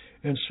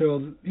 And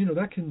so,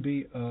 that can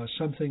be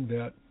something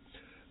that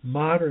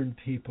modern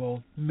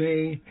people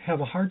may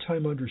have a hard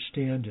time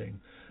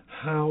understanding.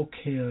 How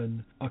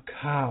can a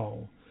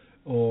cow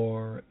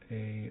or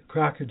a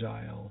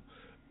crocodile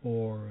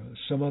or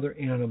some other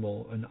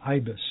animal, an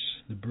ibis,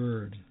 the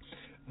bird,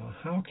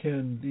 how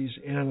can these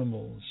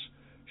animals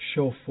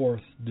show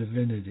forth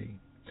divinity?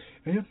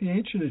 And yet the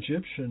ancient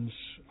Egyptians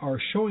are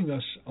showing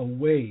us a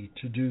way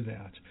to do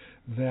that,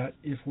 that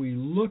if we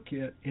look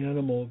at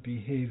animal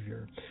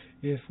behavior,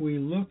 if we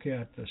look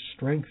at the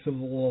strength of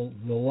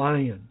the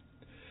lion,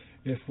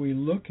 if we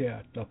look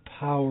at the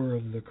power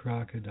of the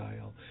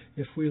crocodile,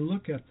 if we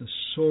look at the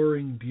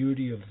soaring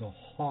beauty of the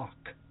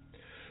hawk,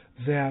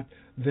 that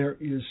there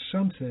is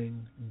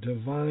something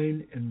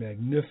divine and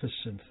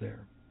magnificent there.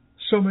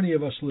 So many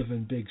of us live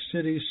in big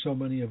cities, so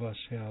many of us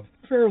have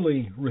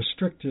fairly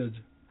restricted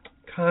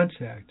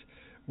contact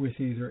with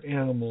either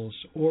animals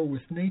or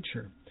with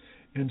nature.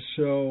 And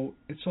so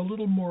it's a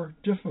little more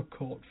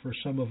difficult for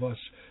some of us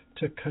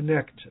to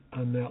connect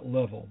on that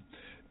level,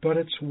 but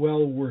it's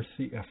well worth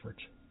the effort.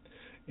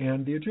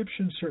 And the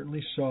Egyptians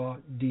certainly saw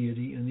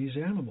deity in these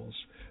animals.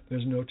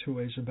 There's no two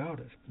ways about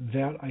it.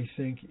 That, I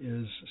think,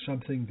 is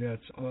something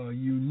that's a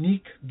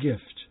unique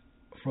gift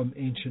from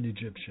ancient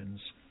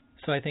Egyptians.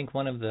 So I think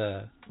one of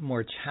the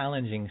more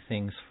challenging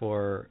things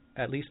for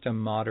at least a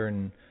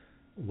modern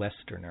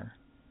Westerner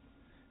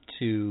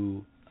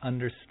to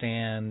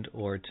understand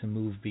or to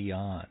move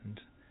beyond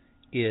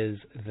is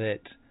that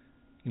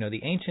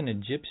the ancient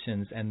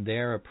Egyptians and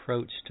their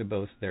approach to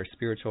both their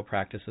spiritual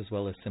practice as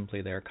well as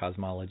simply their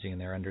cosmology and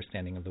their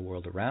understanding of the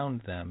world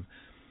around them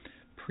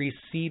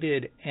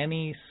preceded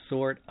any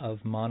sort of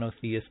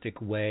monotheistic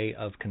way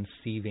of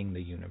conceiving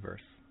the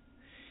universe.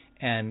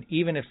 And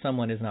even if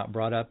someone is not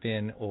brought up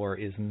in or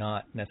is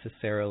not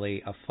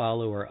necessarily a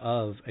follower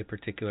of a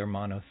particular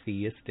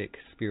monotheistic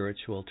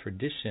spiritual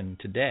tradition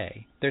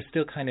today, there's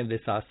still kind of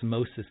this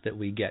osmosis that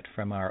we get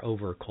from our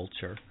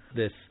overculture,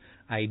 this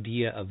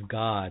idea of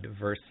God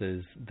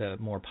versus the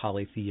more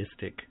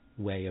polytheistic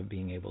way of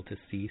being able to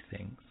see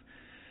things.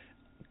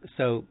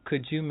 So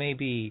could you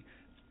maybe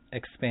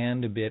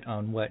expand a bit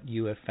on what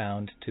you have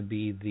found to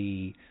be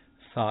the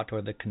thought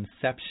or the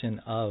conception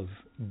of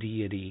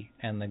deity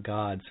and the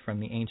gods from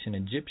the ancient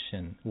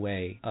Egyptian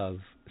way of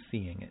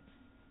seeing it?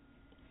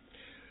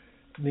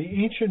 The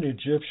ancient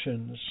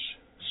Egyptians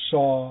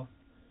saw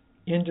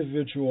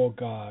individual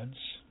gods,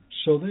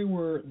 so they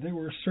were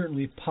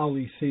certainly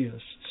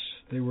polytheists.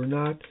 They were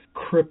not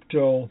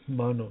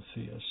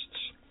crypto-monotheists.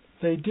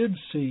 They did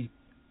see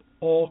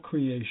all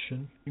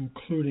creation,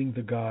 including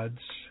the gods,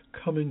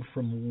 coming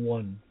from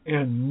one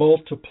and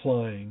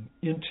multiplying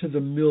into the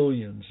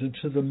millions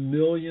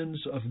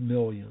of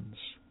millions.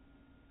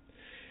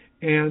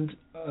 And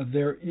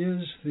there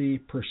is the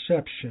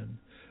perception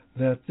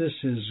that this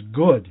is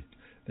good,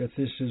 that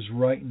this is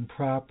right and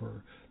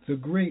proper. The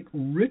great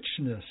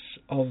richness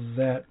of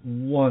that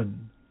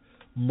one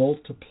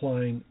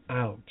multiplying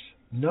out,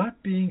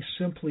 not being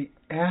simply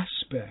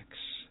aspects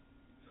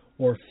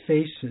or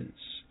faces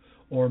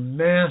or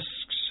masks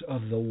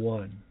of the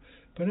one,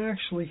 but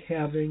actually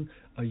having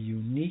a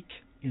unique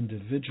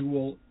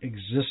individual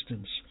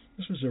existence.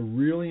 This was a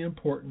really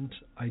important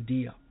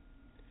idea.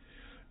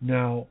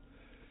 Now,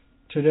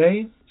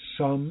 today,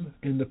 some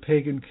in the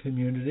pagan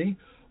community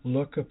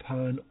look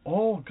upon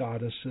all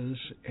goddesses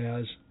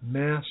as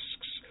masks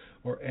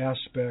or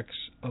aspects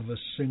of a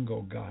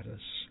single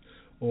goddess,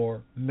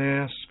 or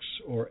masks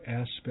or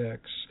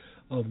aspects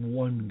of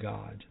one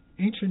god.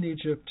 Ancient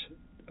Egypt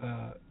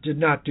did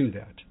not do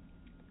that.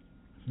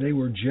 They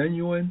were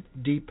genuine,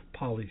 deep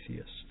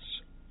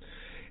polytheists.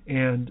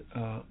 And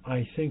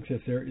I think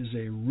that there is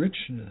a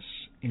richness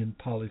in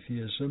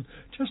polytheism,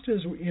 just as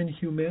in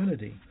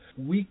humanity.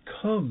 We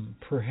come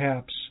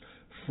perhaps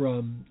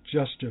from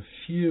just a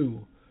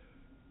few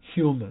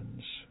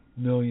humans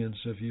millions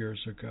of years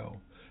ago,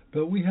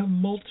 but we have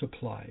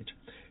multiplied,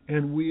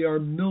 and we are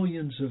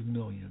millions of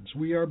millions.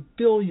 We are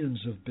billions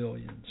of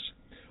billions.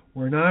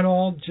 We're not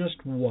all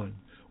just one.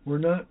 We're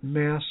not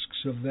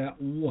masks of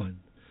that one.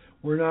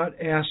 We're not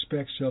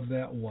aspects of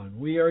that one.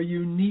 We are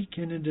unique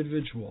and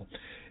individual.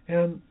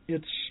 And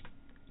it's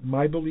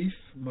my belief,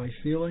 my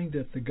feeling,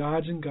 that the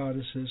gods and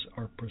goddesses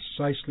are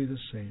precisely the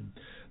same.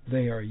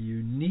 They are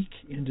unique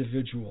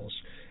individuals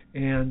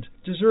and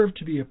deserve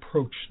to be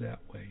approached that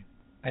way.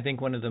 I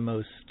think one of the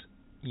most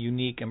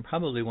unique and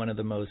probably one of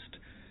the most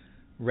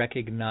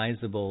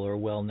recognizable or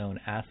well-known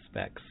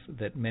aspects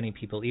that many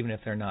people, even if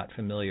they're not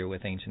familiar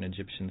with ancient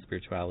Egyptian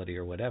spirituality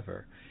or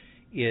whatever,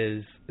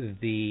 is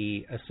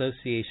the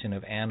association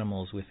of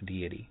animals with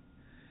deity.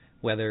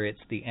 Whether it's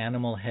the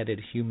animal-headed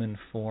human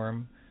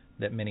form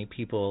that many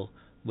people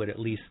would at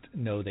least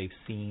know they've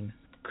seen.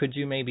 Could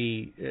you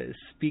maybe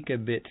speak a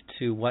bit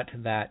to what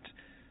that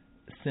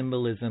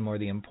symbolism or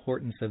the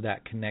importance of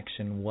that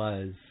connection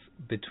was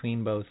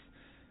between both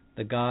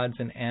the gods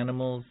and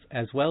animals,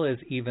 as well as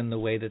even the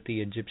way that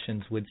the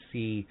Egyptians would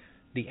see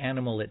the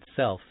animal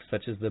itself,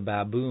 such as the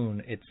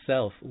baboon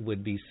itself,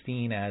 would be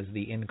seen as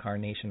the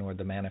incarnation or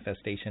the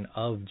manifestation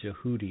of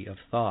Jehudi, of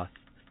Thoth.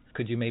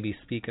 Could you maybe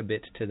speak a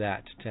bit to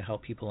that to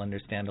help people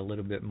understand a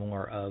little bit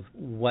more of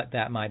what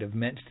that might have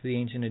meant to the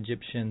ancient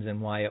Egyptians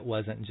and why it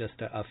wasn't just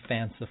a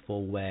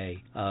fanciful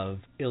way of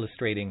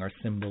illustrating or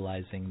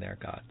symbolizing their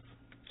gods?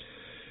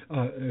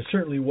 It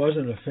certainly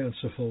wasn't a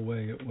fanciful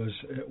way. It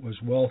was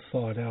well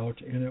thought out,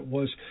 and it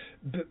was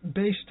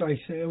based, I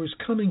think, it was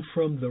coming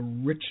from the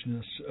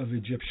richness of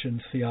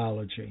Egyptian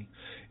theology.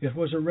 It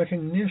was a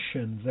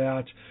recognition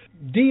that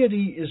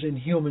deity is in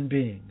human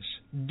beings,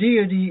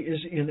 deity is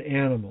in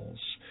animals,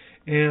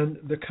 and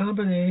the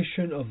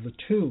combination of the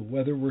two,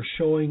 whether we're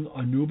showing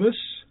Anubis,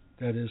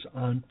 that is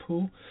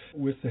Anpu,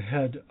 with the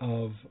head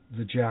of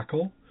the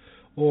jackal,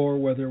 or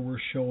whether we're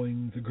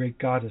showing the great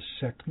goddess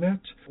Sekhmet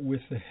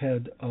with the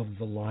head of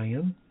the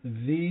lion.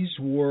 These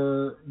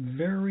were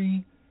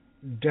very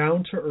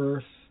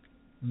down-to-earth,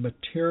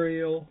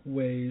 material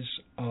ways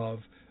of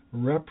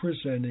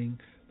representing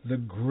the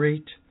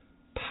great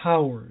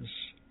powers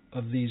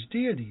of these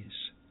deities.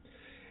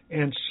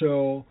 And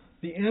so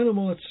the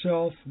animal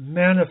itself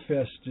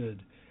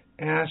manifested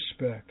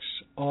aspects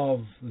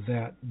of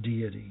that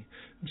deity.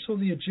 And so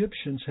the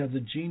Egyptians had the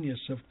genius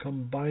of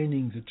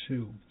combining the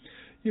two.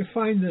 You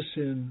find this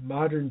in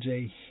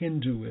modern-day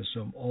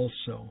Hinduism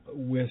also,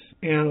 with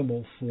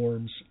animal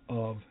forms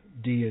of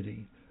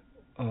deity,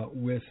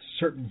 with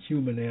certain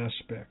human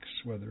aspects,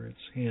 whether it's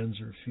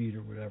hands or feet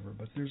or whatever.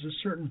 But there's a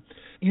certain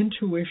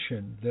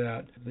intuition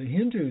that the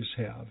Hindus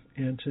have,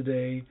 and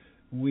today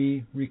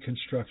we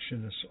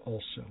Reconstructionists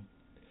also.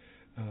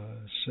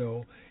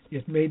 So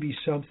it may be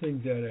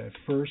something that at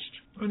first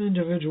an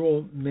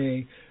individual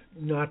may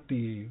not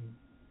be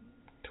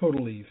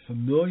totally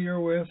familiar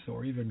with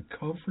or even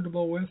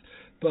comfortable with,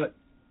 but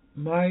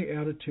my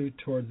attitude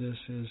toward this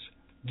is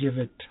give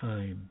it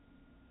time,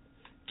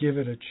 give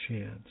it a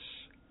chance,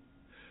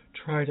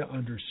 try to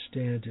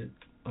understand it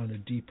on a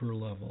deeper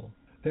level.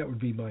 That would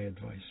be my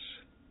advice.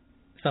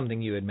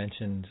 Something you had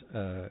mentioned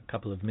a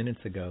couple of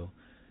minutes ago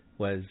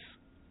was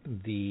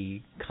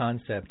the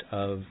concept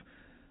of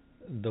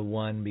the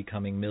one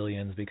becoming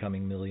millions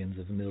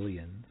of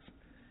millions.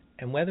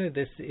 And whether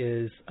this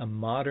is a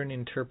modern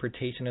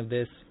interpretation of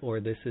this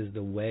or this is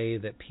the way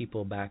that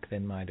people back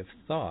then might have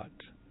thought,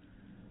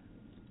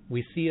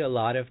 we see a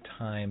lot of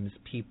times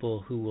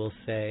people who will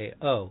say,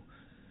 oh,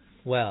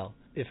 well,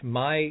 if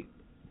my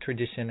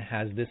tradition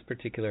has this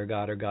particular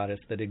god or goddess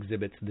that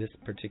exhibits this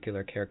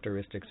particular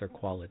characteristics or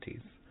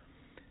qualities,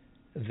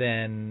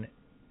 then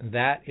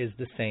that is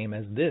the same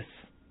as this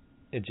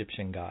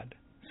Egyptian god.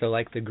 So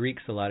like the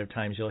Greeks, a lot of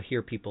times you'll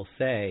hear people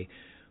say,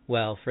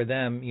 well, for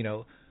them,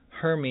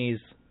 Hermes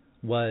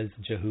was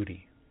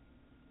Jehudi,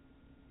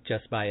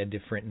 just by a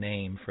different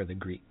name for the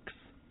Greeks.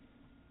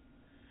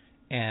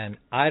 And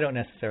I don't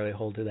necessarily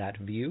hold to that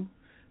view,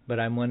 but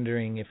I'm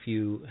wondering if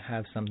you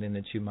have something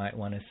that you might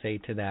want to say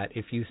to that.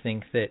 If you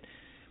think that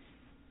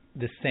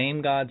the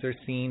same gods are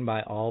seen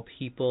by all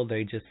people,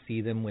 they just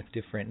see them with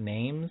different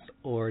names,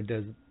 or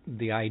does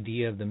the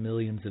idea of the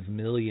millions of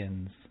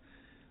millions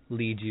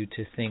lead you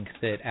to think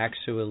that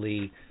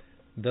actually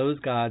those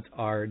gods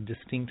are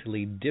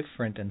distinctly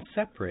different and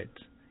separate,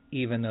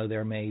 even though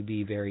there may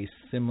be very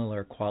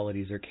similar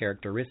qualities or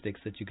characteristics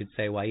that you could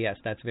say, well, yes,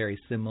 that's very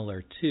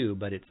similar to,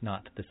 but it's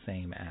not the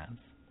same as?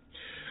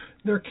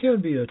 There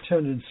can be a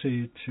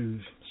tendency to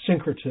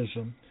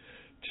syncretism,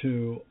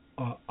 to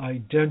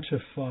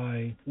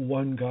identify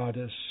one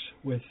goddess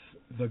with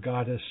the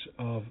goddess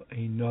of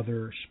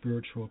another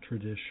spiritual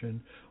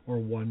tradition, or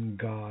one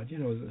god.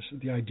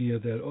 The idea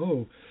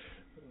that,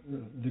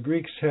 the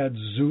Greeks had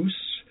Zeus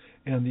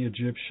and the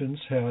Egyptians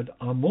had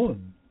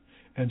Amun,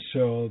 and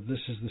so this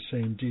is the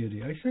same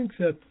deity. I think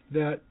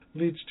that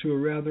leads to a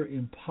rather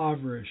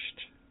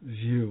impoverished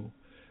view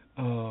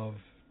of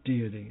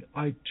deity.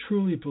 I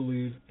truly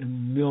believe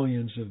in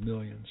millions of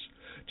millions.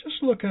 Just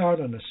look out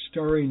on a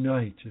starry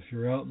night if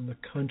you're out in the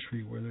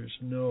country where there's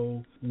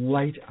no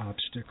light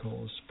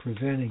obstacles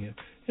preventing it,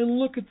 and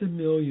look at the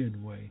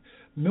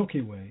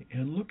Milky Way,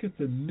 and look at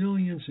the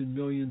millions and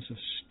millions of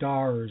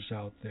stars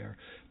out there,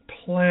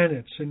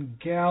 planets and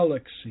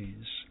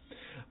galaxies,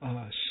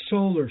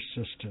 solar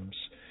systems.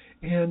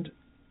 And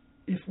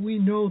if we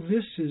know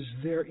this is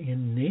there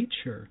in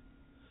nature,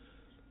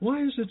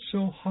 why is it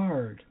so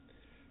hard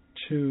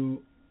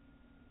to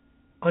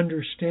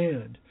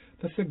understand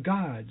that the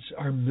gods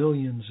are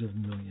millions of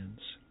millions?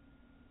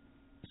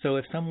 So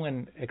if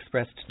someone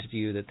expressed to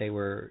you that they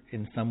were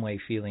in some way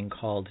feeling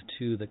called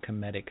to the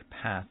Kemetic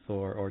path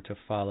or to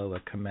follow a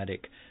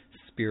Kemetic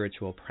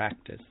spiritual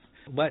practice,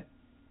 what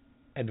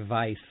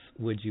advice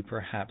would you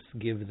perhaps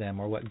give them,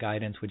 or what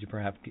guidance would you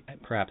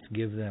perhaps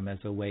give them as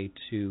a way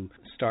to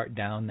start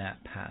down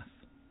that path?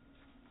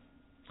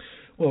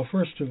 Well,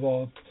 first of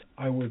all,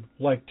 I would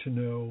like to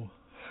know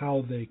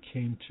how they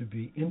came to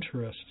be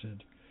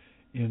interested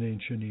in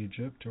ancient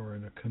Egypt or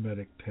in a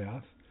Kemetic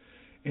path,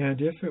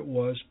 and if it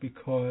was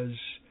because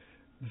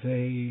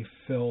they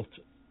felt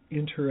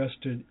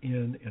interested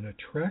in and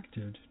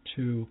attracted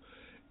to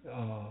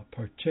a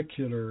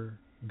particular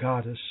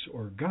goddess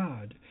or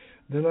god,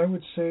 then I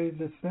would say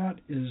that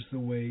is the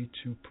way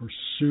to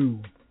pursue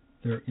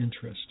their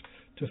interest,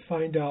 to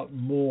find out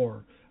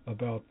more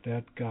about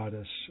that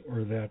goddess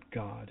or that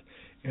god,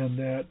 and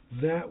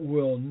that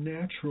will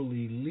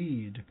naturally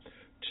lead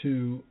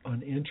to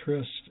an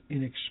interest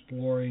in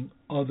exploring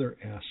other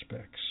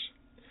aspects.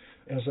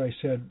 As I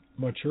said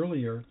much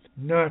earlier,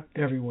 not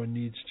everyone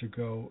needs to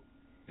go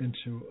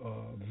into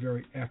a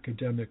very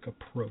academic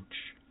approach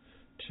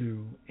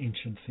to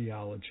ancient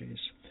theologies,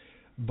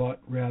 but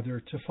rather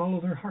to follow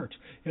their heart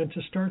and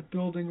to start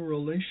building a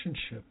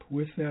relationship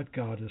with that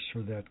goddess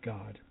or that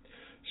god,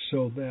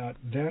 so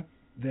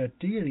that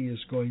deity is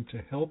going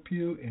to help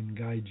you and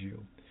guide you.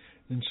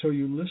 And so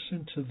you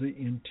listen to the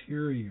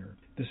interior.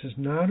 This is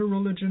not a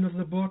religion of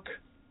the book.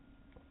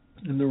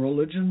 In the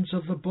religions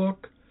of the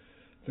book,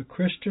 the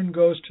Christian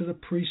goes to the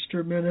priest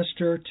or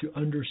minister to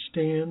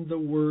understand the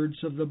words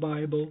of the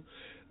Bible.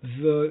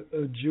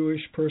 The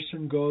Jewish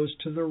person goes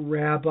to the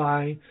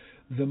rabbi.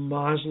 The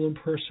Muslim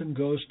person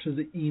goes to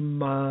the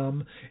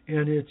imam,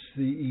 and it's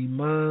the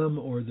imam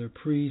or the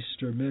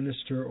priest or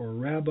minister or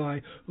rabbi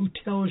who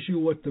tells you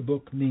what the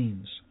book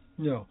means.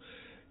 No.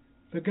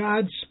 The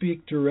gods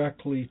speak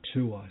directly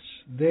to us.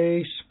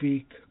 They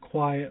speak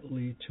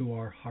quietly to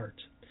our heart.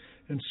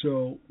 And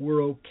so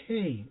we're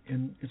okay,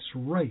 and it's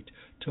right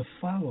to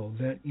follow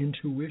that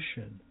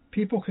intuition.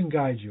 People can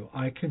guide you.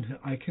 I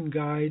can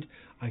guide,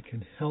 I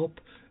can help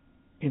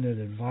in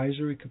an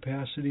advisory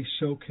capacity,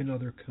 so can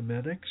other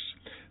Kemetics.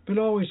 But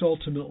always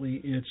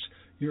ultimately it's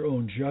your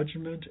own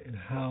judgment and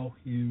how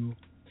you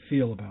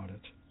feel about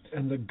it.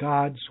 And the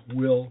gods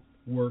will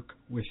work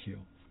with you.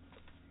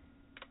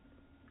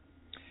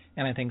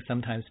 And I think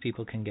sometimes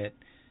people can get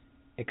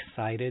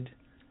excited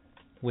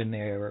when they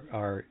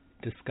are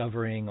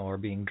discovering or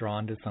being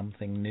drawn to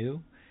something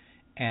new,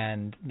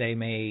 and they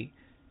may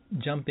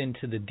jump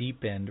into the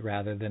deep end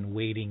rather than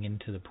wading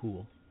into the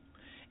pool.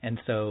 And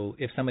so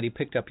if somebody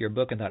picked up your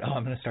book and thought,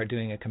 I'm going to start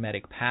doing a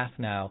Kemetic path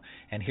now,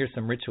 and here's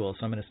some rituals,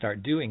 so I'm going to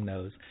start doing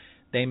those,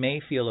 they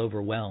may feel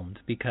overwhelmed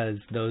because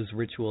those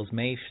rituals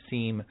may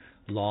seem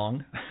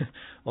long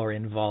or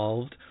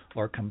involved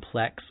or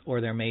complex,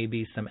 or there may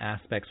be some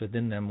aspects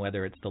within them,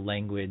 whether it's the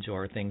language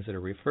or things that are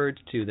referred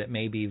to, that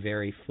may be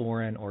very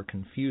foreign or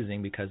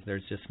confusing because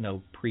there's just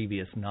no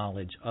previous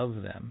knowledge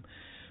of them.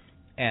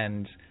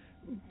 And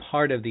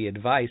part of the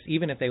advice,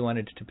 even if they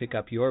wanted to pick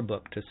up your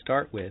book to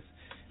start with,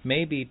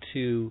 may be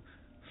to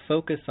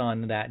focus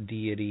on that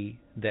deity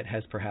that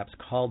has perhaps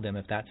called them,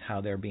 if that's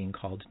how they're being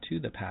called to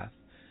the path.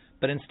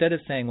 But instead of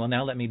saying, well,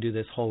 now let me do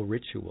this whole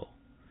ritual,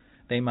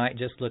 they might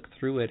just look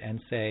through it and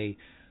say,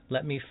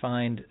 let me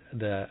find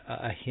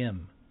a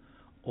hymn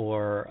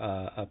or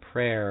a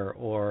prayer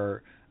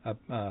or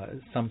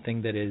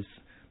something that is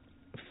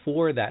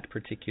for that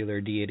particular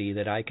deity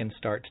that I can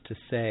start to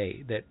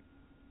say that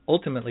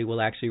ultimately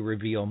will actually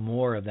reveal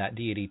more of that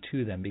deity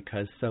to them,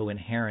 because so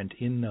inherent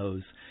in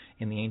those,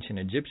 in the ancient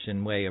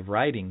Egyptian way of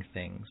writing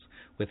things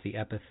with the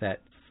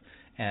epithets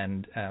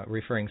and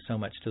referring so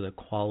much to the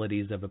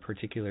qualities of a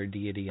particular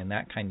deity and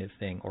that kind of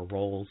thing, or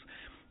roles,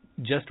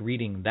 just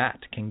reading that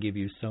can give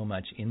you so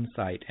much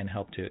insight and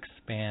help to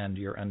expand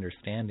your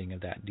understanding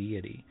of that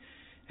deity.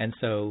 And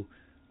so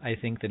I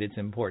think that it's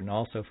important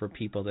also for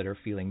people that are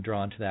feeling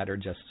drawn to that or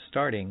just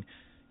starting,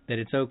 that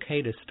it's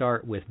okay to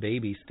start with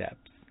baby steps.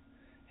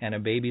 And a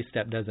baby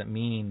step doesn't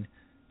mean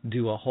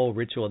do a whole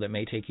ritual that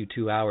may take you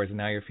 2 hours and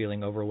now you're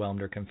feeling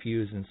overwhelmed or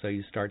confused, and so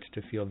you start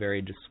to feel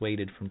very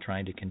dissuaded from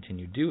trying to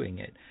continue doing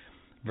it,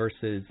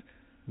 versus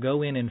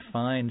go in and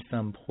find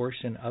some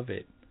portion of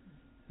it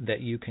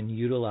that you can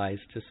utilize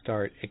to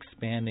start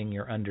expanding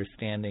your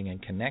understanding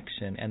and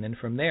connection. And then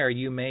from there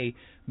you may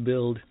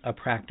build a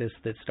practice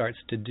that starts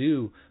to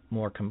do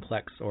more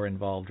complex or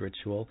involved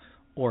ritual,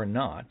 or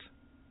not,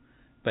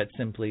 but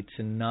simply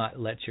to not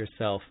let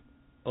yourself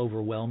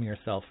overwhelm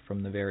yourself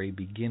from the very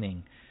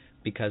beginning,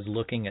 because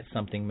looking at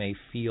something may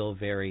feel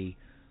very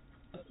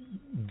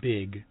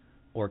big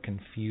or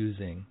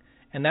confusing.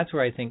 And that's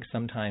where I think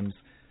sometimes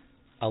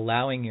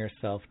allowing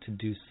yourself to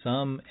do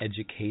some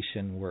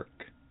education work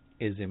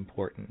is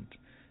important,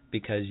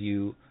 because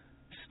you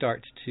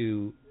start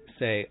to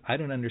say, I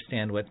don't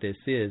understand what this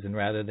is, and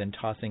rather than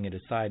tossing it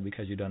aside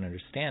because you don't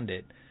understand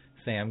it,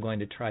 say, I'm going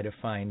to try to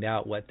find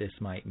out what this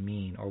might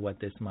mean or what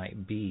this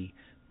might be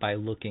by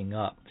looking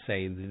up,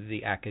 say,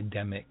 the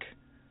academic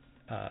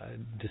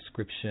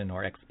description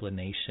or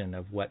explanation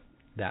of what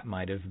that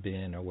might have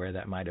been or where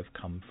that might have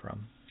come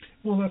from.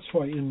 Well, that's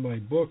why in my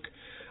book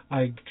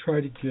I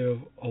try to give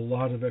a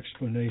lot of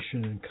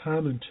explanation and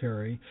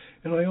commentary,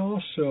 and I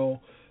also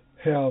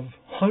have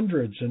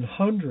hundreds and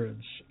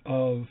hundreds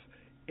of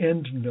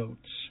endnotes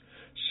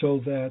so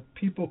that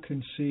people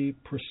can see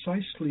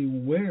precisely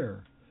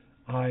where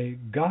I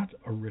got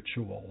a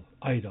ritual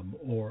item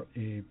or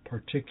a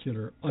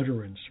particular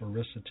utterance or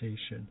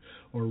recitation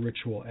or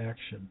ritual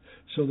action,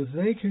 so that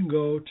they can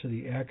go to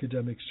the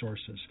academic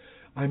sources.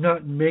 I'm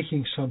not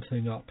making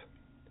something up.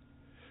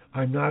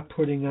 I'm not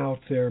putting out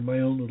there my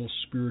own little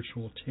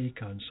spiritual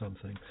take on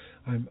something.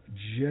 I'm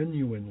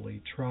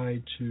genuinely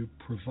trying to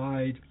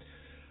provide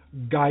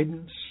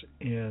guidance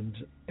and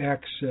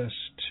access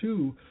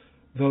to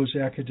those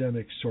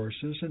academic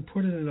sources and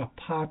put it in a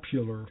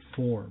popular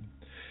form.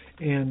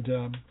 And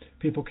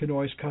people can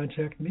always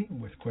contact me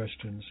with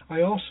questions.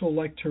 I also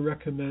like to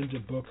recommend a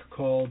book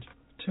called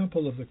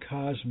Temple of the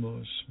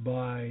Cosmos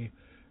by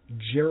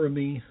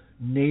Jeremy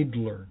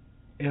Nadler,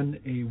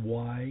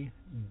 Naydler.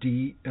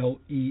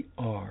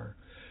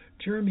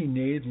 Jeremy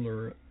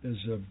Nadler is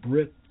a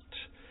Brit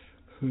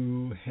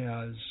who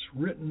has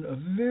written a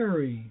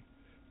very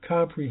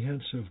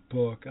comprehensive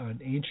book on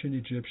ancient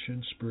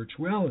Egyptian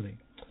spirituality.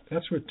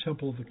 That's what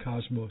Temple of the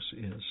Cosmos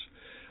is.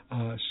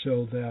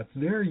 So that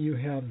there you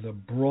have the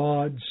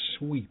broad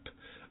sweep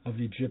of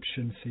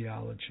Egyptian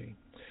theology.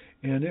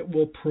 And it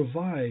will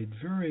provide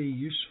very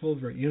useful,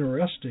 very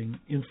interesting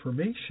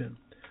information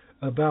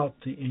about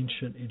the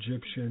ancient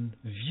Egyptian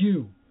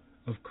view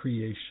of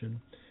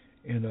creation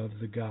and of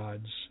the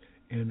gods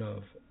and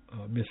of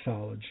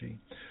mythology.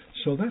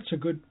 So that's a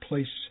good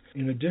place,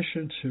 in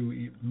addition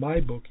to my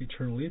book,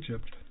 Eternal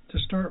Egypt, to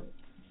start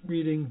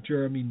reading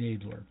Jeremy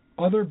Nadler.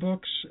 Other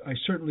books I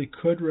certainly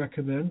could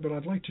recommend, but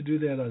I'd like to do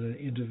that on an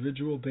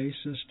individual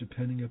basis,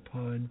 depending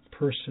upon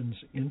person's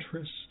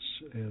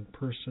interests and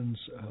person's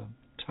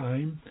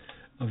time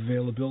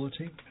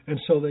availability. And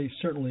so they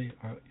certainly,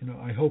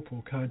 I hope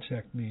will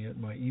contact me at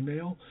my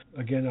email.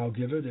 Again, I'll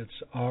give it.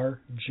 It's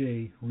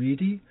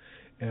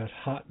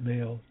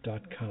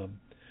rjreidy@hotmail.com.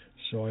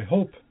 So I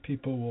hope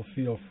people will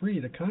feel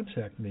free to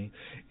contact me.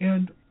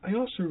 And I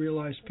also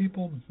realize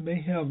people may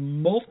have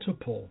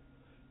multiple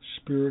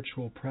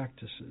spiritual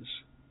practices.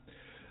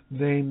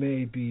 They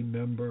may be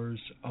members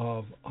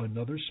of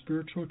another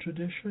spiritual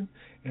tradition,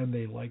 and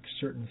they like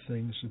certain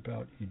things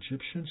about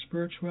Egyptian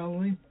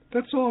spirituality.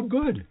 That's all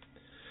good.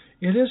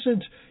 It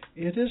isn't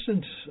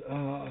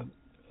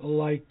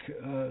like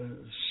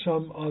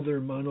some other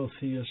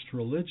monotheist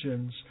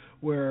religions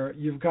where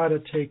you've got to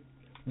take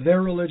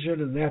their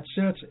religion and that's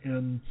it,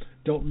 and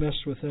don't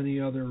mess with any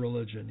other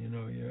religion.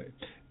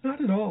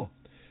 Not at all.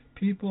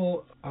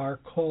 People are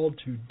called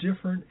to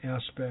different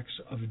aspects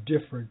of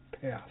different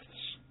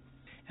paths.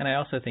 And I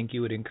also think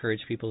you would encourage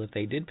people, if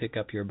they did pick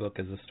up your book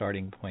as a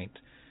starting point,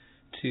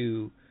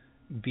 to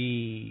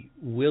be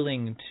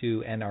willing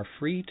to and are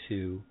free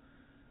to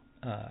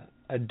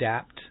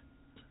adapt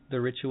the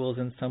rituals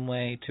in some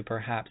way, to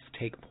perhaps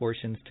take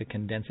portions to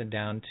condense it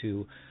down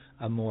to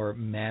a more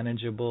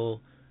manageable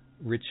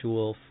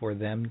ritual for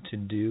them to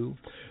do.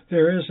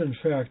 There is, in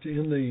fact,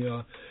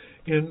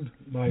 in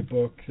my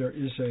book, there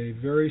is a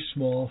very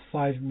small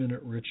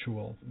 5-minute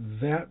ritual.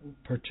 That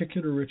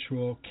particular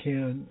ritual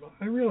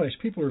I realize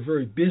people are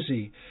very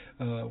busy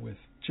with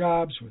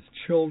jobs, with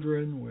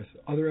children, with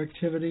other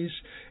activities,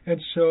 and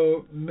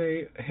so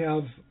may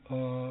have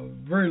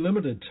very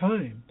limited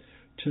time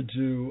to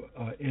do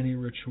any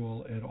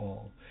ritual at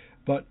all.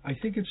 But I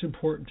think it's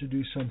important to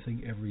do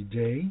something every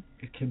day.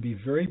 It can be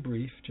very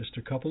brief, just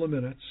a couple of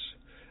minutes.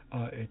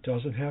 It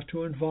doesn't have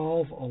to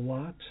involve a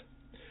lot.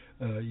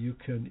 You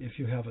can, if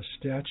you have a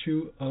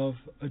statue of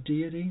a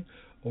deity,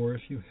 or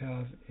if you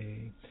have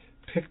a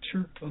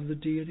picture of the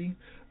deity,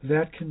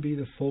 that can be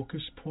the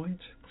focus point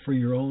for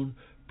your own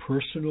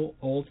personal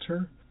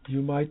altar.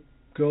 You might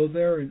go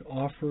there and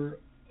offer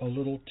a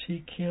little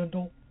tea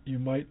candle. You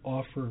might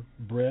offer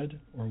bread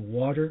or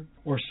water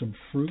or some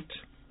fruit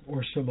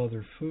or some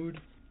other food.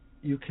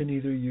 You can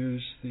either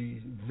use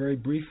the very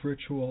brief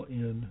ritual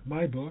in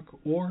my book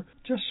or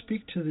just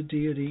speak to the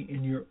deity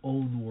in your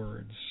own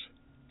words.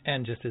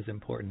 And just as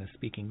important as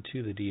speaking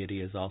to the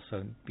deity is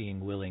also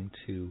being willing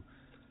to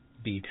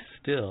be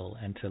still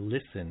and to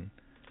listen,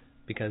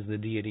 because the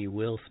deity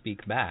will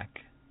speak back,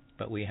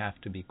 but we have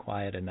to be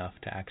quiet enough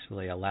to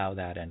actually allow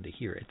that and to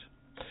hear it.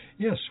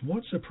 Yes,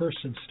 once a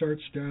person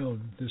starts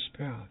down this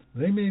path,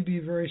 they may be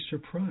very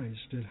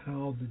surprised at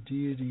how the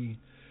deity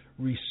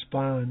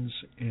responds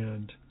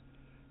and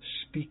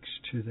speaks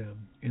to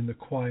them in the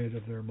quiet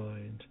of their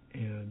mind,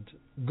 and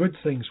good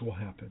things will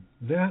happen.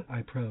 That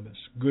I promise,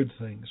 good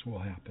things will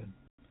happen.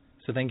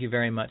 So thank you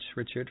very much,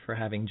 Richard, for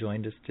having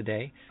joined us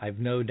today. I've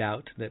no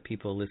doubt that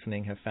people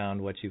listening have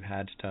found what you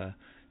had to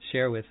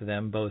share with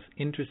them both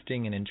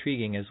interesting and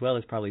intriguing, as well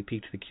as probably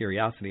piqued the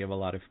curiosity of a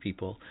lot of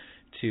people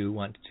to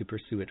want to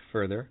pursue it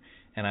further.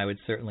 And I would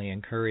certainly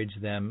encourage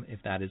them,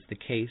 if that is the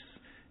case,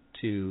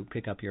 to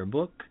pick up your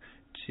book,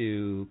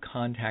 to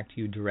contact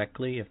you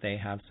directly if they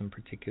have some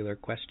particular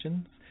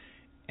questions,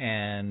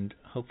 and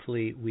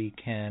hopefully we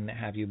can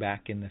have you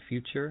back in the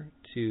future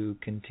to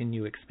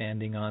continue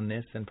expanding on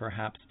this and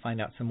perhaps find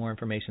out some more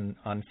information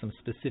on some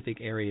specific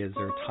areas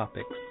or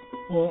topics.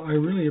 Well, I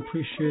really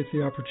appreciate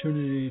the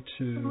opportunity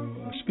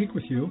to speak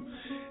with you,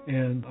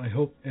 and I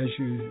hope, as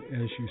you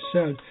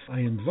said, I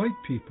invite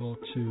people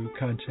to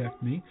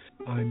contact me.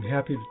 I'm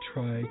happy to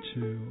try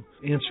to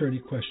answer any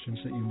questions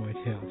that you might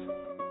have.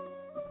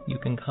 You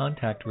can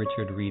contact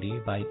Richard Reidy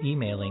by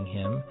emailing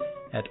him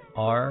at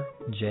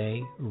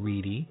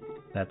rjreidy,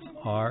 that's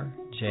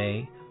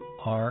RJREID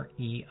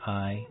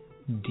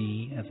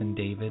as in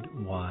David,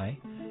 Y,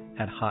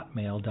 at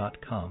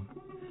hotmail.com.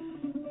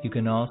 You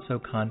can also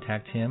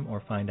contact him or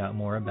find out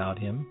more about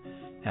him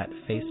at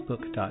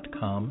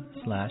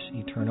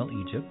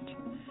facebook.com/EternalEgypt.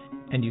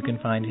 And you can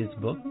find his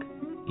book,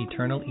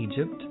 Eternal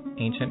Egypt,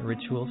 Ancient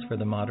Rituals for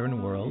the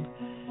Modern World,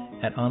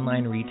 at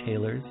online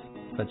retailers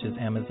such as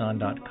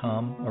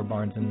Amazon.com or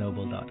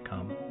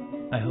BarnesandNoble.com.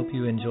 I hope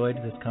you enjoyed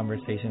this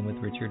conversation with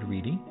Richard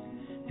Reidy,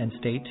 and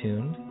stay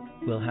tuned.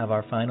 We'll have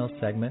our final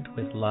segment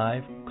with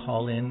live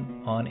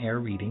call-in on-air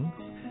readings,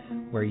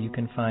 where you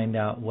can find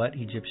out what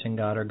Egyptian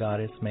god or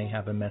goddess may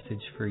have a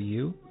message for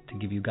you, to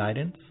give you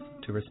guidance,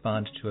 to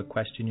respond to a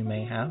question you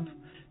may have.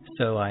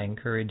 So I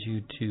encourage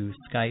you to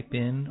Skype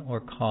in or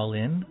call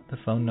in. The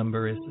phone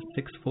number is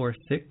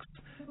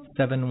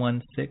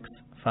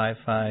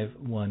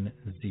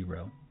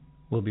 646-716-5510.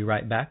 We'll be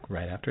right back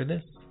right after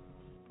this.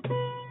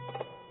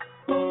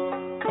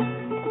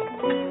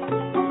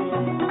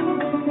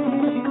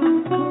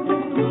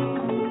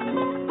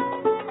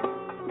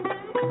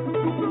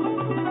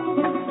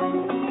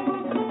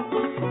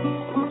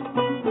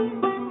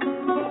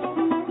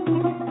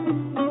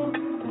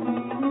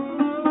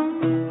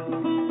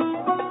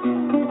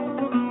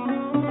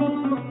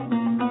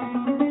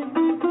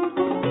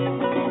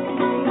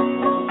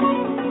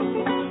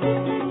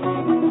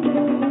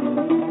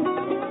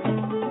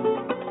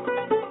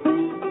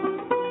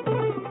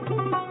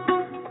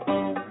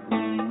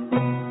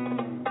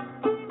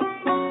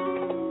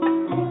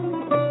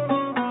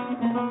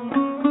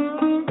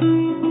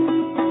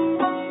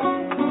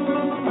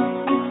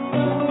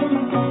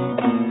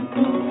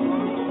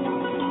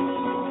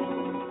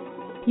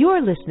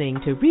 You're listening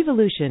to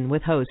Revolution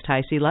with host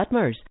HiC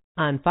Lutmers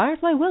on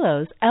Firefly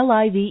Willows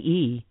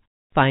LIVE.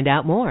 Find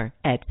out more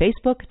at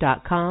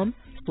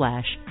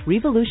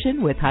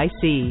facebook.com/Revolution with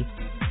HiC.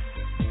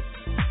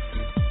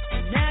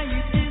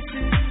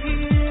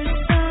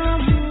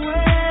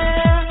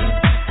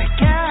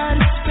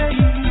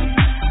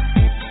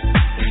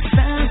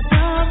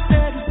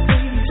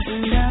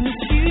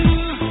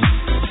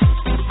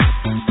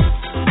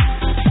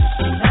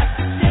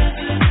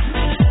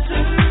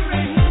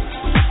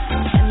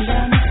 And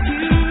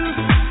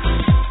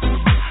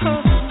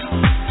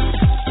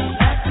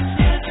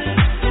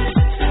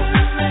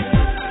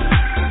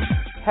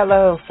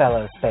Hello,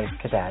 fellow space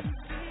cadets.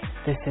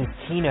 This is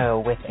Tino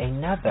with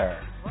another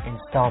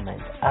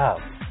installment of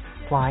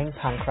Flying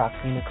Punk Rock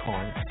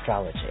Unicorn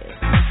Astrology.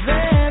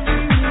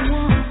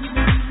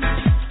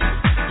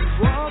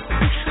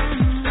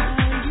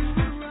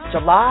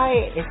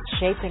 July is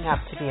shaping up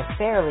to be a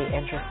fairly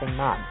interesting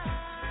month.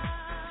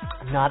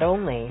 Not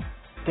only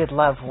did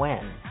love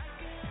win,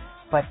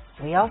 but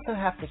we also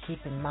have to keep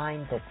in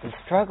mind that the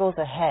struggles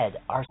ahead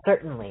are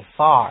certainly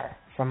far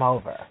from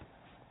over.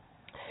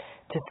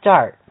 To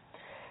start,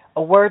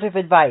 a word of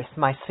advice,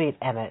 my sweet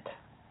Emmett.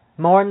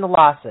 Mourn the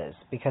losses,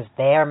 because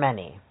they are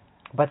many,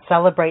 but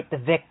celebrate the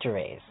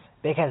victories,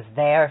 because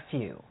they are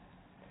few.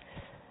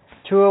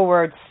 Truer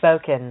words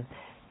spoken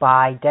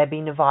by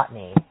Debbie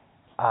Novotny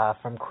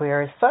from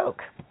Queer as Folk.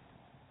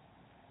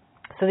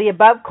 So the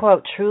above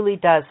quote truly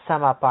does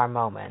sum up our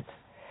moment.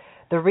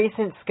 The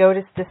recent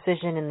SCOTUS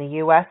decision in the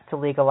U.S. to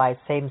legalize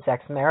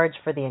same-sex marriage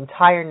for the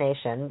entire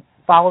nation,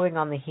 following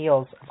on the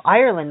heels of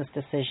Ireland's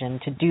decision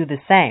to do the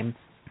same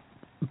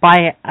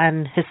by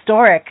an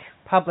historic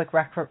public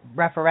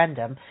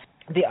referendum,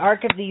 the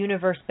arc of the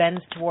universe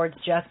bends towards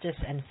justice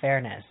and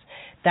fairness.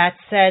 That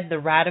said, the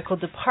radical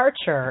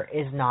departure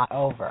is not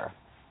over.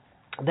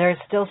 There is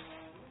still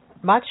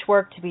much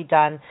work to be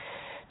done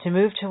to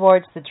move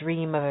towards the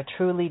dream of a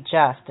truly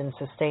just and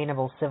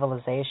sustainable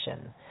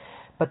civilization,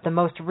 but the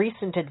most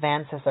recent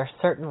advances are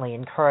certainly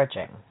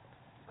encouraging.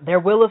 There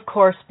will, of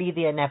course, be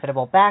the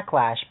inevitable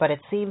backlash, but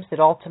it seems that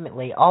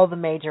ultimately all the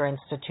major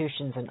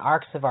institutions and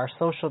arcs of our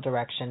social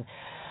direction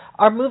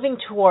are moving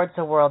towards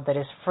a world that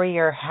is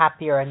freer,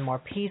 happier, and more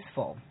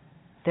peaceful.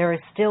 There is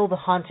still the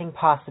haunting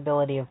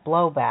possibility of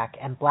blowback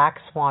and black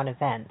swan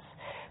events,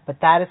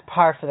 but that is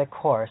par for the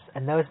course,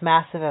 and those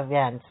massive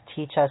events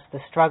teach us the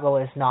struggle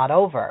is not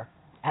over,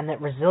 and that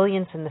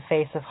resilience in the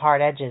face of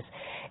hard edges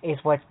is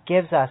what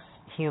gives us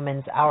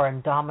humans our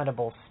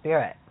indomitable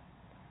spirit.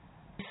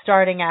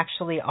 Starting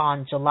actually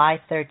on July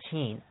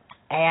 13th,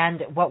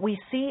 and what we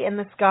see in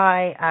the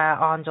sky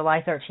on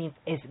July 13th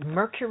is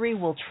Mercury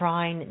will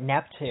trine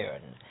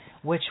Neptune,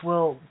 which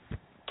will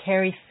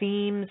carry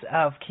themes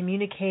of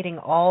communicating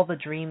all the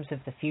dreams of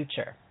the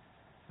future.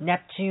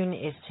 Neptune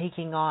is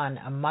taking on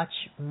a much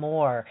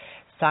more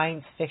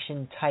science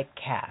fiction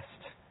typecast.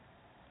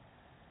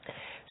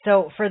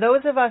 So for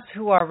those of us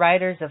who are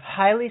writers of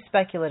highly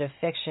speculative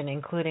fiction,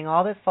 including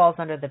all that falls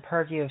under the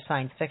purview of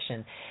science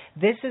fiction,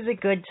 this is a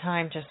good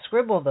time to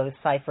scribble those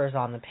ciphers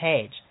on the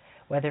page,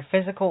 whether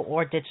physical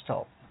or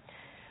digital.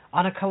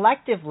 On a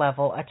collective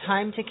level, a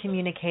time to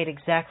communicate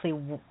exactly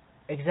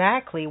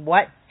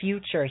what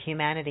future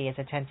humanity is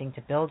attempting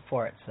to build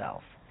for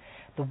itself.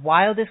 The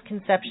wildest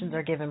conceptions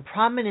are given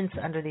prominence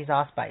under these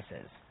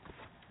auspices.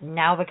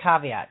 Now the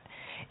caveat.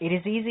 It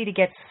is easy to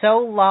get so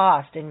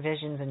lost in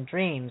visions and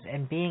dreams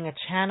and being a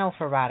channel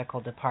for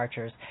radical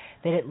departures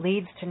that it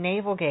leads to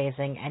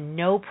navel-gazing and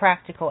no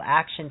practical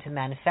action to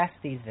manifest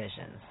these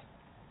visions.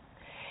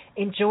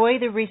 Enjoy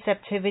the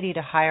receptivity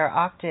to higher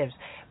octaves,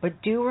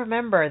 but do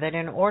remember that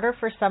in order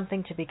for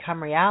something to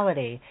become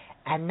reality,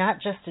 and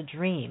not just a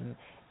dream,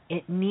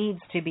 it needs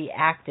to be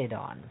acted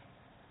on.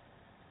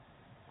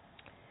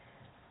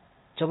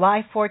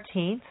 July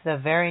 14th, the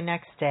very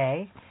next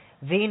day,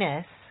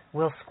 Venus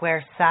will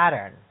square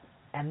Saturn,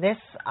 and this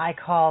I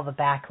call the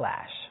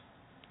backlash.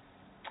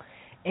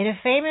 In a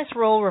famous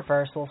role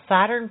reversal,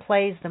 Saturn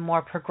plays the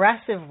more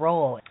progressive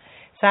role.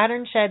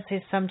 Saturn sheds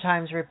his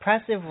sometimes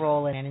repressive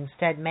role and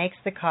instead makes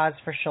the cause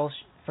for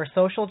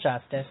social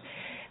justice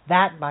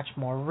that much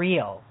more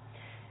real.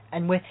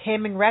 And with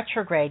him in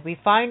retrograde, we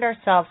find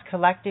ourselves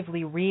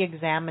collectively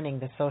re-examining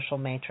the social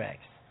matrix.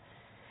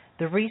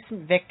 The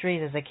recent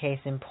victories is a case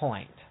in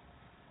point.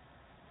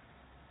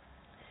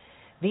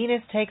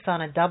 Venus takes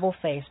on a double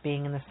face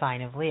being in the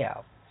sign of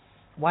Leo,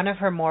 one of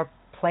her more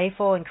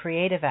playful and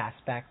creative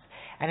aspects,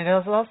 and it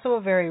is also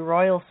a very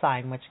royal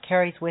sign which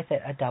carries with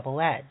it a double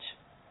edge.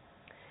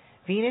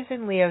 Venus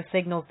in Leo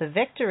signals the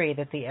victory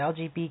that the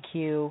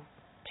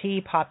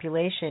LGBTQ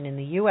population in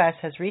the U.S.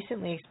 has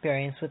recently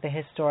experienced with the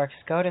historic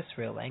SCOTUS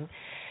ruling,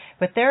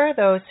 but there are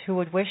those who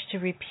would wish to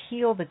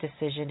repeal the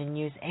decision and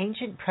use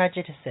ancient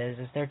prejudices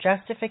as their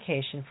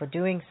justification for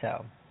doing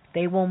so.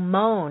 They will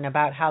moan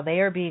about how they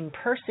are being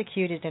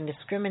persecuted and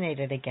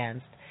discriminated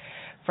against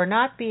for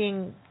not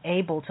being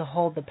able to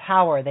hold the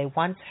power they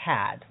once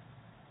had,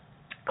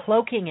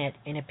 cloaking it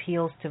in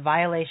appeals to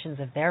violations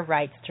of their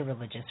rights to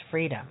religious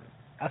freedom.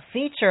 A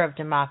feature of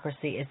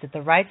democracy is that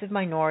the rights of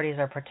minorities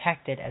are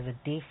protected as a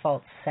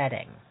default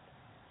setting.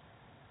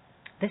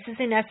 This is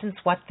in essence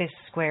what this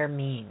square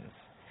means.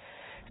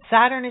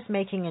 Saturn is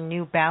making a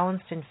new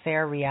balanced and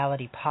fair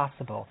reality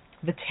possible.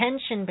 The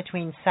tension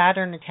between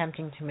Saturn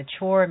attempting to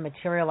mature and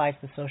materialize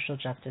the social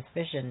justice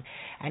vision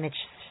and its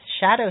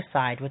shadow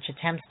side, which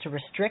attempts to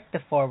restrict the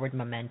forward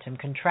momentum,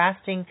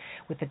 contrasting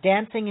with the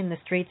dancing in the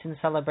streets in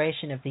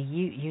celebration of the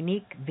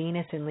unique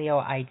Venus in Leo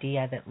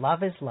idea that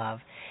love is love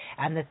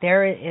and that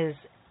there is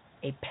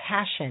a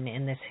passion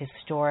in this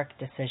historic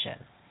decision.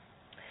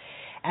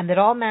 and that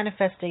all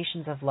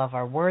manifestations of love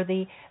are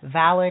worthy,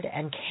 valid,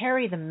 and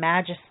carry the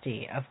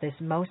majesty of this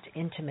most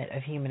intimate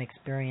of human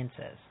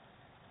experiences.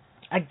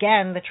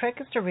 Again, the trick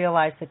is to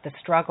realize that the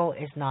struggle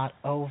is not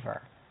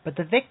over, but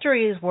the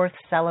victory is worth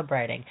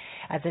celebrating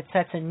as it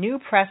sets a new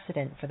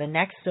precedent for the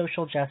next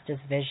social justice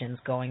visions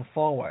going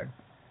forward,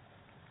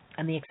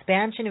 and the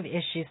expansion of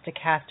issues to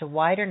cast a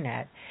wider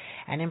net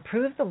and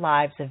improve the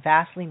lives of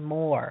vastly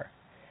more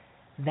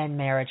than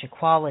marriage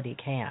equality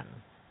can.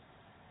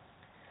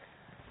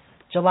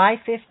 July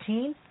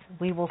 15th,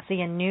 we will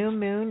see a new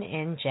moon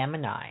in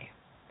Gemini.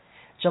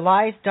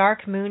 July's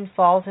dark moon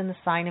falls in the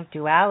sign of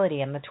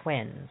duality and the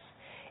twins.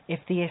 If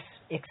the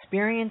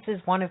experience is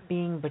one of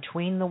being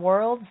between the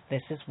worlds,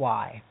 this is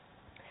why.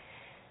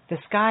 The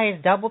sky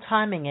is double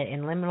timing it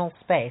in liminal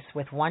space,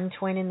 with one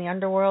twin in the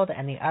underworld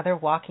and the other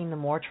walking the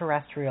more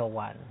terrestrial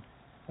one,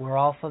 we're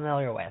all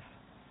familiar with.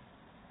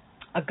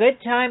 A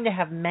good time to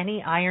have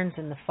many irons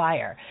in the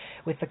fire,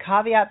 with the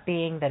caveat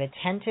being that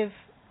attention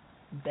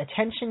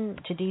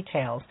to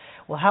details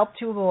will help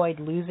to avoid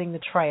losing the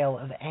trail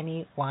of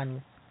any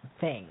one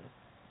thing.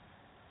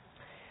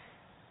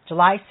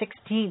 July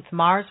 16th,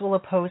 Mars will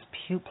oppose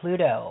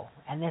Pluto,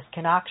 and this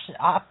can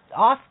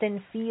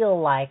often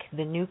feel like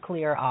the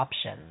nuclear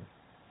option.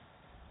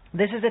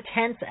 This is a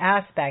tense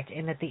aspect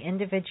in that the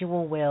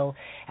individual will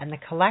and the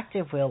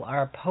collective will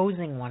are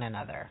opposing one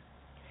another.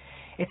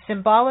 It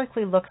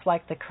symbolically looks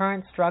like the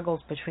current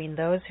struggles between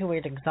those who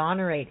would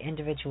exonerate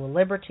individual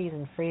liberties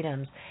and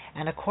freedoms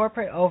and a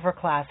corporate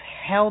overclass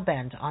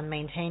hell-bent on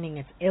maintaining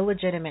its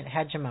illegitimate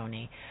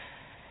hegemony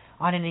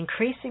on an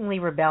increasingly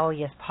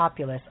rebellious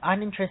populace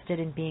uninterested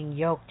in being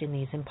yoked in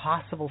these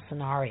impossible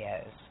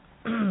scenarios.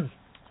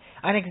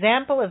 An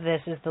example of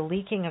this is the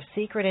leaking of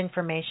secret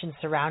information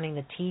surrounding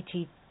the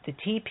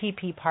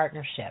TPP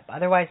partnership,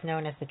 otherwise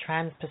known as the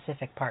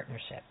Trans-Pacific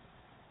Partnership.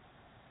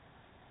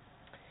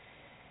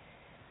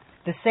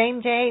 The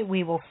same day,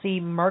 we will see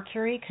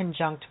Mercury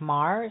conjunct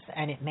Mars,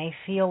 and it may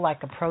feel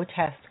like a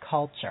protest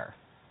culture.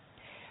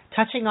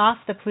 Touching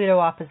off the Pluto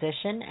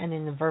opposition and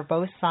in the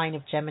verbose sign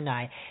of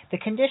Gemini, the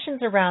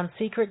conditions around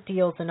secret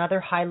deals and other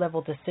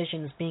high-level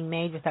decisions being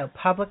made without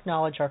public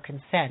knowledge or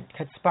consent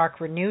could spark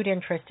renewed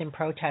interest in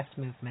protest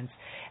movements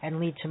and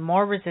lead to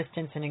more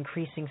resistance and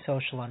increasing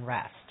social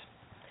unrest.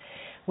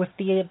 With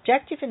the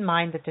objective in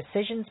mind that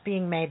decisions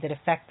being made that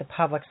affect the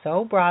public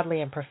so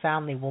broadly and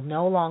profoundly will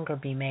no longer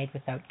be made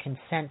without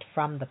consent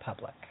from the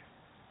public.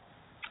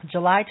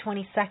 July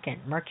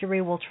 22nd,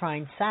 Mercury will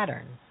trine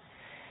Saturn.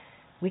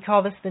 We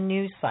call this the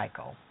news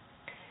cycle,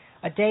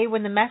 a day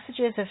when the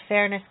messages of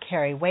fairness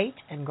carry weight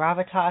and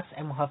gravitas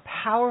and will have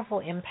powerful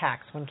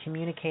impacts when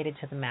communicated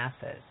to the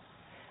masses.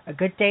 A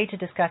good day to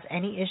discuss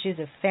any issues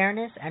of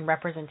fairness and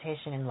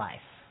representation in life.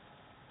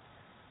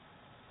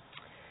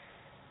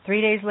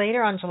 3 days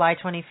later, on July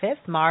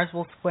 25th, Mars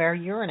will square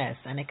Uranus,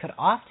 and it could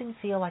often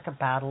feel like a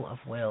battle of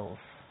wills.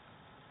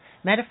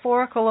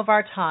 Metaphorical of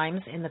our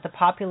times in that the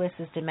populace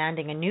is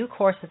demanding a new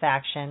course of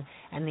action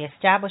and the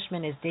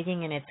establishment is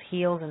digging in its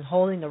heels and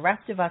holding the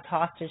rest of us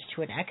hostage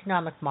to an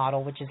economic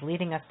model which is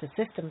leading us to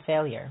system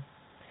failure.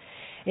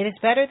 It is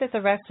better that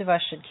the rest of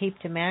us should keep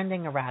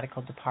demanding a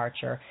radical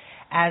departure,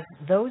 as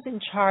those in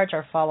charge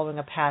are following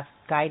a path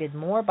guided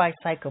more by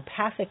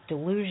psychopathic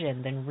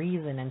delusion than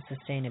reason and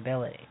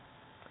sustainability.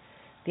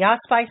 The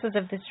auspices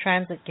of this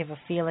transit give a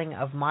feeling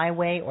of my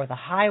way or the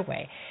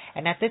highway,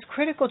 and at this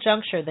critical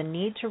juncture, the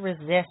need to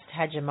resist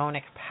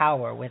hegemonic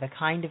power with a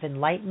kind of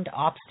enlightened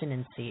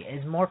obstinacy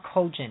is more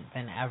cogent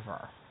than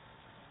ever.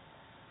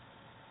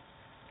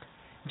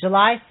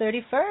 July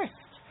 31st,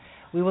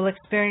 we will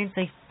experience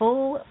a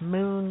full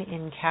moon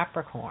in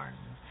Capricorn,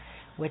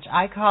 which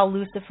I call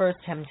Lucifer's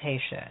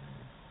temptation.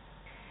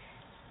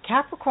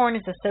 Capricorn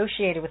is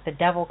associated with the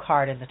devil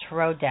card in the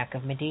tarot deck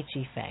of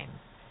Medici fame.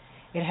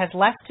 It has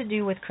less to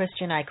do with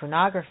Christian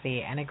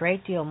iconography and a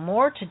great deal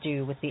more to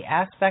do with the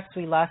aspects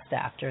we lust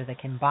after that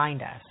can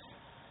bind us.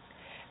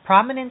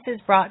 Prominence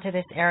is brought to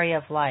this area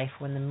of life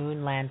when the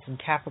moon lands in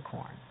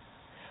Capricorn.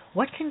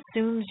 What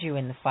consumes you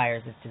in the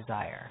fires of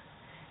desire?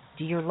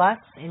 Do your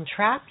lusts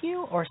entrap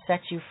you or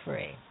set you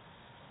free?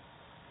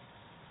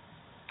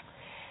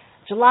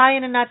 July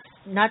in a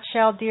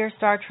nutshell, dear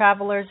star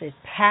travelers, is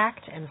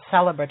packed and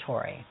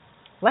celebratory.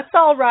 Let's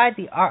all ride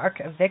the arc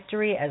of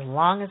victory as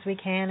long as we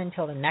can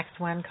until the next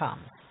one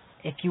comes.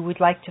 If you would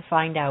like to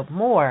find out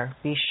more,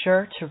 be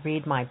sure to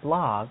read my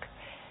blog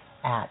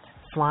at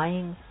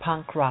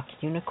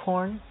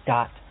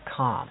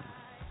flyingpunkrockunicorn.com.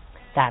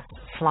 That's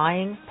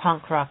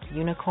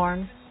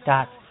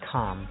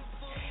flyingpunkrockunicorn.com.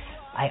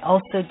 I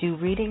also do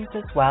readings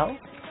as well.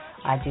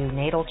 I do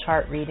natal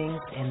chart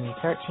readings in the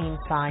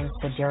 13-sign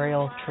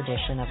sidereal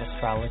tradition of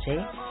astrology.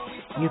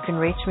 You can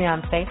reach me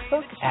on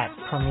Facebook at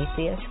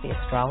Prometheus the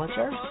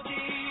Astrologer.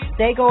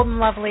 Stay golden,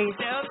 lovelies,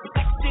 and I'll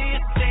see you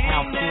next time.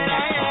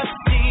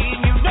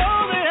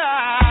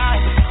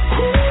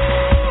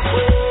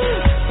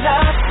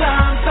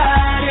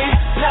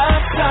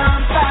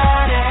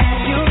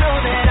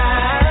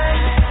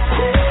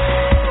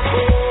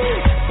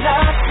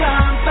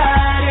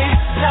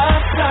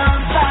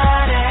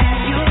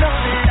 You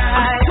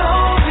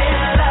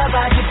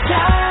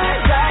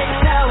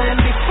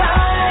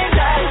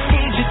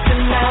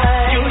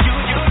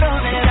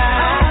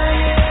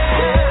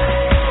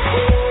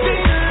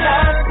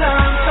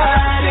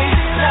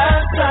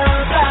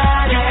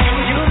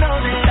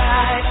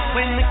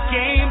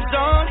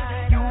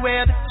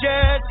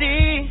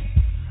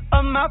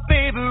my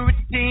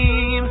favorite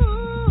team. I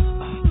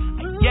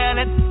yell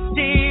at the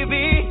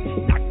TV,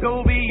 knock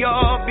over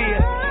your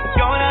beer.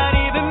 You're not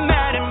even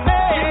mad at me.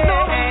 You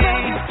know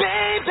me,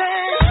 baby.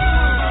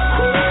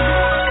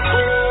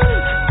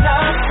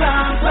 Love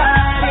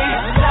somebody,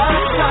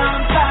 love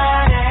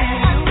somebody.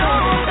 You know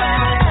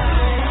that.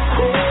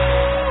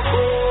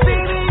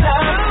 Baby,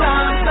 love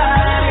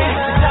somebody,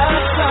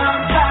 love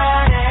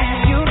somebody.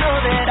 You know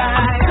that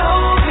I'm so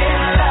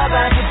in love.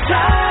 I could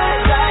die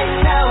right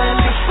now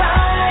and be fine.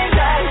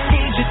 I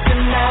need you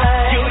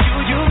tonight.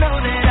 You know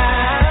that I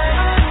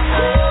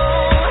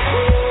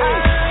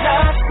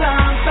love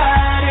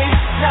somebody,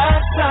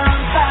 love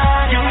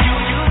somebody. You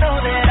know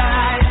that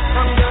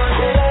I'm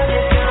gonna love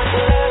you, gonna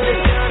love you, gonna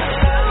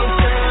love you,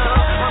 girl.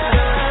 I'm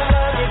gonna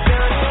love you,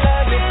 gonna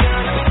love you,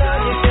 gonna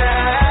love you, girl. I'm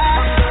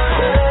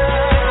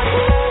gonna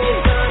love you, gonna love you, girl.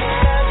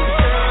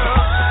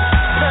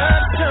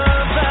 Love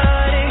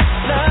somebody,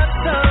 love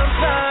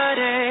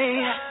somebody.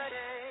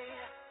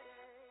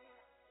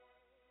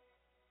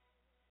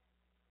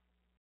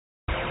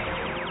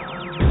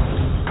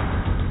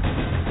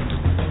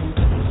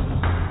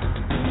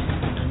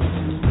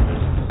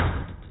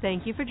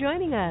 Thank you for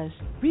joining us.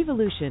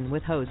 Revolution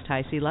with host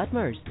HiC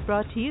Lutmers,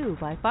 brought to you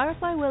by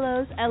Firefly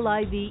Willows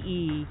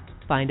LIVE.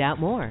 Find out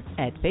more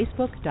at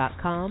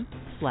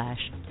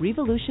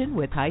facebook.com/Revolution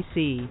with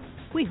HiC.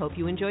 We hope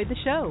you enjoyed the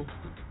show.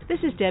 This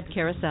is Deb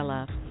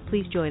Carosella.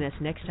 Please join us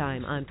next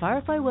time on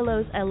Firefly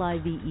Willows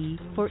LIVE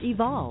for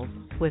Evolve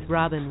with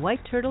Robin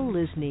White Turtle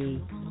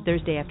Lisney,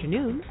 Thursday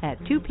afternoon at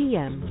 2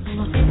 p.m.